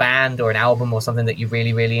a band or an album or something that you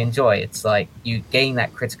really, really enjoy. It's like you gain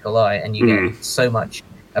that critical eye and you get so much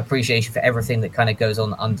appreciation for everything that kind of goes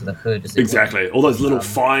on under the hood. Exactly. All those little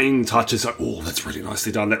fine touches, like, oh, that's really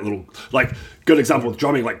nicely done. That little, like, good example of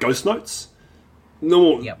drumming, like ghost notes.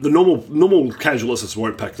 The normal casual listeners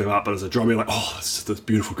won't pick them up, but as a drummer, you're like, oh, that's just those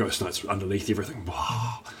beautiful ghost notes underneath everything.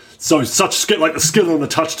 Wow. So such skill, like the skill and the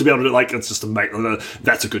touch to be able to, like, it's just amazing.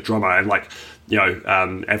 That's a good drummer. And like,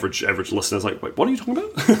 average listeners like, wait, what are you talking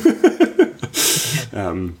about?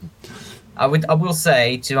 I will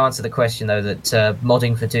say, to answer the question though, that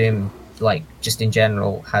modding for Doom, like just in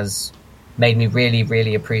general, has made me really,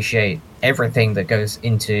 really appreciate everything that goes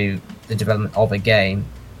into the development of a game.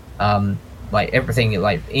 Like everything,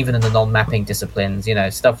 like even in the non-mapping disciplines,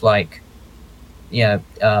 stuff like,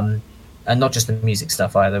 and not just the music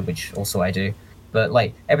stuff either, which also I do, but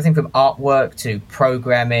like everything from artwork to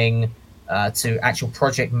programming, to actual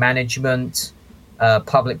project management,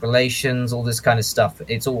 public relations, all this kind of stuff.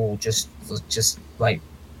 It's all just like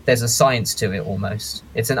there's a science to it almost.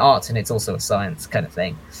 It's an art and it's also a science kind of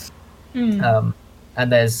thing. And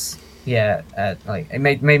there's like it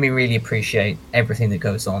made me really appreciate everything that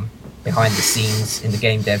goes on behind the scenes in the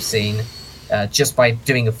game dev scene, just by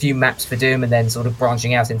doing a few maps for Doom and then sort of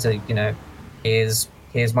branching out into, here's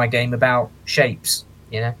my game about shapes,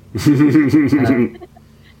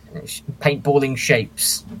 paintballing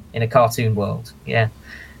shapes in a cartoon world. Yeah,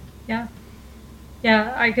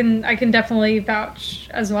 I can definitely vouch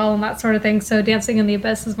as well on that sort of thing. So Dancing in the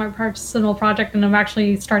Abyss is my personal project, and I'm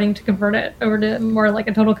actually starting to convert it over to more like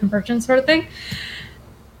a total conversion sort of thing.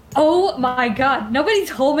 Oh my god, nobody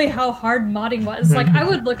told me how hard modding was. Like, I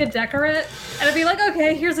would look at Decorate, and I'd be like,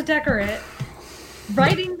 okay, here's a Decorate.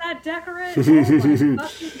 Writing that Decorate? Oh my fucking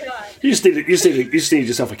god. You just need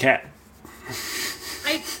yourself a cat.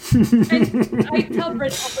 I tell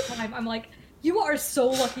Rich all the time, I'm like, you are so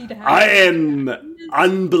lucky to have I am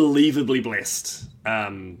unbelievably blessed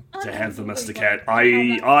to have the Mr. Cat.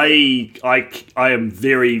 I am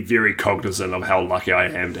very, very cognizant of how lucky I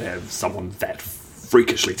am to have someone that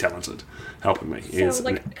freakishly talented helping me. He is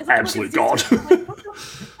an absolute god. Like, what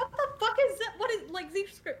the fuck is that? What is, like,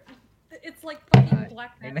 Z-Script? It's like fucking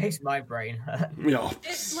black It makes my brain hurt. Yeah.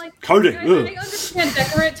 It's like coding. I understand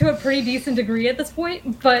Decorate to a pretty decent degree at this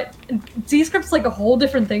point, but Z-Script's like a whole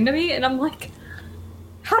different thing to me, and I'm like,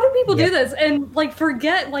 how do people do this? And like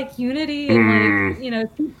forget like Unity and like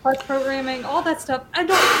C+ programming, all that stuff.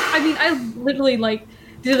 I literally like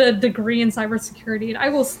did a degree in cybersecurity, and I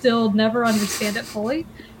will still never understand it fully,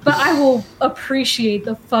 but I will appreciate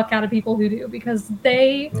the fuck out of people who do, because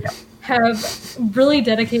they have really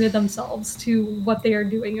dedicated themselves to what they are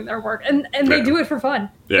doing in their work, and they do it for fun.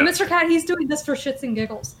 Yeah. And Mr. Cat, he's doing this for shits and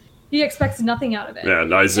giggles. He expects nothing out of it. Yeah,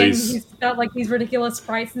 no, he's got like these ridiculous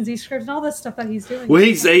sprites and Z-Scripts and all this stuff that he's doing. Well,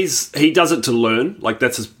 he does it to learn. Like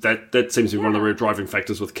that seems to be one of the real driving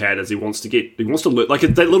factors with Cad, is he wants to learn, like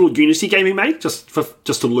that little Unity game he made just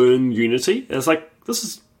to learn Unity. And it's like, this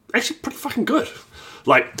is actually pretty fucking good.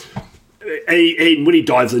 Like, when he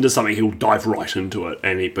dives into something, he'll dive right into it,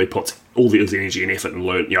 and he puts all his energy and effort and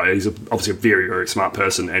learn. He's obviously a very, very smart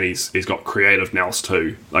person, and he's got creative nous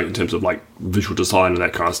too, like in terms of like visual design and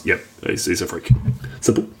that kind of stuff. Yep, he's a freak.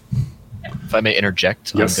 Simple. If I may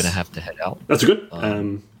interject, yes. I'm going to have to head out. That's good.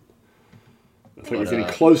 I think we're getting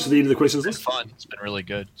close to the end of the questions list. It's fun. It's been really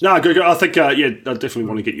good. No, good. I think, I definitely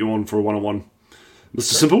want to get you on for a one-on-one,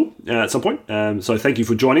 Mr. Simple, at some point. So thank you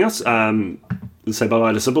for joining us. Let's say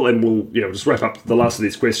bye-bye to Simple, and we'll just wrap up the last of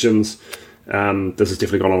these questions. This has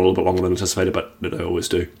definitely gone on a little bit longer than anticipated, but I always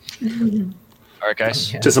do. All right,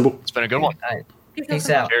 guys. Yeah. Too simple. It's been a good one. Peace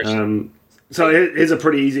out. Cheers. So here's a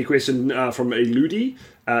pretty easy question from Eludi.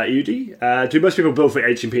 Do most people build for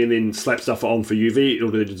HMP and then slap stuff on for UV,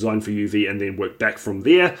 or do they design for UV and then work back from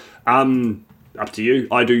there? Up to you.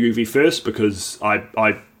 I do UV first because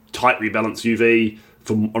I tightly balance UV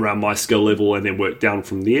from around my skill level and then work down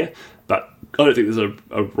from there. But I don't think there's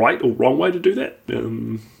a right or wrong way to do that.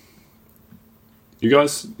 You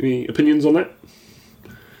guys, any opinions on that?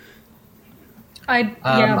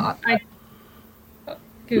 I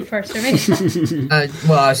go first, Jimmy.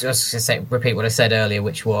 Well, I was just going to say, repeat what I said earlier,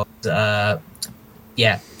 which was,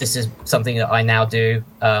 this is something that I now do,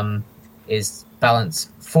 is balance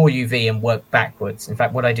for UV and work backwards. In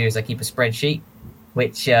fact, what I do is I keep a spreadsheet,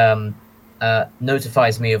 which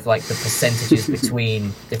notifies me of like the percentages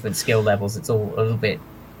between different skill levels. It's all a little bit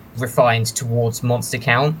refined towards monster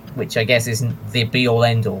count, which I guess isn't the be-all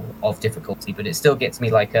end-all of difficulty, but it still gets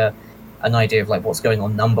me like an idea of like what's going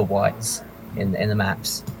on number-wise in the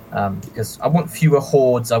maps, because I want fewer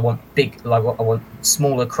hordes. I want I want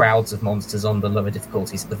smaller crowds of monsters on the lower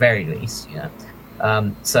difficulties at the very least.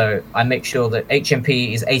 So I make sure that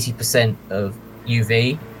HMP is 80% of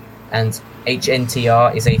UV, and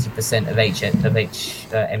HNTR is 80% of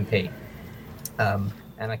MP.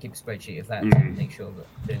 And I keep a spreadsheet of that to make sure that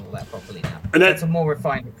I'm doing all that properly now. And that's a more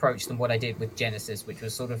refined approach than what I did with Genesis, which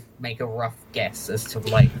was sort of make a rough guess as to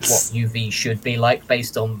like what UV should be like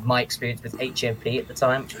based on my experience with HMP at the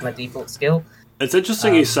time, which was my default skill. It's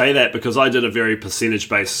interesting you say that, because I did a very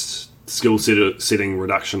percentage-based skill setting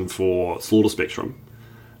reduction for Slaughter Spectrum.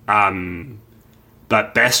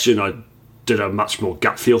 But Bastion, I did a much more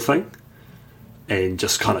gut feel thing and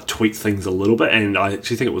just kind of tweaked things a little bit, and I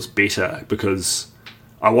actually think it was better because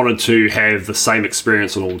I wanted to have the same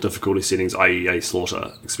experience on all difficulty settings, i.e. a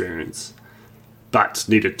Slaughter experience, but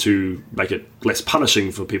needed to make it less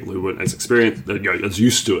punishing for people who weren't as experienced, as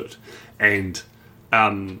used to it. And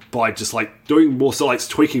by just like doing more, so like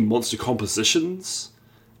tweaking monster compositions,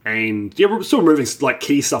 and we're still removing like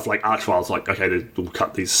key stuff like Archviles, like okay, we'll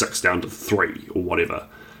cut these 6 down to 3 or whatever,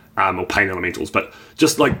 or Pain Elementals. But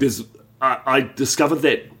just like I discovered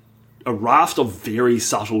that a raft of very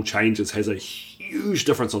subtle changes has a huge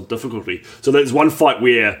difference on difficulty. So there's one fight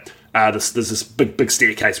where there's this big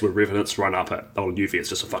staircase where Revenants run up at. On UV, it's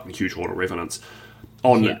just a fucking huge horde of Revenants.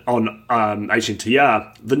 On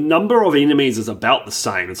HNTR, the number of enemies is about the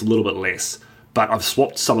same. It's a little bit less, but I've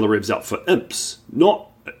swapped some of the Revs out for Imps.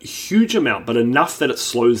 Not a huge amount, but enough that it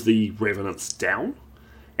slows the Revenants down.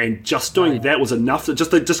 And just doing that was enough to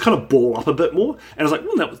just kind of ball up a bit more. And I was like,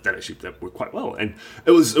 well, that worked quite well. And it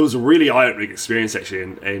was a really eye-opening experience, actually.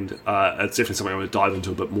 And it's definitely something I want to dive into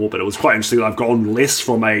a bit more. But it was quite interesting. I've gone less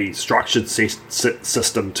from a structured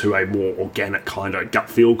system to a more organic kind of gut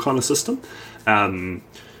feel kind of system. And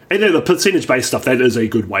then the percentage-based stuff, that is a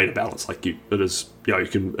good way to balance. Like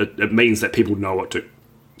it means that people know what to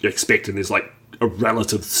expect, and there's like a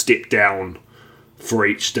relative step down for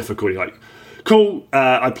each difficulty. Like, cool,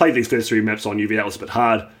 I played these first 3 maps on UV, that was a bit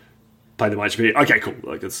hard. Played them HP. Okay, cool.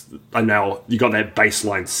 Like and now you got that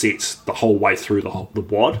baseline set the whole way through the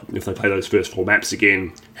WOD. If they play those first 4 maps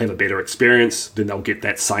again, have a better experience, then they'll get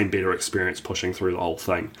that same better experience pushing through the whole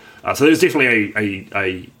thing. So there's definitely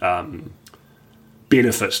a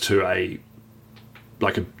benefit to a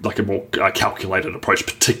more calculated approach,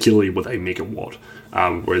 particularly with a mega WOD.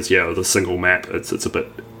 Whereas with a single map, it's a bit.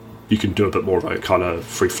 You can do a bit more of a kind of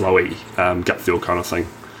free flowy gut feel kind of thing.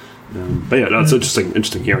 But it's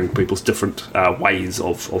interesting hearing people's different ways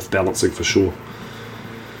of balancing for sure.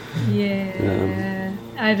 Yeah,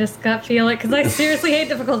 I just gut feel it because I seriously hate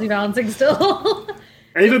difficulty balancing still.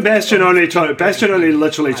 Even Bastion only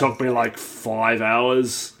literally took me like 5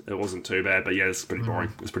 hours. It wasn't too bad, but it's pretty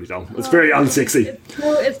boring. It's pretty dull. It's very unsexy.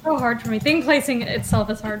 It's so hard for me. Thing placing itself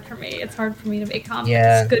is hard for me. It's hard for me to make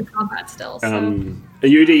good combat still. So.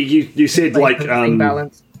 Yudi, you said thing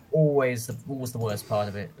balance always the worst part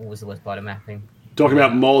of it. Always the worst part of mapping. Talking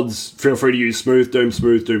about mods, feel free to use Smooth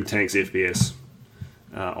Doom tanks FPS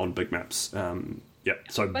on big maps.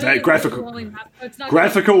 So that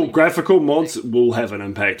graphical mods will have an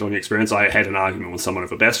impact on your experience. I had an argument with someone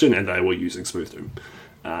over Bastion, and they were using Smooth Doom,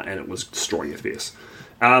 and it was destroying FPS.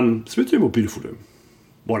 Smooth Doom or Beautiful Doom?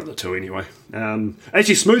 One of the two, anyway.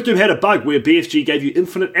 Actually, Smooth Doom had a bug where BFG gave you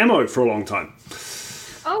infinite ammo for a long time.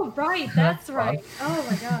 Oh, right, that's right. Oh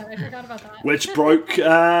my god, I forgot about that. Which broke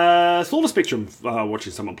Slaughter Spectrum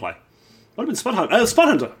watching someone play. Might have been Spud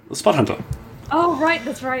Hunter. Oh, right,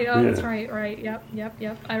 that's right. That's right.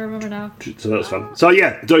 Yep. I remember now. So that was fun. So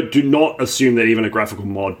do not assume that even a graphical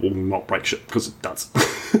mod will not break shit, because it does.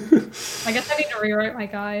 I guess I need to rewrite my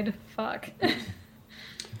guide. Fuck.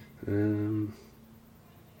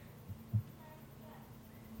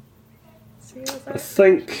 see. Is I that...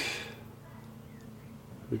 think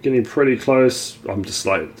we're getting pretty close. I'm just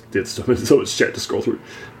like, there's so much chat to scroll through.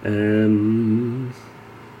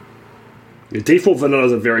 Yeah, default vanilla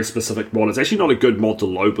is a very specific mod. It's actually not a good mod to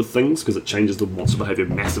load with things because it changes the monster behavior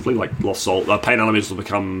massively. Like Lost Soul, pain elements will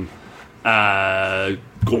become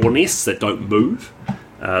gore nests that don't move.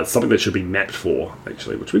 Something that should be mapped for,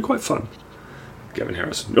 actually, which would be quite fun. Gavin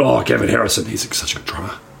Harrison. Oh, Gavin Harrison. He's such a good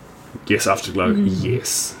drummer. Yes, Afterglow.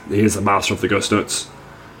 Yes. Here's the master of the ghost notes.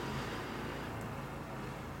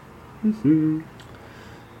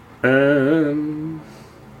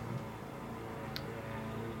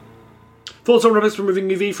 Thoughts on Ribbits removing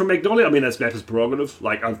UV from Magnolia? I mean, that's Mapper's prerogative.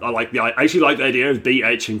 Like, I actually like the idea of B,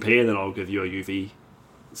 H, and P, and then I'll give you a UV.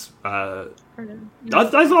 I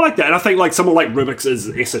like that, and I think like someone like Rubik's is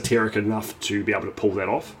esoteric enough to be able to pull that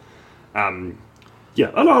off. Yeah,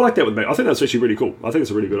 I like that with me. I think that's actually really cool. I think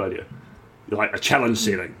it's a really good idea. Like a challenge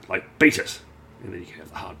setting, like beat it, and then you can have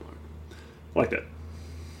the hard mode. I like that.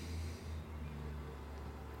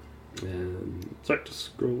 So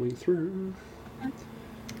just scrolling through.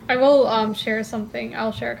 I will share something.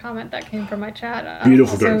 I'll share a comment that came from my chat.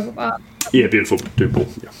 Beautiful Doom. Yeah, beautiful Doom.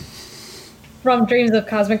 Yeah. From Dreams of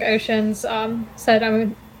Cosmic Oceans, said,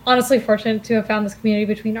 I'm honestly fortunate to have found this community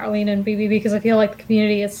between Arlene and BB because I feel like the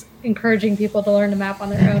community is encouraging people to learn to map on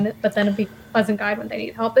their own, but then be a pleasant guide when they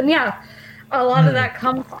need help. And yeah, a lot of that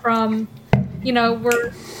comes from,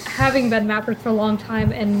 we're having been mappers for a long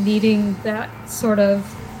time and needing that sort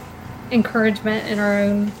of encouragement in our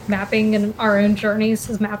own mapping and our own journeys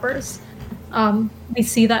as mappers. We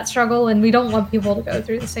see that struggle and we don't want people to go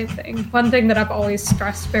through the same thing. One thing that I've always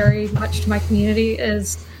stressed very much to my community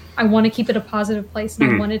is I want to keep it a positive place and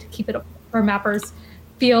I wanted to keep it where mappers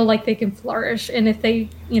feel like they can flourish. And if they,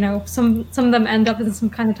 some of them end up in some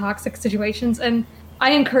kind of toxic situations, and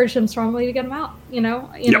I encourage them strongly to get them out.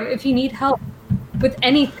 If you need help with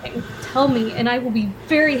anything, tell me, and I will be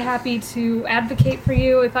very happy to advocate for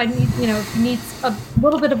you. If I need, if you need a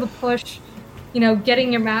little bit of a push,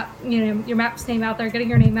 getting your map, your map's name out there, getting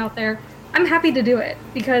your name out there, I'm happy to do it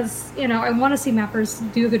because, I want to see mappers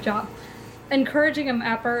do a good job. Encouraging a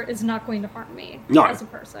mapper is not going to harm me as a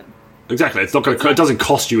person. Exactly. It's not going to. It doesn't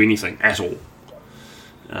cost you anything at all.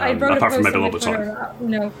 I wrote apart a from post maybe a on little bit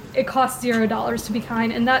of time. It costs $0 to be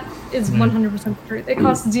kind, and that is 100% the truth. It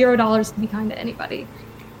costs $0 to be kind to anybody.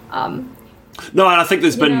 No, and I think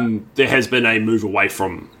there has been a move away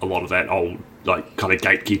from a lot of that old like kind of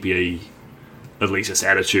gatekeeper-y elitist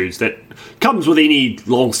attitudes that comes with any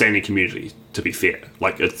long-standing community. To be fair,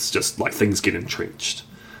 like it's just like things get entrenched,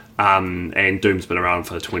 and Doom's been around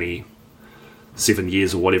for 27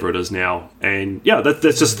 years or whatever it is now, and yeah,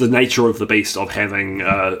 that's just the nature of the beast of having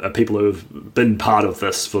people who have been part of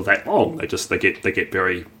this for that long. They get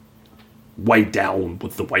very weighed down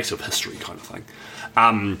with the weight of history, kind of thing.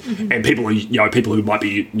 And people who might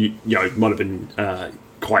be might have been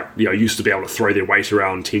quite used to be able to throw their weight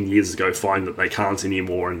around 10 years ago find that they can't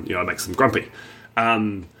anymore, and it makes them grumpy.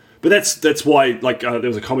 But that's why there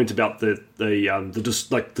was a comment about the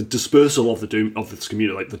dispersal of the Doom of this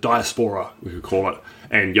community, like the diaspora we could call it,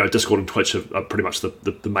 and Discord and Twitch are pretty much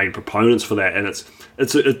the main proponents for that, and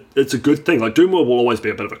it's a good thing. Like Doom will always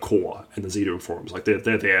be a bit of a core in the ZDoom forums, like they're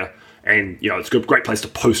there, and it's a great place to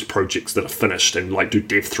post projects that are finished and like do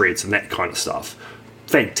dev threads and that kind of stuff.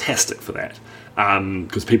 Fantastic for that,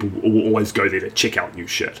 because people will always go there to check out new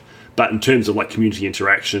shit. But in terms of like community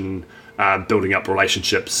interaction, building up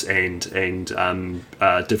relationships and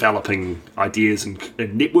developing ideas and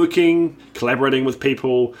networking, collaborating with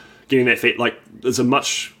people, getting that fit. Like, there's a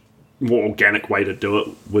much more organic way to do it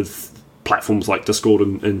with platforms like Discord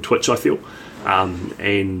and Twitch, I feel.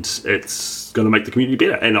 And it's going to make the community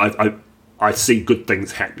better. And I see good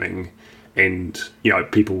things happening, and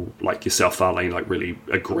people like yourself, Arlene, like really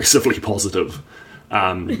aggressively positive.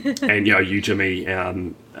 And you, Jimmy,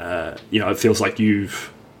 it feels like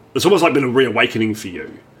it's almost like been a reawakening for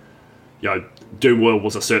you. Doom World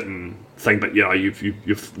was a certain thing, but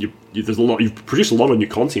there's a lot. You've produced a lot of new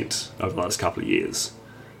content over the last couple of years,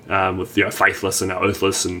 with Faithless and now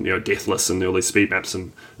Earthless and Deathless and all these speed maps,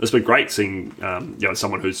 and it's been great seeing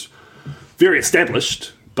someone who's very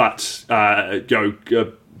established, but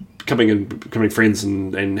becoming friends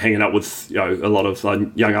and hanging out with a lot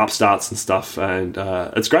of young upstarts and stuff, and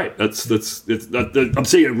it's great. I'm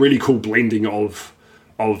seeing a really cool blending of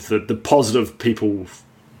the positive people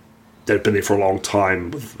that have been there for a long time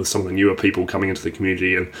with some of the newer people coming into the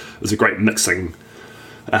community, and there's a great mixing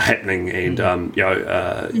happening. And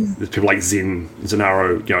there's people like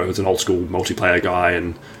Zenaro, who's an old school multiplayer guy,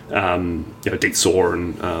 and Deet Saw,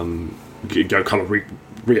 and kind of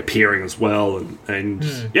reappearing as well, and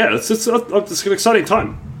yeah, it's an exciting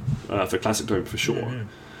time for classic Doom for sure.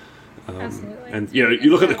 Absolutely. And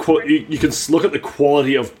you look at you can look at the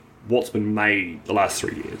quality of what's been made the last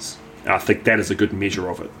 3 years. And I think that is a good measure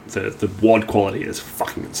of it. The WOD quality is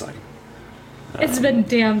fucking insane. It's been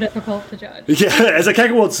damn difficult to judge. Yeah, as a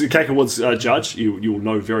Kakawoods judge, you'll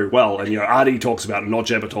know very well. And Artie talks about it,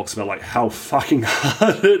 Nodjabber talks about like how fucking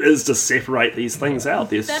hard it is to separate these things out.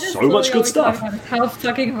 There's so much good stuff. How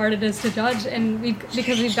fucking hard it is to judge, and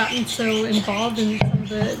because we've gotten so involved in some of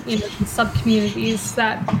the sub communities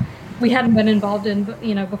that we hadn't been involved in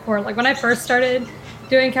before. Like when I first started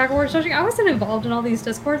doing Kakawoods judging, I wasn't involved in all these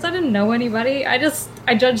Discords. I didn't know anybody. I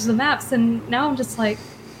judged the maps, and now I'm just like,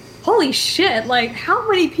 holy shit, like how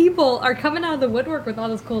many people are coming out of the woodwork with all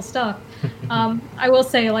this cool stuff. I will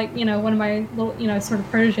say, like, one of my little, sort of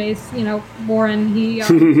proteges, Warren, he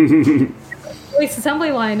voice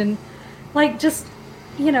assembly line, and like just,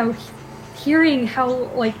 hearing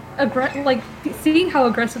how seeing how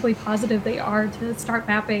aggressively positive they are to start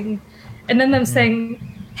mapping, and then them saying,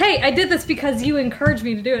 hey, I did this because you encouraged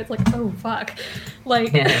me to do it. It's like, oh fuck.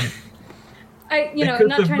 Like I'm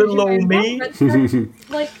not trying to do my but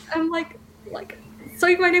like I'm like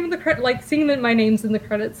seeing my name in the credit, like seeing that my name's in the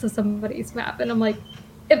credits of somebody's map, and I'm like,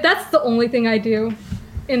 if that's the only thing I do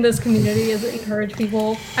in this community is encourage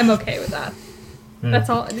people, I'm okay with that. That's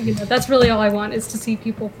all. That's really all I want, is to see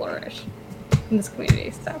people flourish in this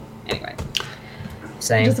community. So anyway,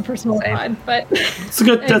 same. Just a personal pride, but it's a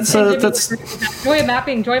good. That's Joy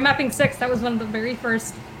Mapping 6. That was one of the very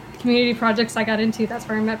first community projects I got into. That's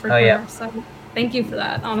where I met Brick. Yeah. So thank you for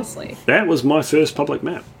that, honestly. That was my first public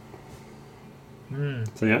map.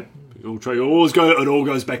 So yeah, it all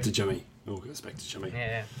goes back to Jimmy. It all goes back to Jimmy.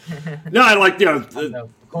 Yeah. No, like the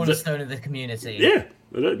cornerstone of the community. Yeah,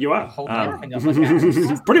 you are. Hold everything up like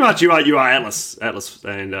that. Pretty much, you are Atlas,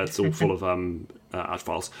 and it's all full of art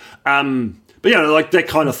files. But like that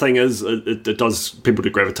kind of thing is it does people to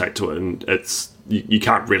gravitate to it, and it's you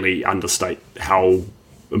can't really understate how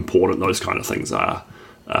important those kind of things are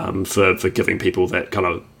for giving people that kind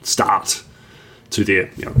of start to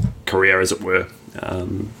their career, as it were.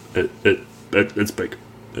 It's big.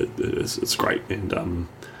 It's great, and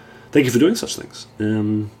thank you for doing such things.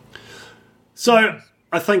 So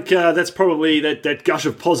I think that's probably that gush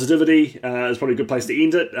of positivity is probably a good place to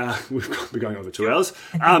end it. We're going over 2 hours.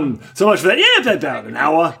 So much for that. Yeah, about an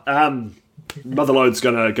hour. Motherload's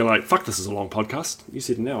gonna like, fuck, this is a long podcast. You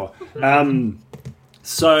said an hour.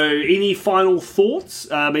 So any final thoughts?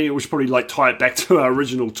 We should probably like tie it back to our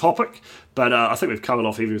original topic, but I think we've covered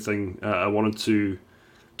off everything I wanted to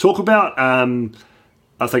talk about.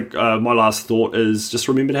 I think my last thought is just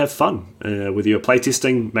remember to have fun, whether you're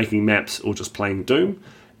playtesting, making maps, or just playing Doom.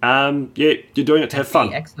 You're doing it to have fun.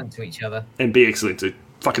 Be excellent to each other. And be excellent to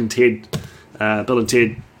fucking Ted. Bill and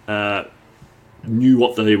Ted knew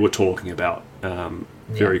what they were talking about.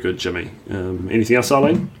 Very good, Jimmy. Anything else,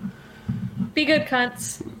 Arlene? Be good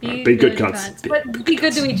cunts. Be good cunts. But be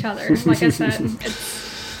good to each other. Like I said,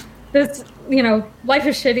 it's life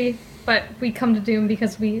is shitty, but we come to Doom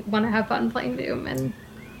because we want to have fun playing Doom, and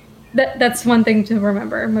that's one thing to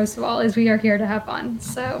remember most of all, is we are here to have fun.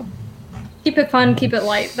 So keep it fun, keep it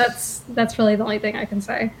light. That's really the only thing I can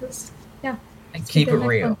say. Yeah. And keep it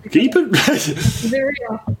real. Keep it keep it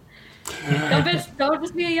real. Don't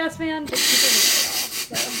just be a yes man.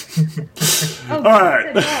 Just keep it real. So. All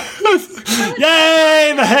right.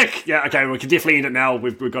 Yay, the heck. Yeah, okay, we can definitely end it now.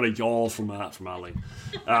 We've got a yawl from Arlene.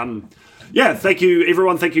 Yeah, thank you,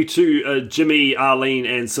 everyone. Thank you to Jimmy, Arlene,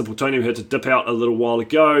 and Simple Tony, who had to dip out a little while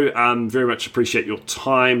ago. Very much appreciate your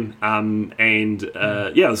time. It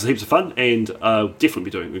was heaps of fun, and definitely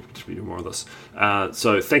be doing more of this.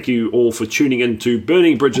 So thank you all for tuning in to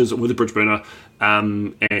Burning Bridges with a Bridge Burner,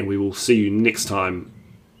 and we will see you next time.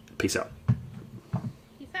 Peace out.